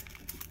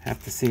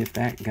 Have to see if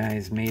that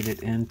guy's made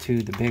it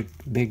into the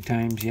big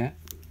times yet.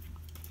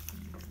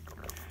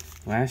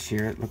 Last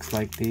year it looks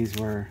like these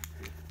were,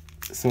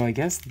 so I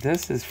guess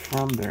this is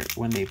from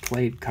when they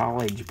played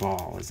college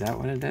ball. Is that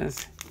what it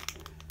is?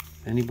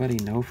 Anybody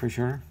know for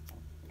sure?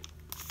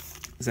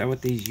 Is that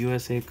what these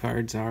USA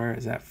cards are?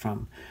 Is that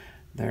from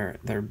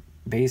their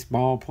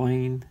baseball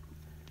playing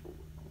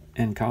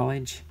in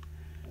college?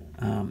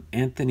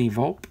 Anthony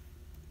Volpe.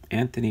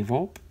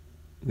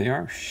 They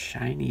are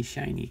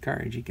shiny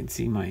cards. You can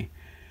see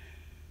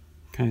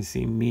kind of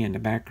see me in the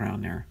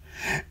background there.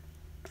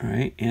 All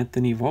right,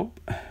 Anthony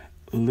Volpe,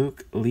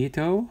 Luke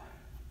Leto,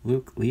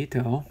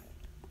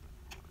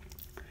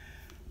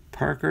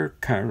 Parker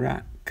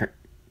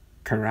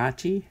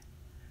Karachi,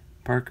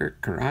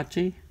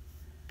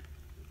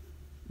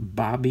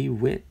 Bobby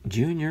Witt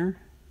Jr.,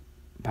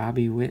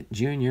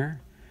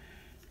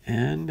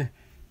 and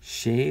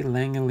Shea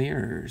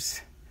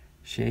Langeliers.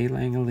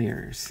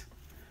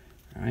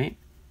 All right,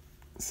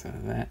 so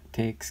that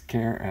takes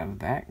care of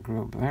that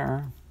group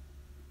there.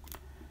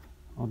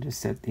 I'll just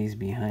set these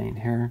behind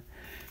here.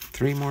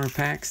 3 more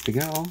packs to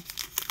go.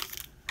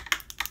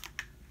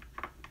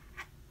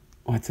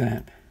 What's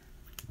that?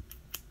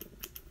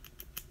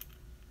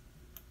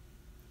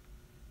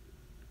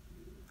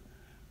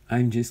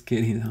 I'm just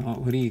kidding. Oh,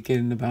 what are you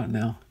kidding about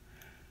now?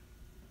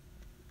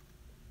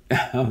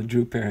 Oh,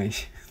 Drew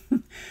Parrish.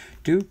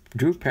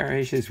 Drew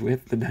Parrish is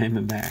with the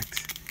Diamondbacks.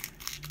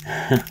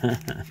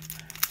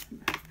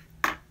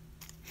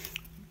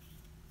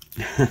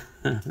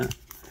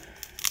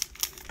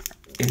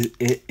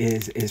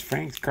 Is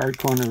Frank's Card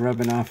Corner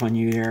rubbing off on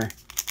you there?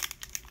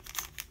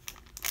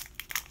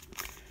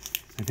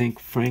 I think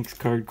Frank's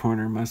Card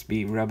Corner must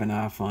be rubbing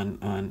off on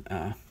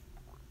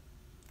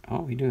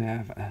oh, we do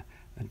have a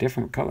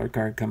different color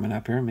card coming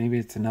up here. Maybe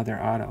it's another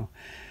auto.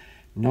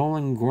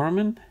 Nolan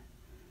Gorman.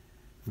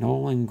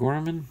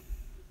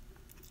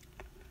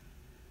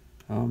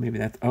 Oh, maybe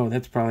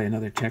that's probably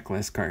another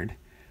checklist card.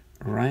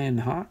 Ryan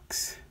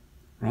Hawks.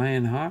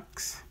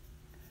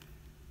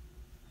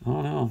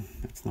 Oh no,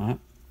 that's not.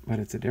 But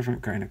it's a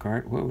different kind of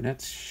card. Whoa,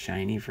 that's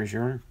shiny for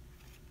sure.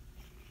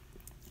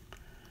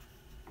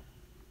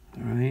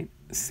 All right,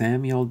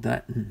 Samuel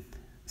Dutton.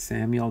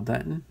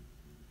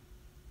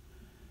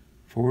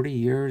 40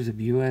 years of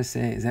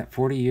USA. Is that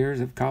 40 years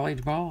of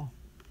college ball?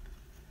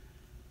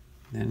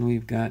 Then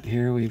we've got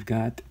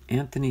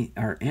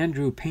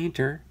Andrew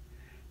Painter,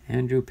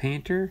 and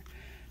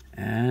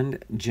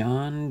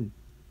John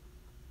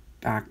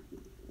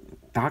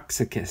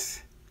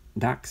Doxakis.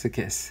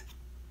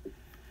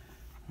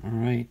 All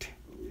right,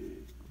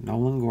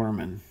 Nolan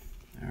Gorman.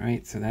 All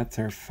right, so that's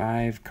our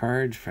 5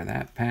 cards for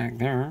that pack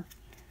there.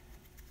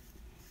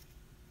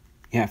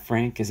 Yeah,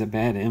 Frank is a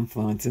bad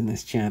influence in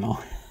this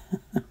channel.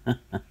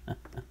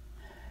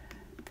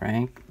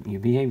 Frank, you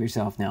behave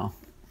yourself now.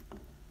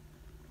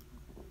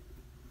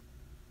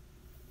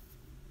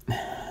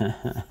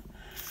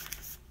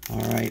 All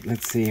right,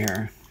 let's see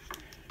here.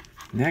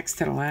 Next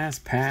to the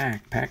last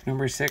pack, pack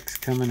number 6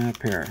 coming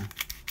up here.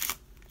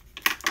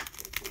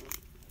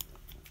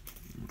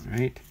 All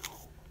right.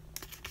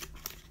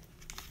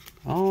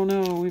 Oh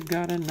no, we've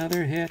got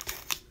another hit.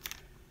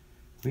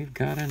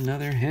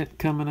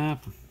 Coming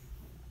up.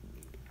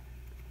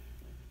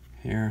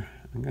 Here,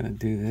 I'm going to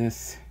do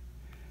this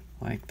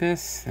like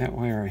this. That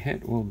way our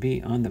hit will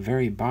be on the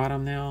very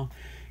bottom now.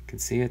 You can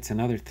see it's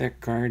another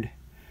thick card.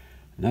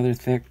 Another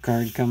thick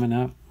card coming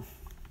up.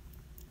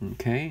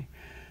 Okay.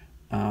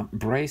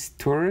 Bryce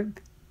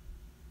Turag.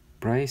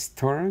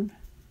 Dylan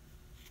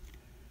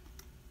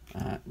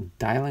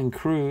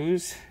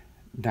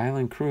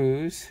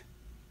Cruz.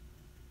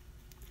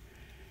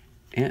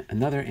 And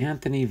another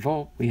Anthony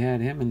Volpe. We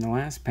had him in the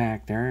last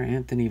pack there.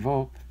 Anthony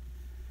Volpe.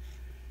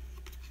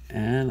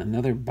 And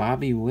another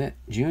Bobby Witt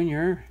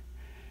Jr.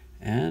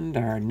 And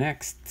our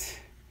next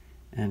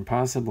and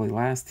possibly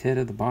last hit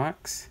of the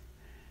box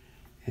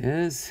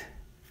is,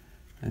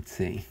 let's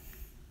see,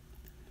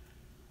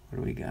 what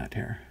do we got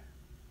here?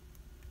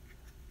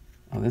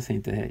 Oh, this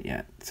ain't the hit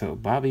yet. So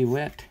Bobby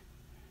Witt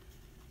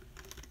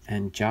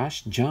and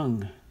Josh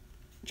Jung.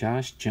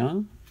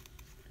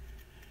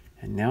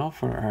 And now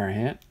for our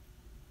hit.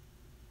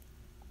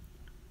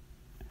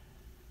 I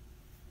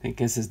think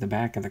this is the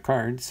back of the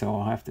card, so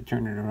I'll have to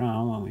turn it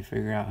around when we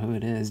figure out who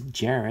it is.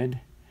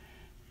 Jared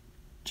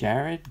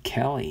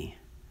Kelly.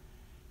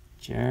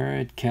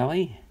 Jared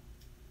Kelly.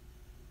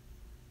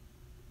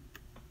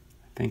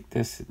 I think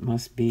this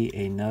must be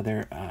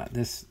another,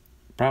 this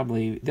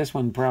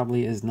one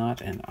probably is not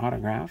an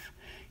autograph.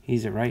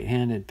 He's a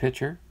right-handed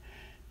pitcher.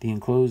 The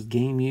enclosed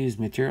game-used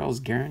materials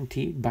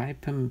guaranteed by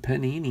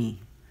Panini.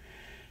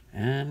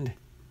 And,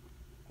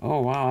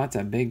 oh wow, that's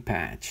a big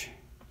patch.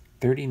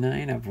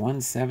 39 of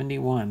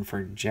 171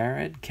 for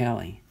Jared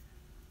Kelly.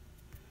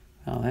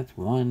 Well, that's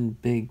one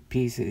big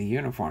piece of the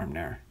uniform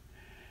there.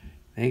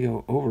 They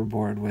go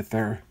overboard with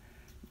their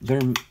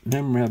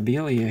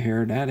memorabilia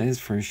here, that is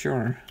for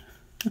sure.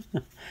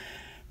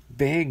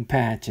 Big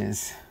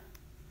patches.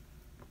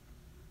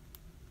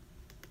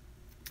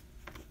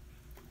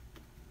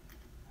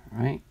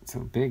 All right,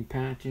 so big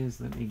patches.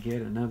 Let me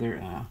get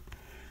another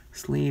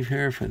sleeve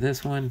here for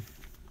this one.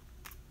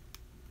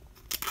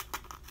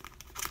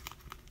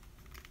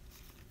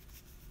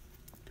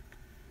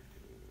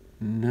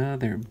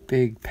 Another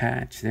big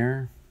patch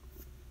there.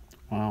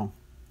 Wow.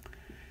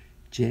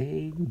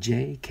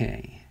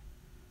 JJK.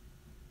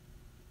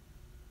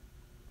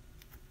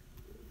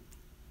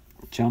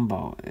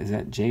 Jumbo. Is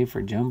that J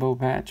for jumbo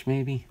patch,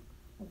 maybe?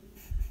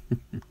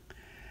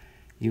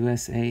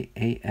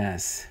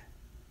 USAAS.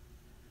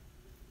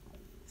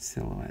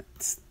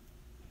 Silhouettes.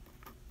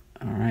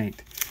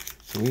 Alright.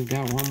 So we've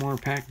got one more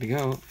pack to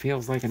go.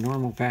 Feels like a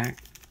normal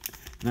pack.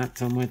 Not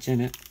so much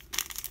in it.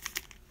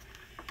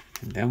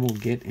 And then we'll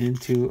get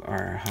into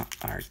our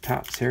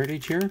Topps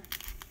Heritage here.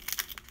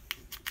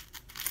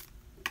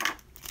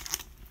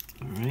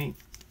 Alright.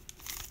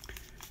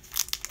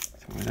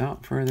 So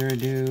without further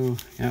ado,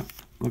 yep,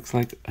 looks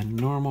like a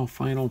normal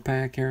final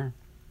pack here.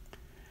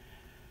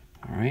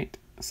 Alright,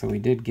 so we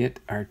did get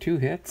our 2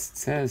 hits. It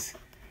says,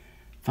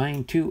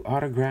 find 2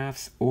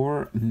 autographs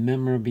or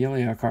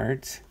memorabilia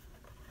cards.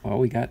 Well,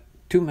 we got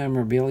 2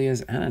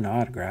 memorabilias and an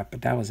autograph,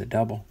 but that was a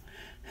double.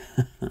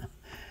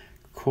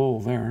 Cool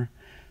there.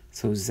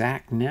 So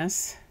Zach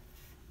Ness,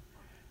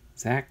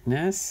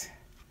 Travis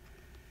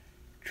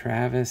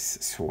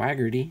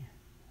Swaggerty.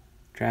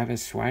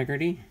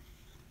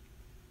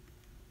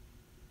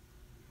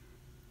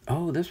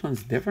 Oh, this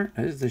one's different.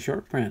 This is the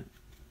short print.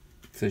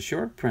 It's a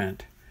short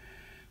print.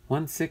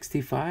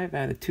 165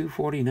 out of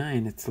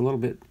 249. It's a little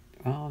bit,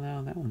 oh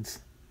no, that one's,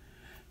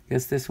 I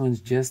guess this one's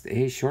just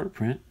a short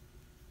print.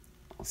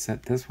 I'll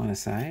set this one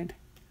aside.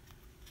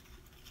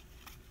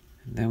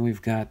 And then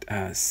we've got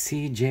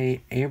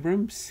C.J.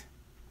 Abrams,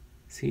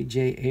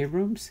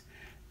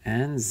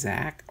 and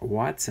Zach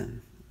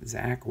Watson.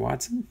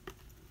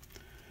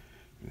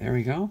 There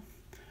we go.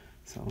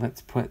 So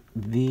let's put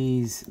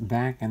these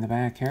back in the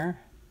back here.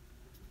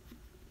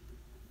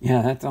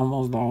 Yeah, that's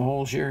almost the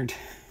whole shirt.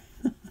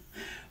 A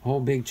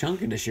whole big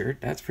chunk of the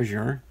shirt, that's for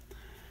sure.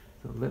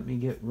 So let me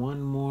get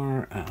one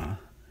more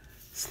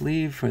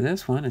sleeve for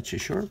this one. It's a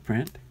short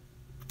print.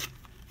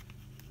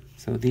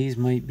 So these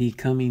might be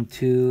coming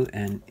to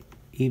an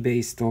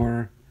eBay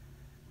store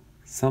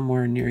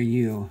somewhere near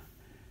you.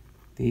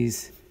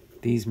 These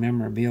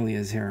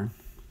memorabilias here.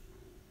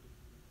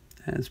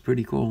 That's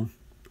pretty cool.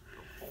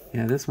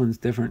 Yeah, this one's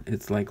different.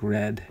 It's like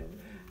red.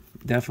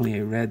 Definitely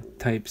a red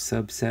type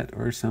subset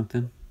or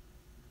something.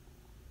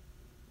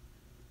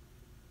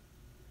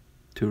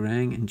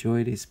 Turang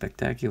enjoyed a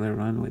spectacular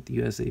run with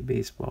USA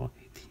Baseball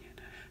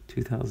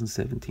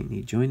 2017.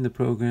 He joined the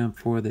program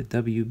for the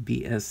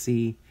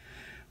WBSC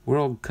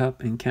World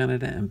Cup in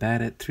Canada and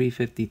batted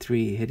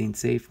 .353, hitting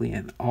safely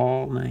in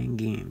all 9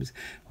 games,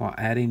 while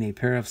adding a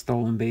pair of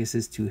stolen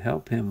bases to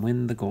help him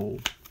win the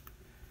gold.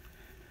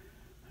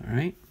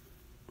 Alright,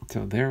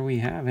 so there we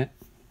have it.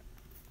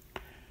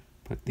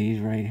 Put these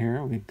right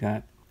here. We've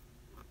got,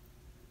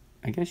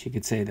 I guess you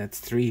could say that's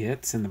 3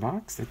 hits in the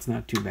box. That's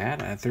not too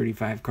bad.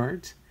 35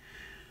 cards.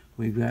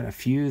 We've got a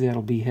few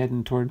that'll be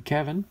heading toward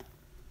Kevin.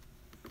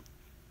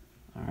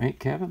 Alright,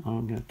 Kevin,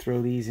 I'm going to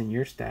throw these in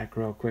your stack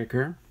real quick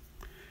here.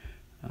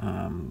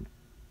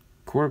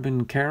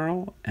 Corbin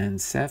Carroll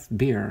and Seth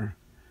Beer.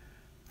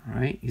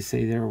 Alright, you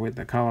say they're with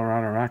the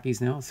Colorado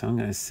Rockies now, so I'm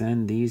going to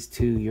send these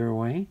 2 your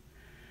way.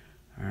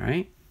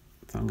 Alright,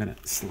 so I'm going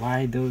to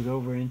slide those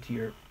over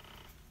into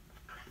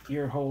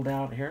your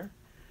holdout here.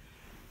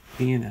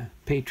 Being a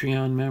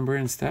Patreon member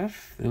and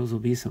stuff, those will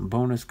be some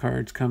bonus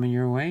cards coming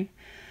your way.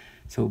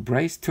 So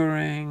Bryce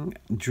Turang,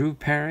 Drew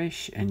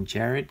Parrish, and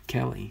Jared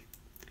Kelly.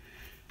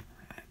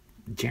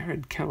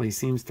 Jared Kelly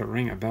seems to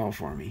ring a bell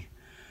for me,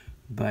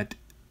 but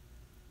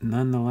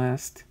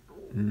nonetheless,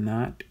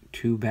 not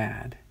too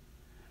bad.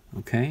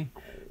 Okay,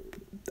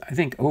 I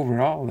think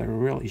overall they're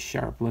really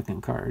sharp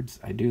looking cards.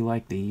 I do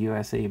like the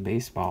USA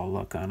Baseball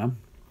look on them.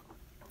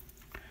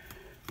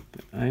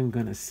 But I'm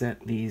going to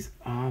set these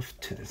off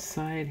to the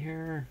side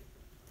here.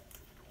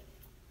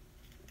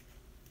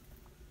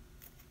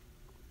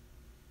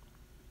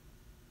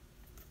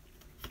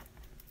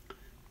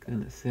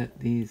 Going to set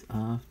these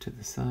off to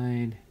the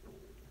side.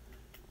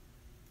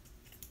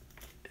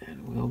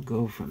 And we'll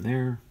go from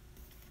there.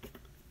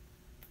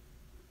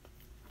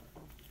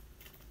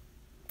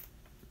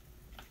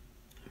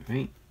 All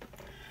right.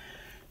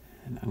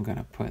 And I'm going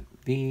to put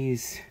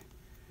these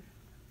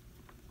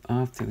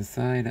off to the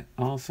side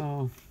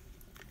also,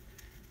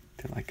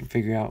 till I can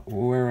figure out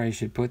where I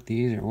should put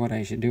these or what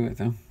I should do with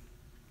them.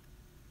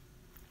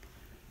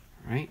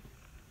 All right.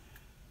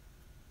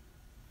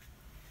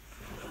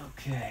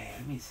 Okay,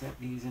 let me set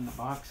these in the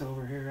box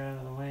over here out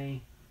of the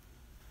way.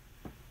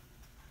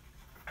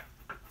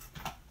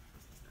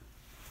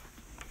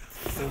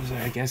 Those,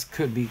 I guess,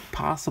 could be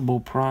possible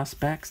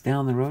prospects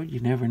down the road.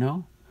 You never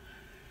know.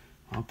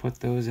 I'll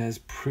put those as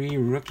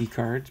pre-rookie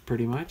cards,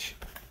 pretty much.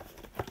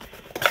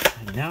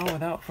 And now,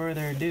 without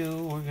further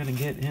ado, we're going to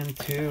get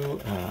into...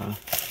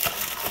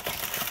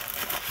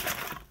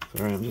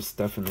 Sorry, I'm just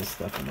stuffing this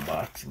stuff in the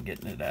box and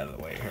getting it out of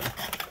the way here.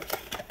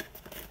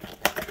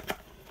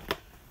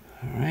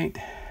 Alright,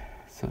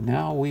 so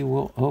now we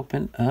will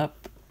open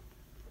up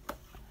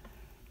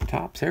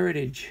Topps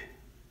Heritage.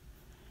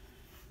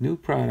 New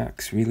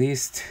products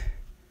released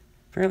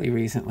fairly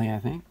recently, I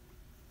think.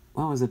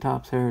 When was the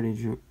Topps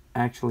Heritage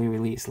actually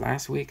released?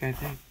 Last week, I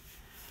think.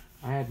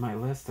 I had my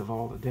list of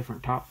all the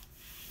different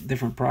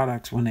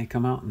products when they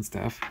come out and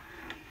stuff.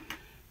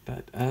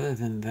 But other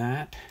than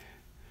that,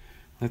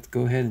 let's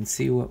go ahead and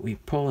see what we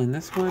pull in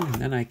this one, and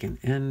then I can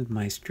end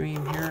my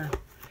stream here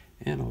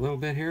in a little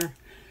bit here.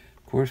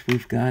 Of course,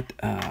 we've got,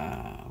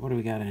 what do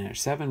we got in here?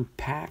 7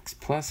 packs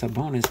plus a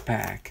bonus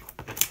pack.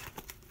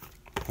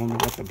 I don't know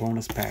what the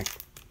bonus pack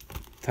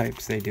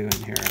types they do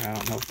in here. I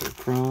don't know if they're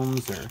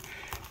chromes or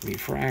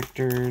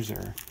refractors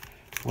or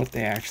what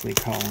they actually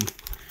call them.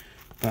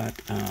 But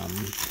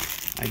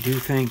I do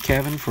thank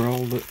Kevin for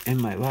all the,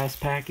 in my last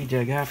package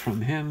I got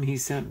from him, he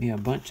sent me a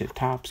bunch of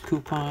Topps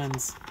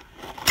coupons.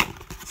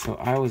 So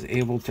I was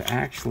able to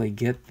actually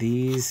get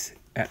these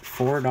at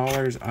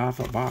 $4 off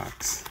a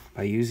box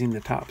by using the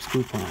Topps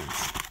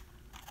coupons.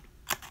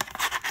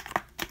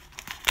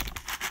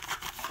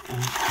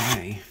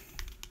 Okay.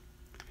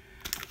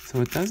 So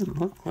it doesn't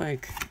look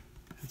like,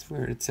 that's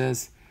weird. It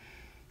says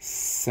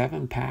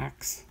 7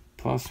 packs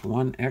plus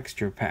 1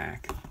 extra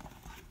pack.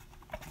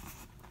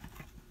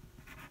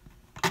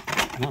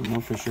 I don't know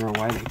for sure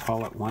why they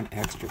call it 1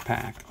 extra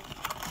pack.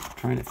 I'm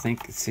trying to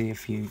think to see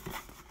if you,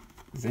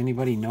 does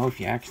anybody know if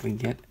you actually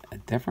get a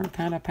different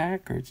kind of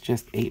pack or it's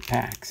just 8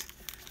 packs?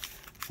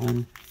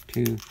 1,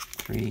 2,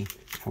 3,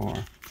 4,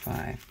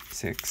 5,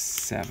 6,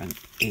 7,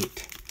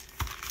 8.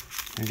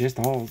 They're just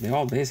all, they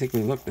all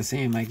basically look the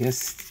same, I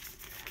guess.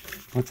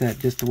 What's that?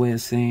 Just a way of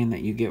saying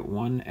that you get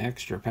 1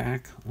 extra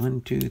pack.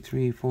 1, 2,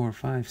 3, 4,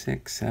 5,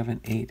 6,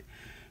 7, 8.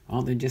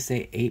 Well, they just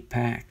say 8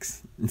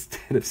 packs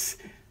instead of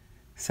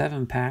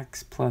 7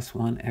 packs plus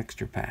 1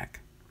 extra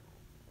pack.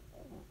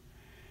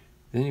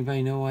 Does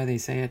anybody know why they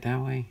say it that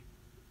way?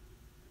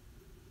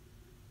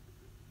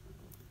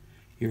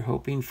 You're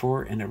hoping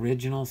for an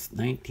original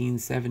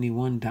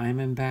 1971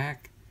 Diamondback?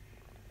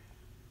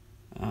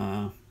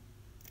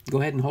 Go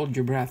ahead and hold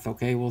your breath,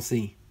 okay? We'll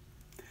see.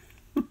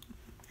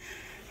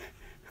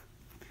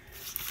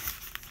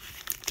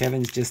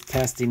 Kevin's just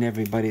testing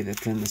everybody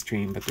that's in the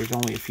stream, but there's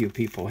only a few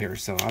people here,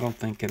 so I don't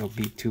think it'll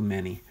be too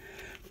many.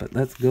 But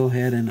let's go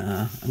ahead and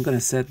I'm going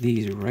to set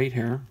these right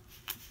here.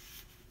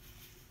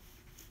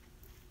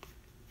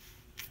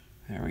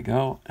 There we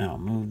go. I'll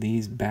move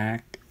these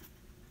back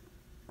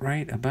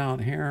right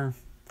about here.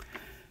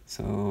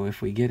 So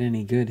if we get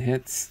any good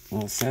hits,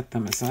 we'll set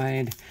them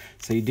aside.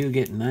 So you do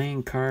get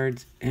 9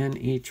 cards in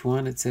each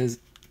one. It says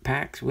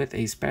packs with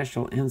a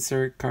special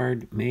insert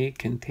card may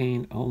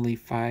contain only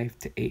 5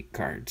 to 8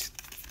 cards.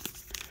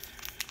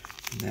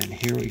 And then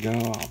here we go.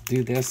 I'll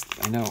do this.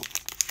 I know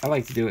I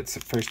like to do it the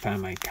first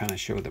time I kind of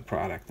show the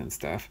product and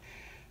stuff.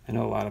 I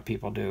know a lot of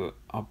people do.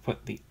 I'll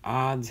put the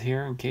odds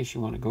here in case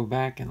you want to go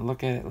back and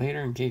look at it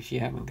later in case you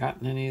haven't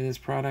gotten any of this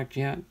product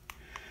yet.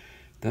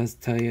 It does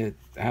tell you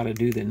how to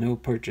do the no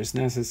purchase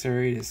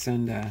necessary to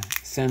send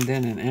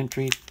in an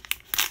entry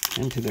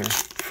into their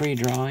free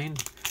drawing.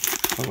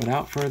 But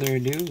without further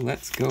ado,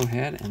 let's go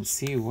ahead and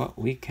see what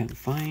we can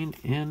find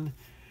in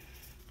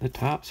the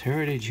Topps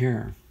Heritage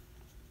here.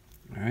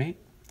 All right.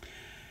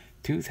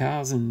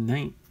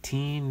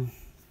 2019.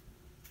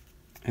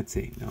 Let's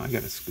see. No, I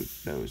got to scoot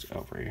those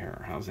over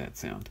here. How's that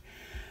sound?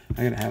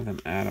 I got to have them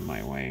out of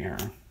my way here.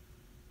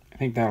 I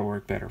think that'll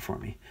work better for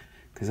me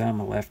because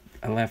I'm a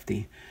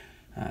lefty.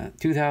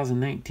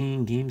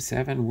 2019 Game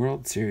 7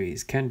 World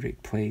Series.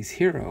 Kendrick plays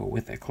hero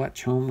with a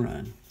clutch home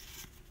run.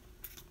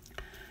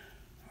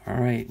 All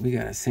right, we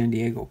got a San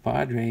Diego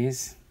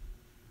Padres.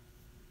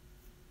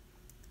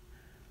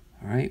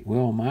 All right,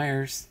 Will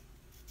Myers.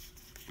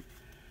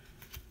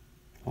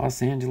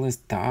 Los Angeles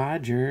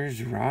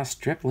Dodgers, Ross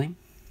Stripling.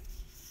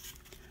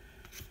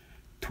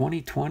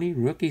 2020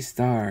 Rookie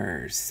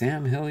Stars,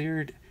 Sam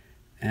Hilliard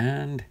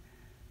and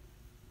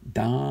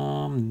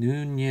Dom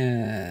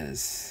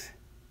Nunez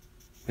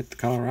with the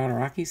Colorado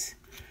Rockies.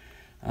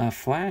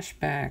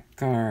 Flashback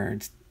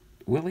cards.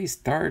 Willie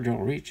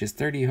Stargell reaches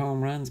 30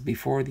 home runs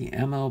before the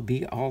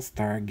MLB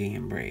All-Star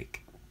Game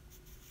break.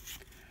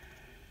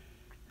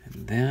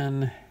 And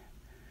then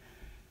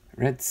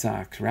Red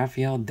Sox,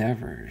 Rafael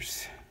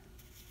Devers.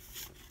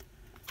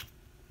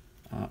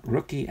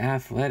 Rookie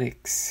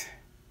Athletics,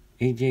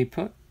 AJ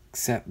Put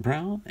Seth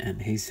Brown,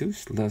 and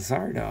Jesus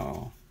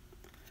Luzardo.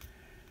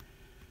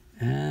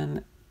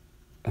 And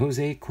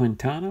Jose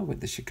Quintana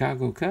with the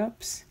Chicago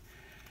Cubs.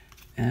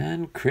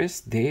 And Chris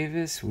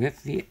Davis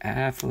with the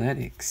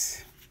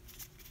Athletics.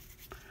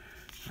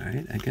 All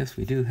right, I guess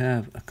we do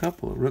have a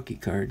couple of rookie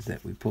cards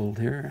that we pulled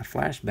here. A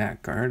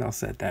flashback card. I'll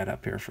set that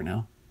up here for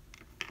now.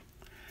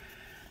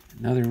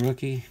 Another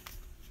rookie.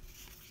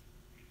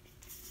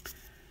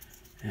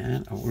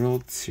 And a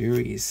World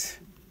Series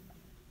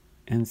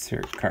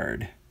insert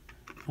card.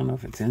 I don't know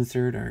if it's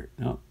insert or...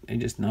 No, they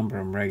just number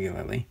them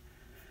regularly.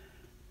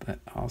 But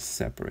I'll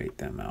separate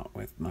them out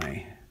with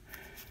my...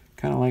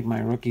 Kind of like my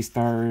rookie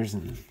stars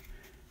and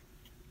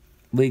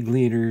league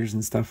leaders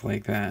and stuff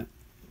like that.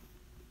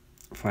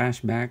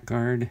 Flashback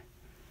card.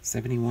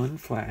 71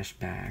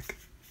 flashback.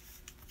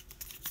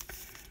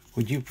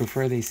 Would you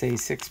prefer they say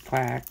 6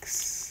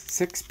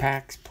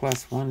 packs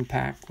plus 1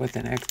 pack with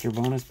an extra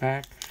bonus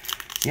pack?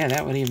 Yeah,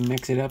 that would even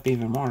mix it up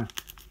even more.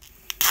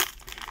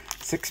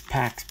 6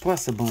 packs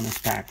plus a bonus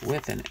pack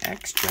with an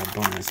extra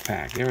bonus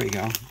pack. There we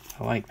go.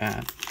 I like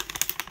that.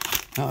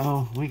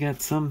 Uh-oh, we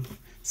got some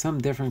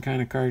different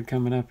kind of card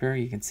coming up here.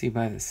 You can see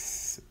by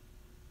this.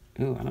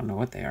 Ooh, I don't know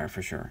what they are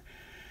for sure.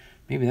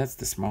 Maybe that's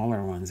the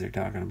smaller ones they're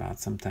talking about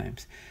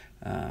sometimes.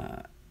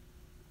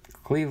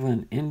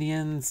 Cleveland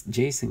Indians,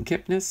 Jason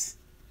Kipnis.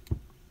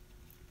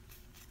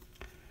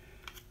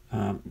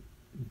 San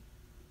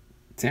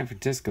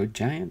Francisco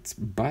Giants,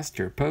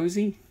 Buster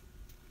Posey.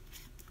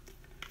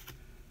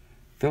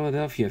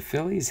 Philadelphia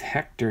Phillies,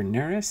 Hector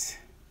Neris.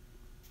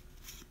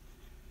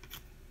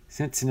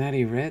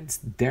 Cincinnati Reds,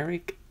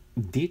 Derek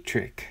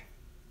Dietrich.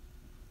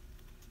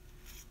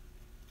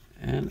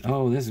 And,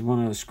 oh, this is one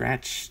of those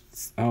scratch...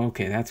 Oh,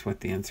 okay, that's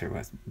what the insert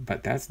was.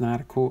 But that's not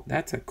a cool...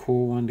 That's a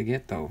cool one to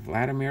get, though.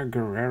 Vladimir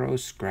Guerrero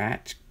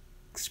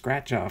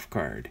scratch-off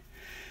card.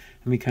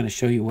 Let me kind of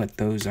show you what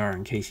those are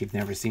in case you've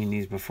never seen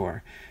these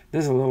before.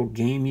 There's a little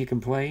game you can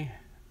play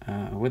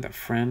with a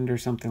friend or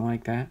something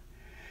like that.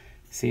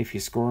 See if you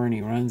score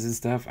any runs and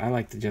stuff. I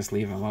like to just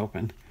leave them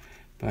open.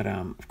 But,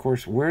 of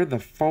course, where the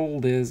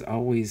fold is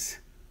always...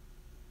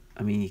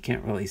 I mean, you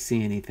can't really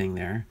see anything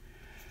there.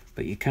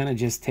 But you kind of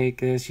just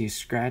take this, you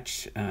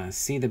scratch,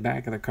 see the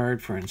back of the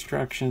card for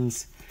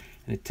instructions,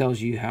 and it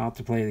tells you how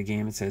to play the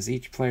game. It says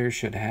each player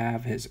should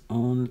have his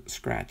own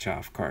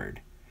scratch-off card.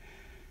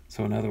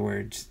 So in other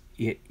words,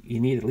 you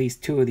need at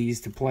least 2 of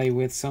these to play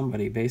with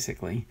somebody,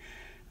 basically.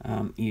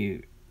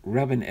 You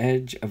rub an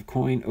edge of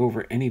coin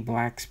over any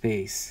black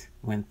space.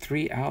 When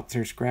 3 outs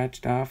are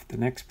scratched off, the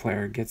next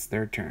player gets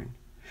their turn.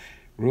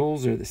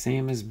 Rules are the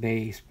same as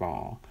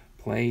baseball.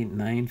 Play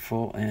 9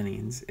 full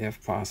innings,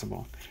 if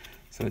possible.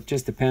 So it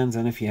just depends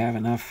on if you have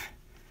enough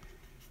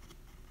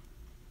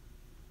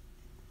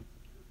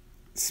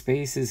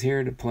spaces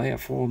here to play a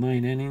full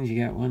 9 innings.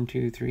 You got 1,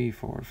 2, 3,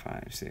 4,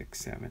 5, 6,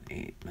 7,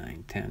 8,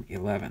 9, 10,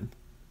 11.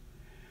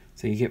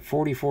 So you get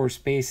 44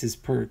 spaces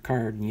per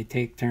card, and you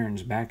take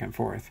turns back and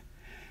forth.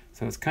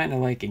 So it's kind of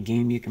like a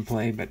game you can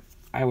play, but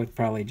I would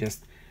probably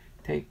just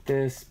take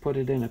this, put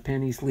it in a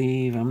penny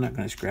sleeve. I'm not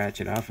going to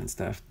scratch it off and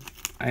stuff.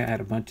 I had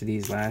a bunch of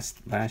these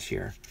last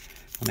year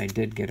when I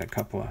did get a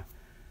couple of.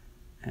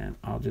 And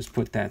I'll just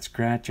put that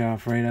scratch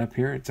off right up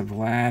here. It's a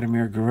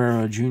Vladimir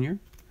Guerrero Jr.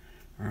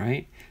 All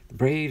right. The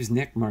Braves,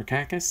 Nick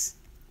Markakis.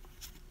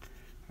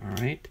 All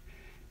right.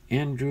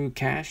 Andrew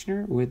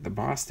Kashner with the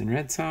Boston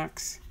Red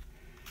Sox.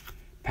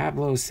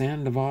 Pablo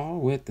Sandoval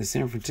with the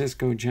San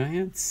Francisco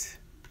Giants.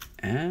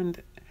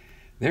 And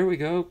there we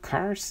go,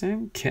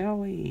 Carson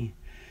Kelly.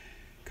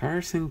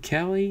 Carson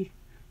Kelly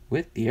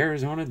with the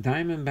Arizona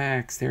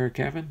Diamondbacks there,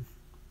 Kevin.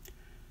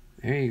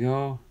 There you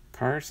go,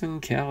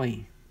 Carson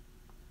Kelly.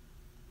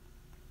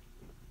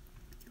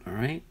 All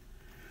right.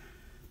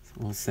 So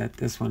we'll set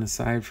this one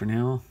aside for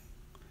now.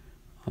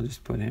 I'll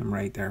just put him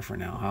right there for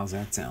now. How's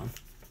that sound?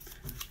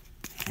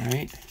 All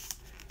right.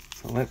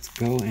 So let's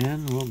go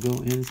in. We'll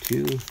go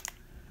into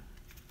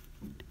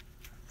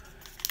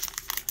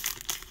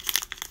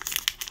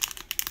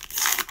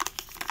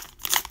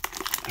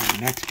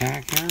our next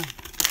pack here.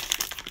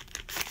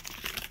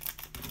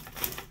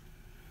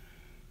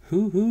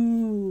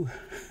 Hoo-hoo.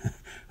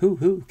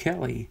 Hoo-hoo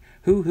Kelly.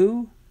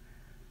 Hoo-hoo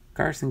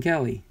Carson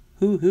Kelly.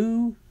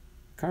 Hoo-hoo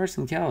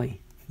Carson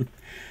Kelly.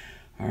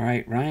 All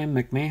right, Ryan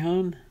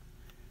McMahon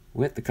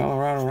with the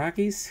Colorado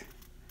Rockies.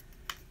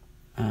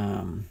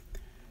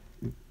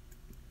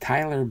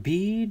 Tyler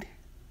Beede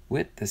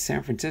with the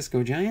San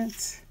Francisco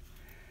Giants.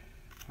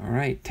 All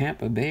right,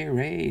 Tampa Bay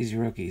Rays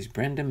rookies,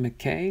 Brendan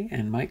McKay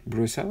and Mike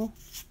Brousseau.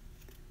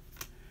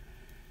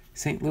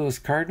 St. Louis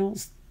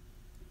Cardinals,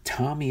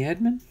 Tommy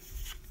Edman.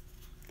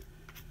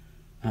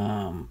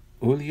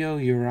 Julio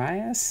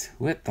Urias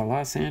with the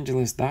Los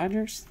Angeles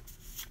Dodgers.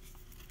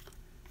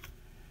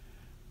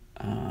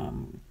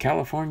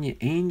 California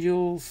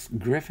Angels,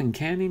 Griffin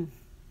Canning.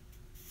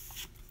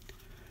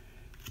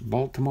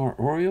 Baltimore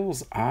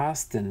Orioles,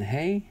 Austin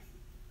Hay.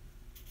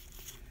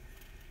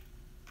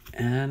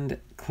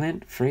 And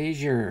Clint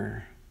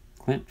Frazier.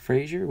 Clint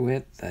Frazier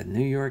with the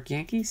New York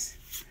Yankees.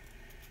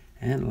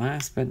 And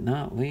last but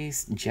not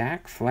least,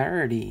 Jack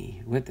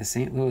Flaherty with the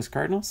St. Louis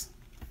Cardinals.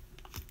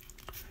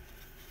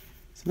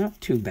 It's not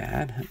too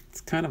bad.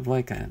 It's kind of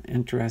like an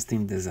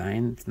interesting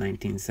design. It's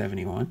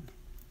 1971.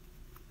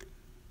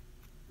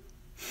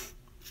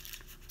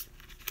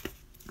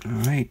 All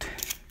right.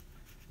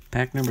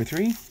 Pack number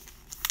 3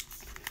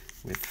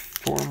 with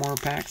 4 more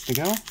packs to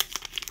go.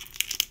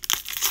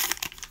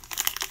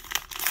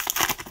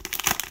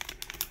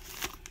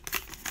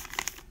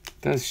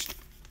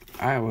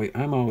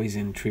 I'm always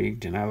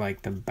intrigued, and I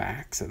like the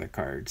backs of the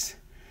cards.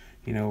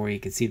 You know, where you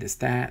can see the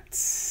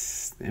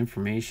stats, the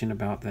information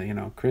about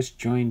the, Chris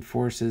joined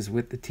forces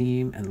with the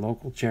team and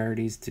local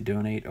charities to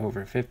donate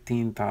over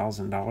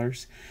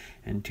 $15,000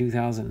 in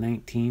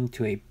 2019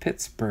 to a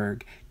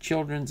Pittsburgh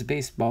Children's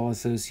Baseball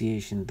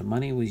Association. The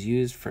money was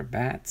used for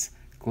bats,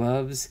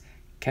 gloves,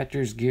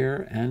 catcher's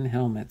gear, and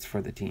helmets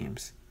for the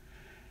teams.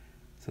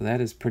 So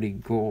that is pretty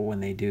cool when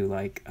they do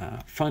like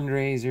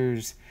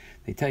fundraisers.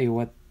 They tell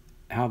you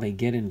how they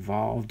get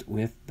involved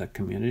with the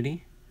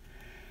community,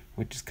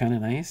 which is kind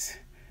of nice.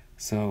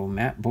 So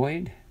Matt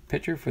Boyd,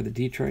 pitcher for the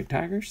Detroit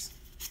Tigers.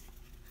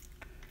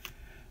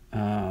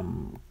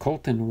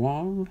 Colton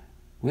Wong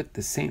with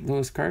the St.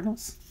 Louis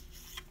Cardinals.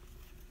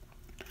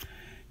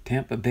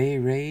 Tampa Bay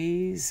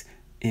Rays,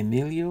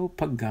 Emilio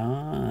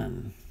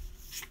Pagan.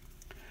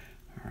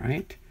 All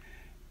right.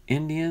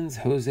 Indians,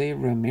 Jose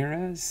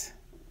Ramirez,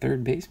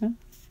 third baseman.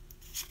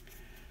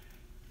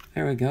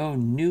 There we go.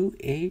 New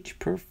Age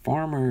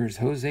Performers,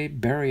 Jose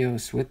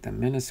Barrios with the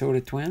Minnesota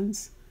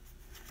Twins.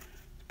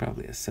 It's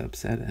probably a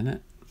subset, isn't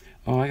it?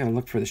 Oh, I got to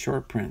look for the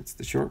short prints.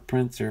 The short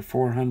prints are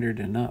 400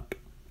 and up.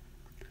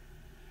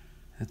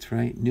 That's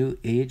right. New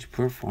Age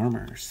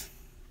Performers.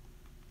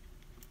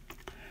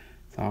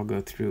 So I'll go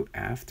through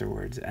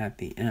afterwards at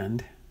the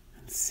end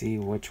and see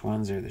which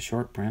ones are the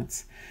short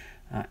prints.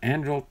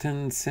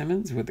 Andrelton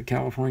Simmons with the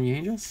California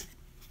Angels.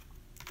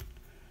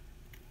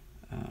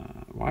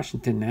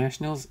 Washington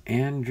Nationals,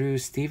 Andrew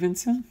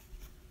Stevenson.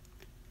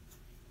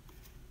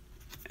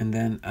 And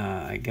then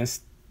I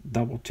guess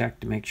double check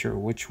to make sure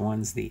which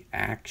one's the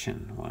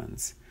action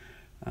ones.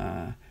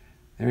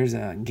 There's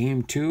a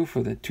game 2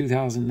 for the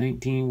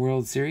 2019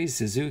 World Series.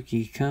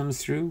 Suzuki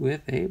comes through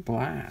with a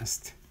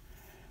blast.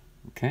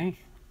 Okay.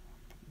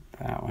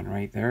 That one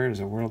right there is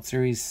a World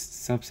Series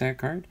subset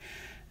card.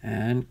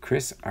 And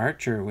Chris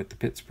Archer with the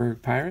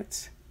Pittsburgh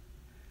Pirates.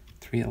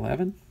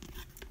 311.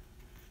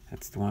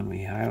 That's the one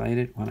we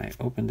highlighted when I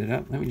opened it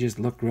up. Let me just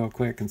look real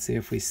quick and see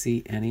if we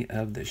see any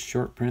of the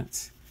short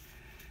prints.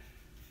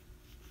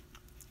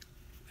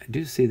 I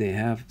do see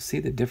see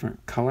the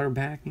different color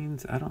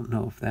backings. I don't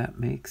know if that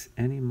makes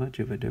any much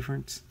of a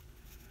difference.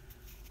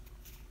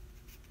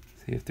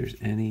 See if there's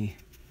any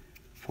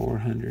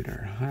 400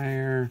 or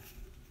higher.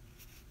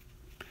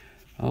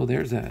 Oh,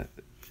 there's a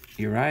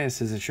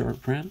Urias is a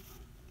short print.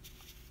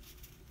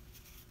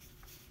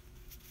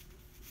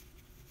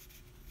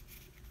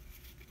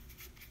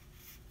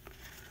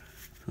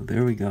 So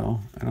there we go.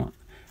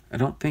 I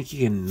don't think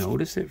you can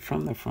notice it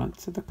from the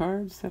fronts of the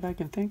cards that I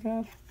can think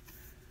of.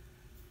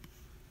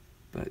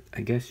 But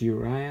I guess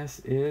Urias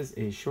is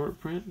a short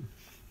print.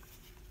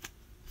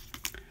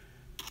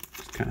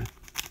 Just kind of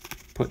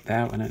put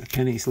that one in a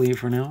penny sleeve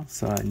for now,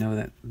 so I know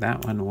that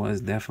that one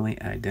was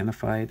definitely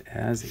identified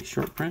as a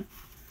short print.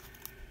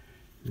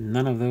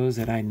 None of those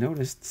that I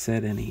noticed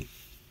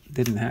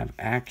didn't have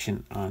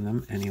action on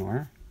them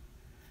anywhere.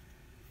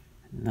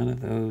 None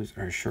of those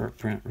are short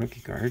print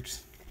rookie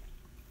cards.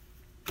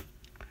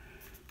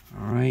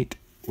 All right,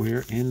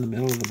 we're in the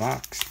middle of the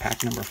box.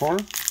 Pack number 4.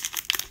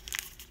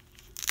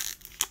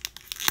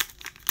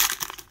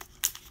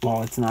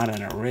 Well, it's not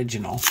an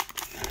original.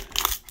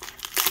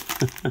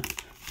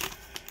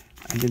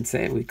 I did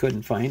say we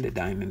couldn't find a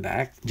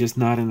Diamondback, just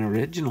not an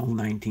original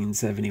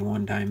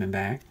 1971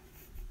 Diamondback.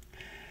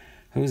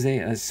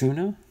 Jose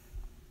Osuna.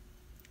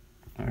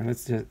 All right,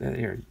 let's do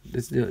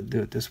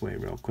it this way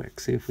real quick.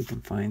 See if we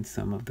can find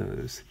some of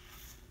those.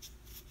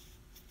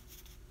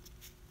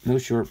 No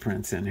short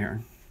prints in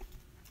here.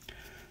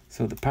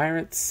 So the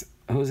Pirates,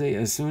 Jose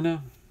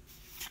Osuna.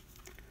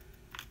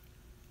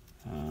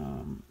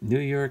 New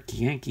York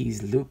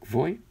Yankees, Luke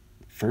Voigt,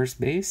 first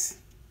base.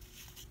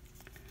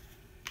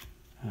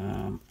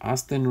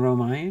 Austin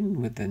Romine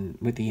with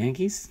the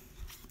Yankees.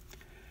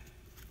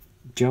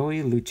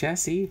 Joey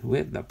Lucchesi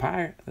with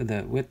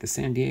the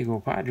San Diego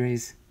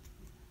Padres.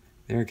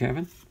 There,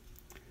 Kevin.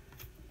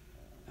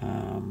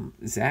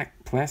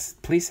 Zach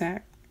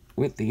Plesac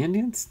with the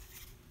Indians.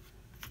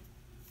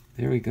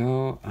 There we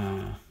go.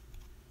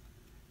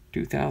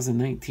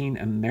 2019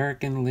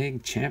 American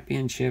League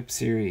Championship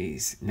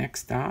Series. Next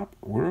stop,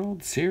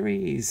 World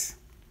Series.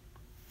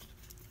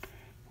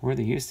 For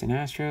the Houston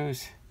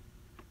Astros.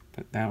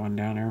 Put that one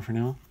down there for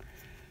now.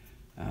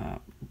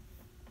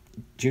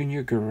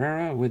 Junior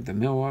Guerrera with the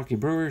Milwaukee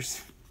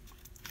Brewers.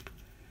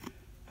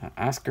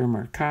 Oscar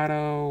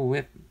Mercado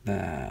with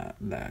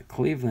the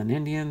Cleveland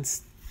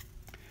Indians.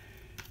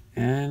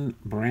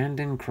 And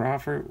Brandon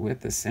Crawford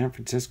with the San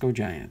Francisco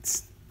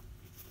Giants.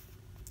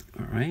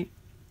 All right.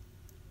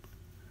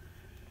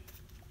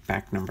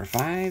 pack number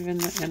 5 in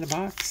the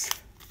box.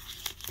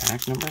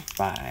 Pack number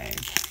 5.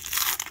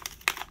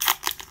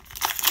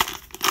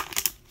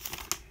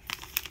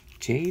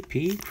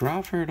 J.P.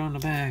 Crawford on the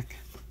back.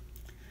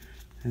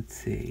 Let's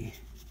see.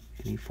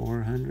 Any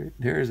 400?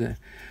 There's a...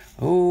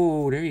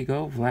 Oh, there you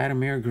go.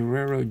 Vladimir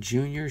Guerrero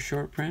Jr.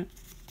 short print.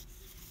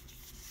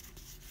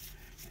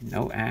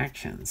 No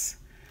actions.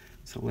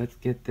 So let's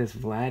get this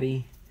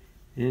Vladdy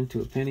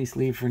into a penny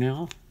sleeve for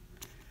now.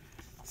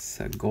 It's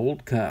a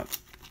Gold Cup.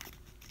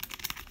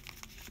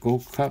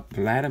 Gold Cup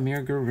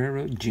Vladimir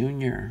Guerrero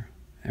Jr.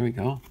 There we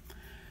go.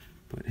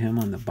 Put him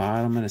on the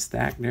bottom of the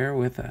stack there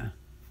with a...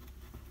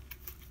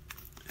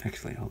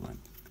 Actually, hold on.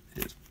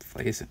 Just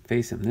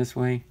face him this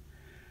way.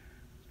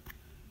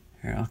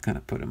 Here, I'll kind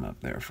of put him up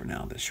there for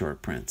now, the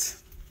short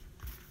prints.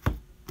 All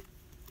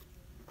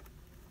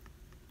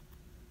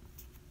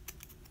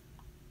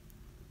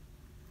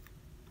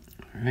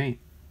right.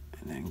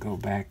 And then go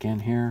back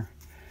in here.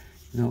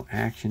 No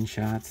action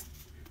shots.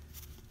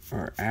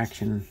 Or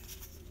action...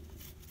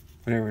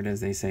 Whatever it is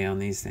they say on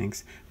these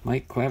things.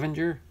 Mike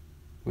Clevenger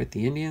with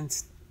the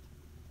Indians.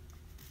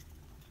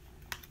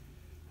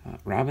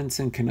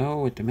 Robinson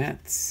Cano with the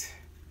Mets.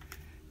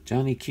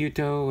 Johnny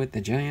Cueto with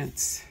the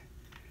Giants.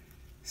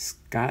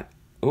 Scott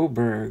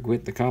Oberg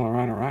with the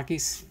Colorado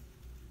Rockies.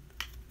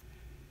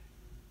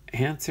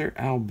 Hanser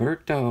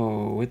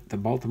Alberto with the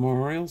Baltimore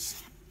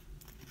Orioles.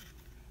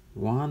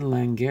 Juan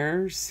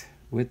Langers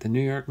with the New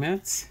York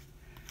Mets.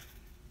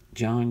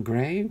 John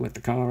Gray with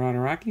the Colorado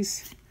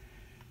Rockies.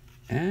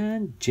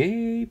 And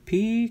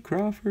J.P.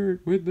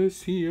 Crawford with the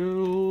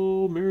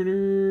Seattle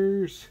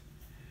Mariners.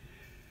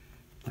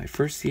 My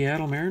first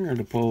Seattle Mariner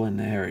to pull in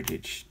the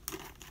Heritage.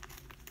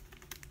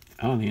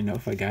 I don't even know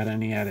if I got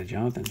any out of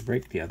Jonathan's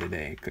break the other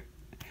day.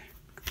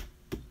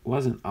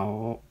 Wasn't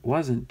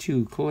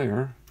too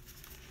clear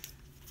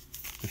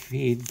the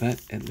feed,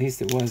 but at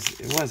least it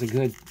was a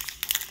good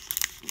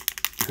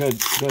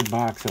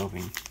box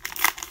opening.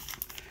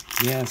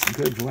 Yes,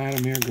 good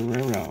Vladimir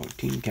Guerrero,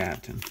 team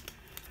captain.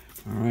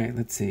 All right,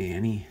 let's see.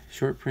 Any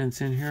short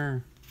prints in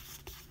here?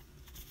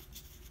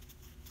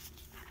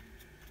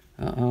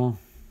 Uh-oh.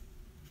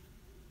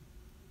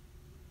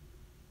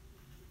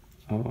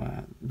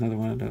 Another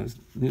one of those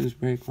news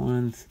break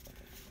ones.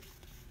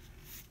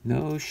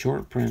 No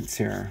short prints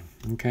here.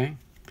 Okay.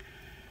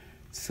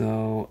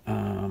 So,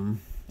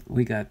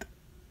 we got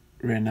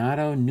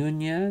Renato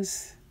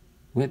Nunez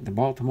with the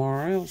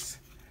Baltimore Orioles.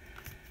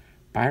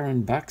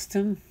 Byron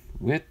Buxton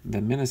with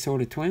the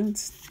Minnesota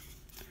Twins.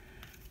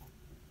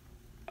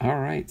 All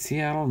right,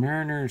 Seattle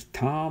Mariners,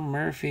 Tom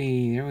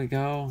Murphy. There we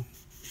go.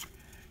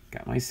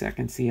 Got my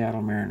second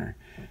Seattle Mariner.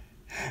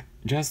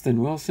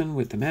 Justin Wilson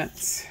with the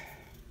Mets.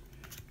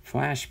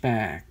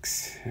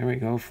 Flashbacks. There we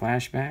go,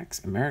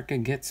 flashbacks. America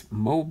gets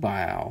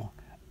mobile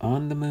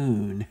on the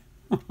moon.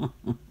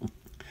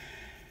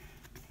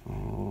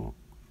 Oh,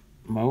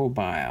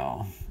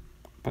 mobile.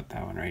 Put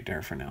that one right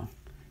there for now.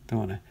 Don't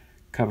want to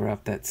cover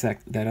up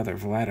that other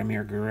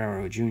Vladimir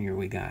Guerrero Jr.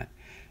 we got.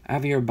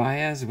 Javier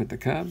Baez with the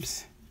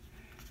Cubs.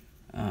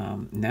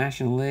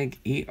 National League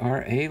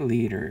ERA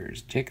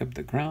leaders. Jacob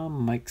deGrom,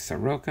 Mike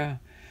Soroka,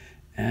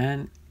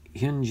 and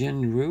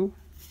Hyunjin Ryu.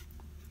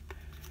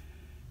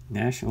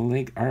 National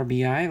League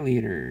RBI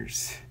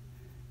leaders.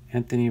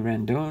 Anthony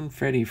Rendon,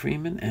 Freddie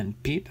Freeman,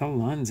 and Pete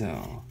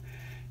Alonso.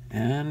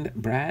 And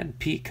Brad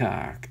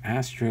Peacock,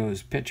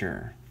 Astros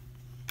pitcher.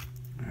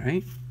 All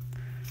right.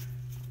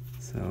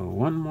 So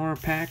one more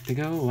pack to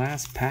go.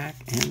 Last pack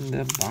in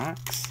the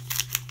box.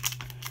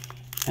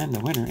 And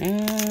the winner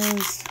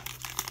is...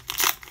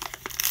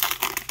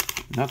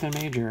 Nothing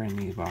major in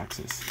these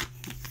boxes.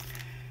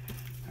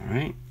 All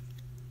right.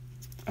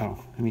 Oh,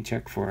 let me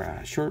check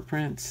for short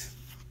prints.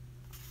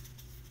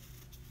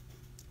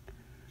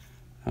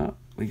 Oh,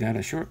 we got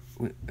a short.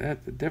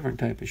 That's a different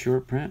type of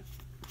short print.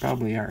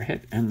 Probably our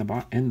hit in the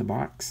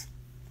box.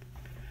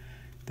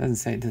 Doesn't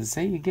say. Does it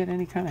say you get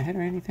any kind of hit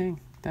or anything?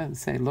 Doesn't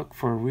say. Look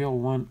for real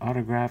one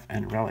autograph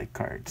and relic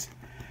cards.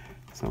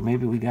 So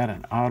maybe we got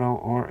an auto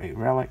or a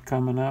relic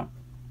coming up.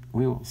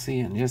 We will see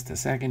in just a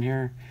second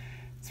here.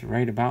 It's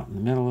right about in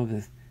the middle of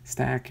the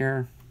stack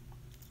here.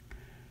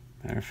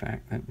 Matter of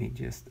fact, let me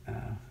just...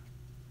 I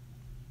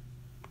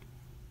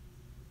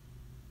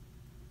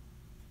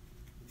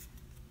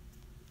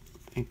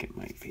think it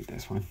might be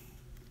this one.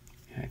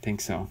 Yeah, I think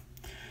so.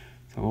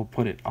 So we'll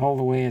put it all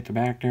the way at the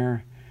back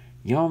there.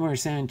 Yelmer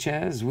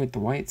Sanchez with the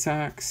White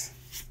Sox.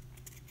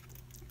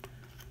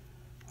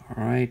 All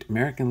right,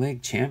 American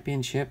League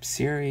Championship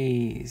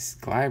Series.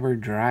 Gleiber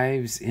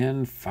drives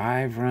in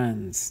 5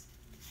 runs.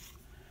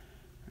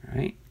 All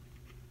right.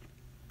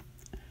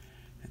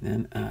 And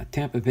then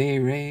Tampa Bay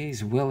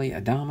Rays, Willie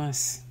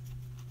Adames.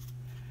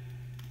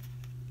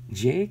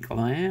 Jake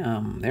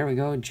Lamb. There we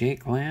go,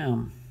 Jake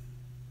Lamb.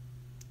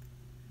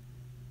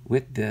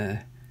 With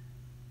the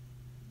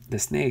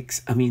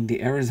Snakes. I mean,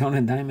 the Arizona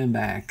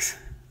Diamondbacks.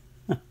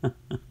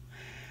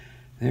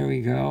 There we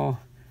go.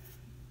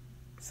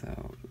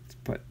 So let's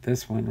put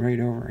this one right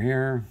over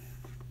here.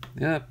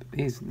 Yep,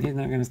 he's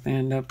not going to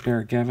stand up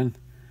there, Kevin.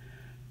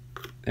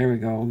 There we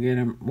go. We'll get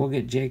him. We'll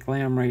get Jake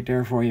Lamb right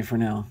there for you for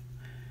now.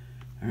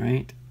 All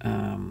right.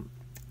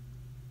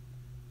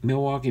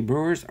 Milwaukee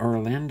Brewers,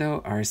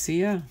 Orlando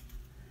Arcia.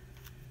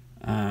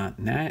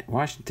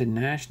 Washington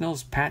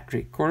Nationals,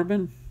 Patrick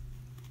Corbin.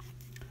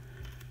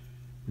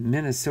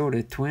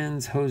 Minnesota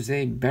Twins,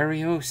 Jose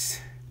Berrios.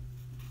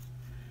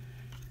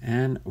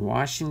 And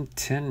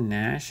Washington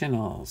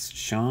Nationals,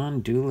 Sean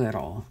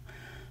Doolittle.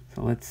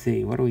 So let's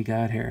see, what do we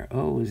got here?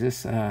 Oh, is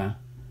this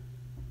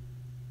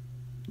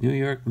New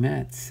York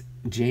Mets,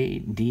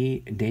 J.D.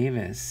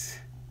 Davis.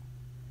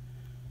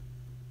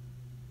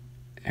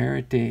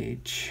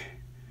 Heritage.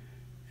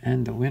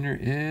 And the winner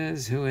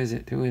is, who is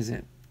it? Who is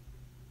it?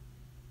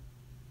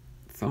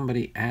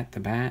 Somebody at the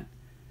bat.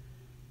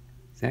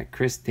 Is that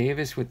Chris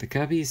Davis with the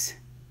Cubbies?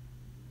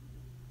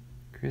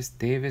 Chris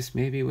Davis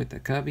maybe with the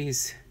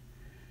Cubbies.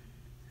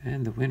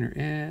 And the winner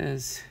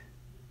is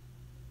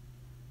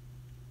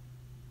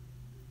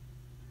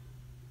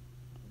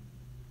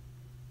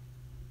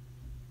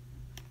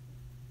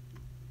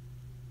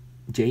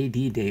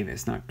J.D.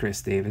 Davis, not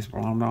Chris Davis.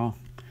 I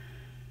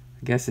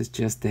guess it's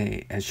just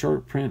a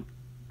short print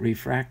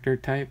refractor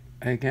type,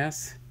 I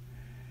guess.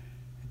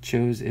 It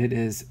shows it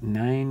is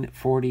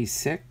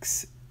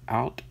 946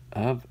 out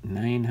of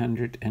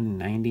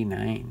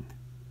 999.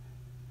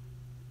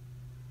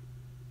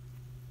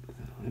 So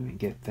let me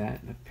get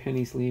that in a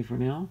penny sleeve for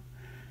now,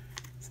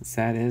 since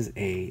that is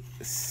a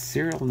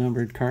serial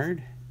numbered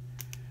card.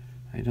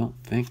 I don't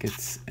think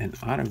it's an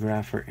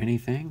autograph or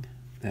anything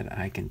that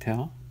I can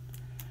tell.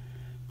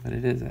 But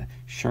it is a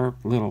sharp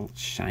little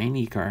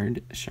shiny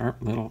card.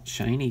 Let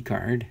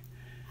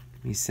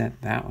me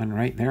set that one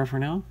right there for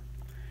now.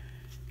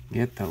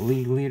 Get the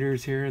league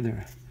leaders here,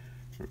 the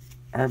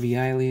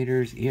RBI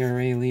leaders,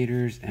 ERA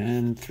leaders,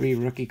 and 3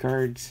 rookie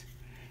cards.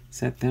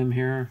 Set them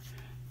here.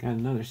 Got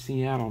another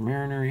Seattle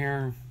Mariner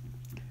here.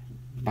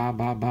 Ba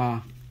ba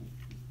ba.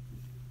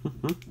 All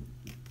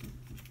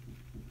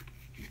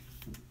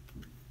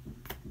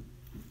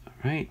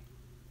right.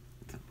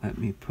 So let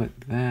me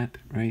put that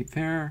right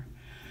there.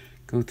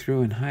 Go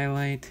through and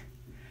highlight.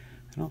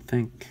 I don't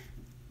think,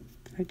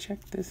 did I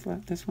check this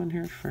one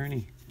here for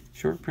any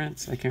short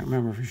prints? I can't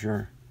remember for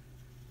sure.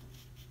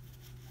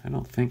 I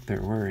don't think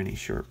there were any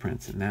short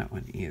prints in that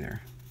one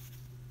either.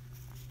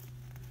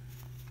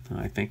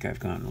 I think I've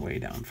gone way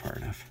down far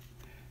enough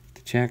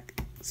to check.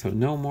 So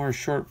no more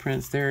short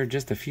prints there,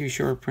 just a few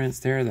short prints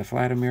there. The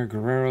Vladimir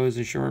Guerrero is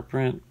a short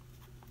print.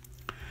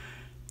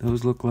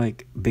 Those look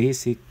like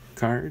basic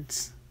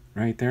cards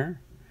right there.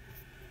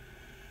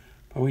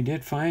 But we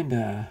did find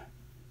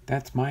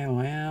That's My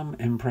Lamb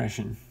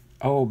impression.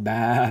 Oh,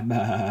 ba,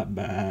 ba,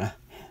 ba.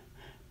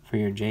 For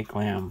your Jake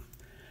Lamb.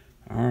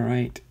 All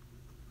right.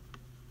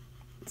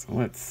 So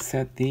let's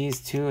set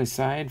these two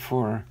aside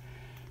for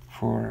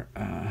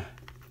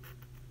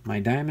my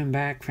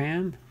Diamondback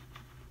fan.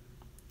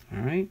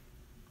 All right.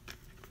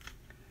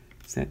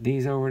 Set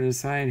these over to the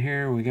side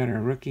here. We got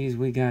our rookies.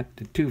 We got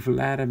the 2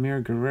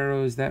 Vladimir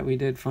Guerreros that we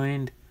did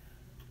find.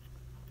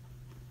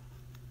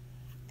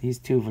 These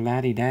 2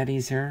 Vladdy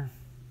Daddies here.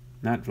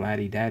 Not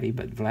Vladdy Daddy,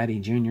 but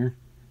Vladdy Jr.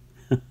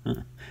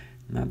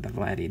 Not the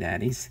Vladdy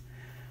Daddies.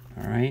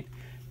 All right.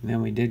 And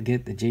then we did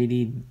get the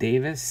J.D.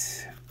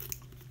 Davis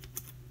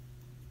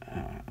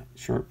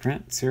short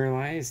print,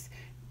 serialized,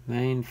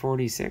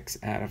 946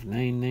 out of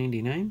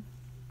 999.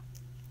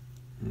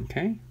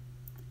 Okay.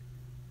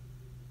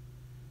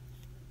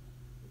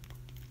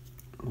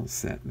 We'll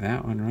set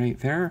that one right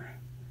there.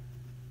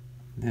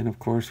 And then, of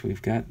course,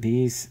 we've got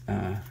these.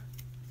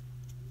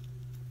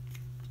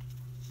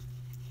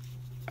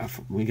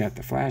 We got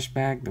the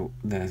flashback.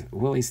 The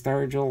Willie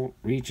Stargell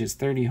reaches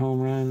 30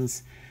 home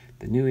runs.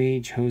 The New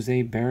Age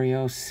Jose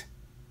Berrios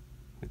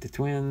with the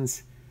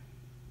Twins.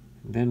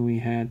 And then we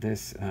had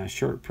this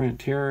short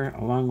print here,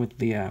 along with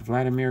the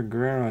Vladimir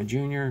Guerrero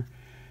Jr.,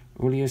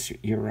 Julius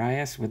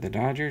Urias with the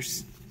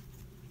Dodgers.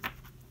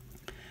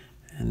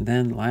 And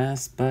then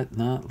last but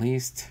not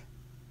least,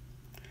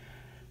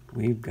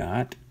 we've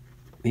got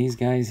these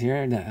guys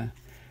here, the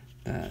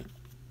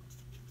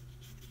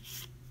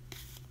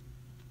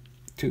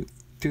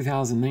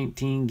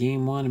 2019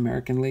 Game 1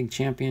 American League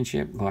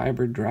Championship.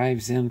 Gleiber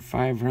drives in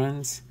 5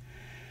 runs.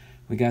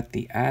 We got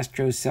the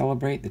Astros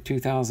celebrate the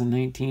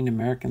 2019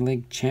 American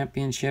League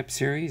Championship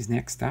Series.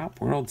 Next stop,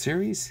 World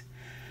Series.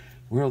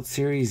 World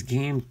Series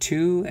Game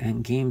 2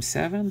 and Game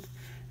 7.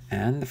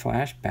 And the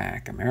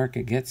flashback,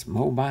 America gets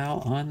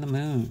mobile on the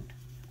moon.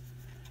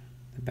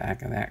 The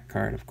back of that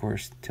card, of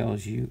course,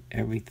 tells you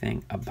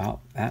everything about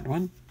that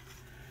one.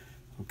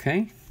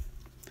 Okay.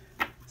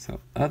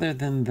 So other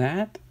than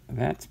that,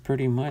 that's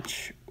pretty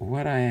much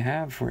what I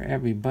have for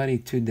everybody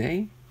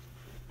today.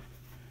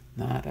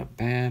 Not a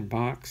bad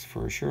box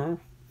for sure.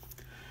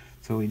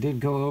 So we did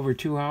go over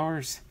 2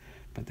 hours,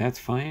 but that's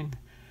fine.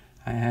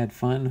 I had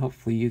fun.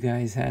 Hopefully you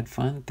guys had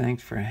fun.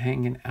 Thanks for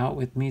hanging out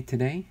with me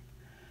today.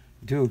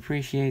 Do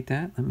appreciate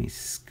that. Let me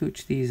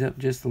scooch these up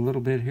just a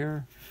little bit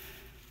here.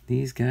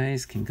 These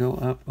guys can go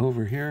up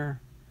over here.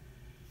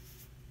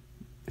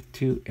 The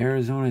 2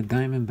 Arizona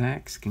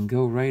Diamondbacks can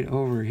go right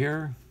over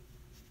here.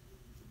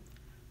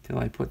 till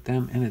I put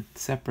them in a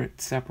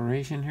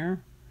separation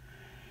here.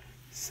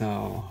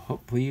 So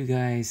hopefully you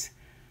guys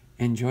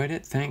enjoyed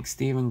it. Thanks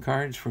Stephen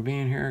Cards for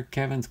being here.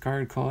 Kevin's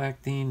Card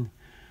Collecting.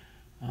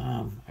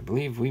 I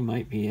believe we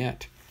might be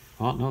it.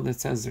 Well, no, that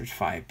says there's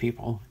 5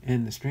 people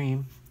in the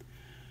stream,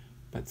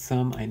 but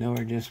some I know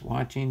are just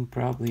watching,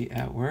 probably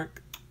at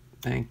work.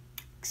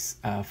 Thanks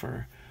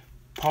for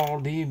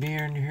Paul D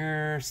being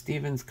here,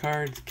 Stephen's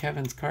Cards,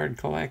 Kevin's Card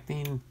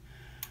Collecting,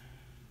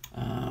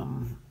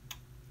 and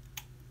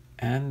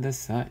the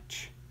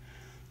such.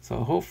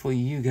 So hopefully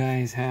you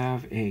guys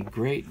have a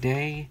great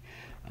day.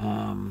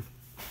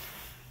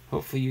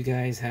 Hopefully you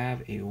guys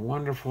have a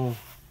wonderful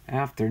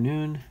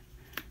afternoon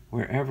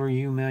wherever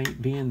you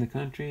might be in the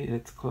country.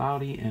 It's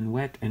cloudy and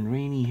wet and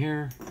rainy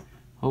here.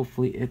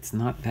 Hopefully it's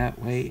not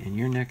that way in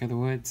your neck of the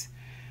woods.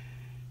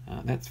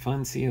 That's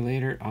fun. See you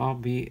later. I'll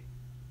be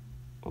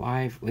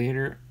live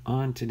later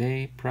on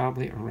today,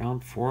 probably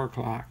around 4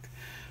 o'clock.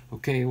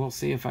 Okay, we'll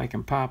see if I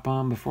can pop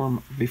on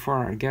before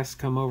our guests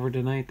come over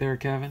tonight there,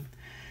 Kevin.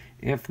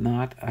 If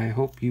not, I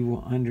hope you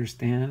will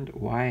understand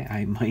why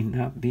I might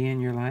not be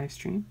in your live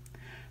stream,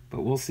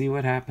 but we'll see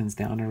what happens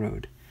down the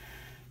road.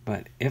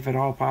 But if at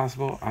all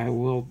possible, I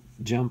will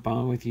jump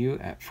on with you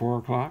at 4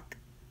 o'clock.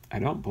 I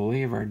don't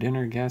believe our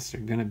dinner guests are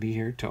going to be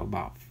here till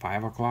about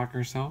 5 o'clock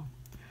or so.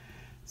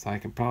 So I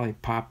can probably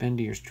pop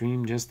into your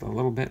stream just a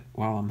little bit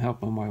while I'm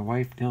helping my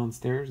wife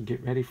downstairs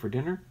get ready for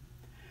dinner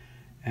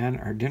and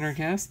our dinner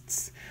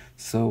guests.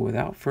 So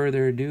without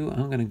further ado,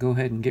 I'm going to go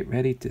ahead and get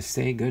ready to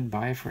say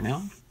goodbye for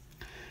now.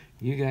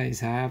 You guys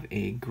have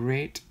a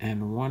great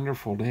and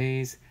wonderful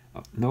days.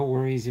 No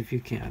worries if you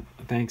can't.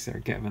 Thanks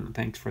there, Kevin.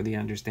 Thanks for the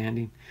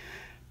understanding.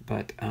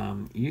 But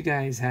you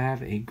guys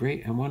have a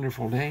great and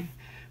wonderful day.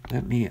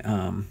 Let me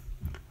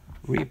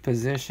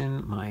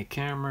reposition my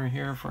camera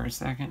here for a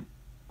second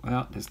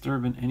without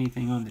disturbing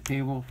anything on the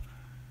table,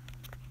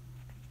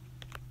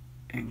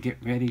 and get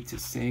ready to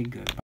say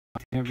goodbye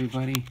to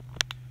everybody.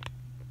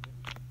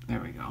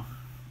 There we go.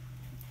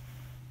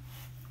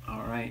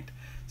 All right.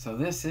 So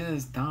this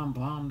is Don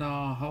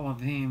Blomdahl, Hall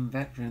of Fame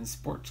veteran,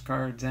 sports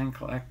cards and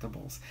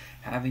collectibles,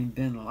 having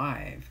been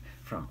live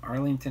from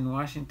Arlington,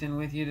 Washington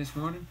with you this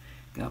morning.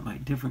 Got my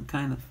different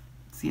kind of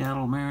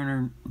Seattle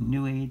Mariner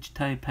New Age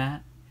type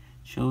hat.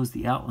 Shows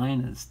the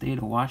outline of the state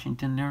of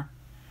Washington there.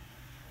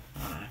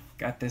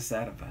 Got this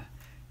out of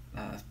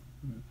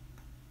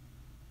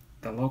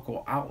the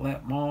local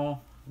outlet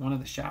mall. One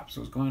of the shops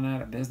was going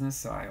out of business,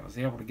 so I was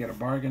able to get a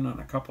bargain on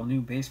a couple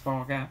new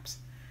baseball caps.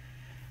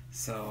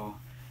 So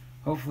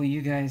hopefully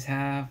you guys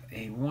have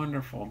a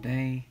wonderful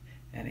day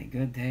and a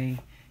good day.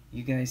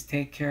 You guys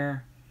take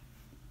care,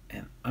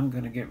 and I'm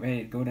going to get ready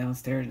to go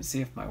downstairs and see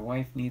if my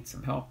wife needs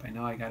some help. I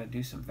know I got to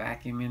do some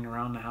vacuuming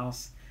around the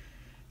house,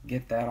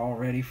 get that all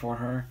ready for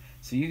her.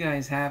 So you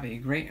guys have a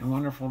great and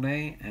wonderful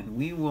day, and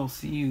we will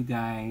see you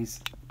guys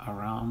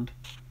around.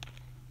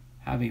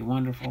 Have a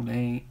wonderful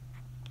day,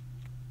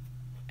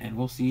 and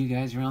we'll see you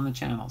guys around the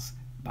channels.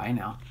 Bye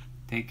now.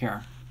 Take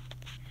care.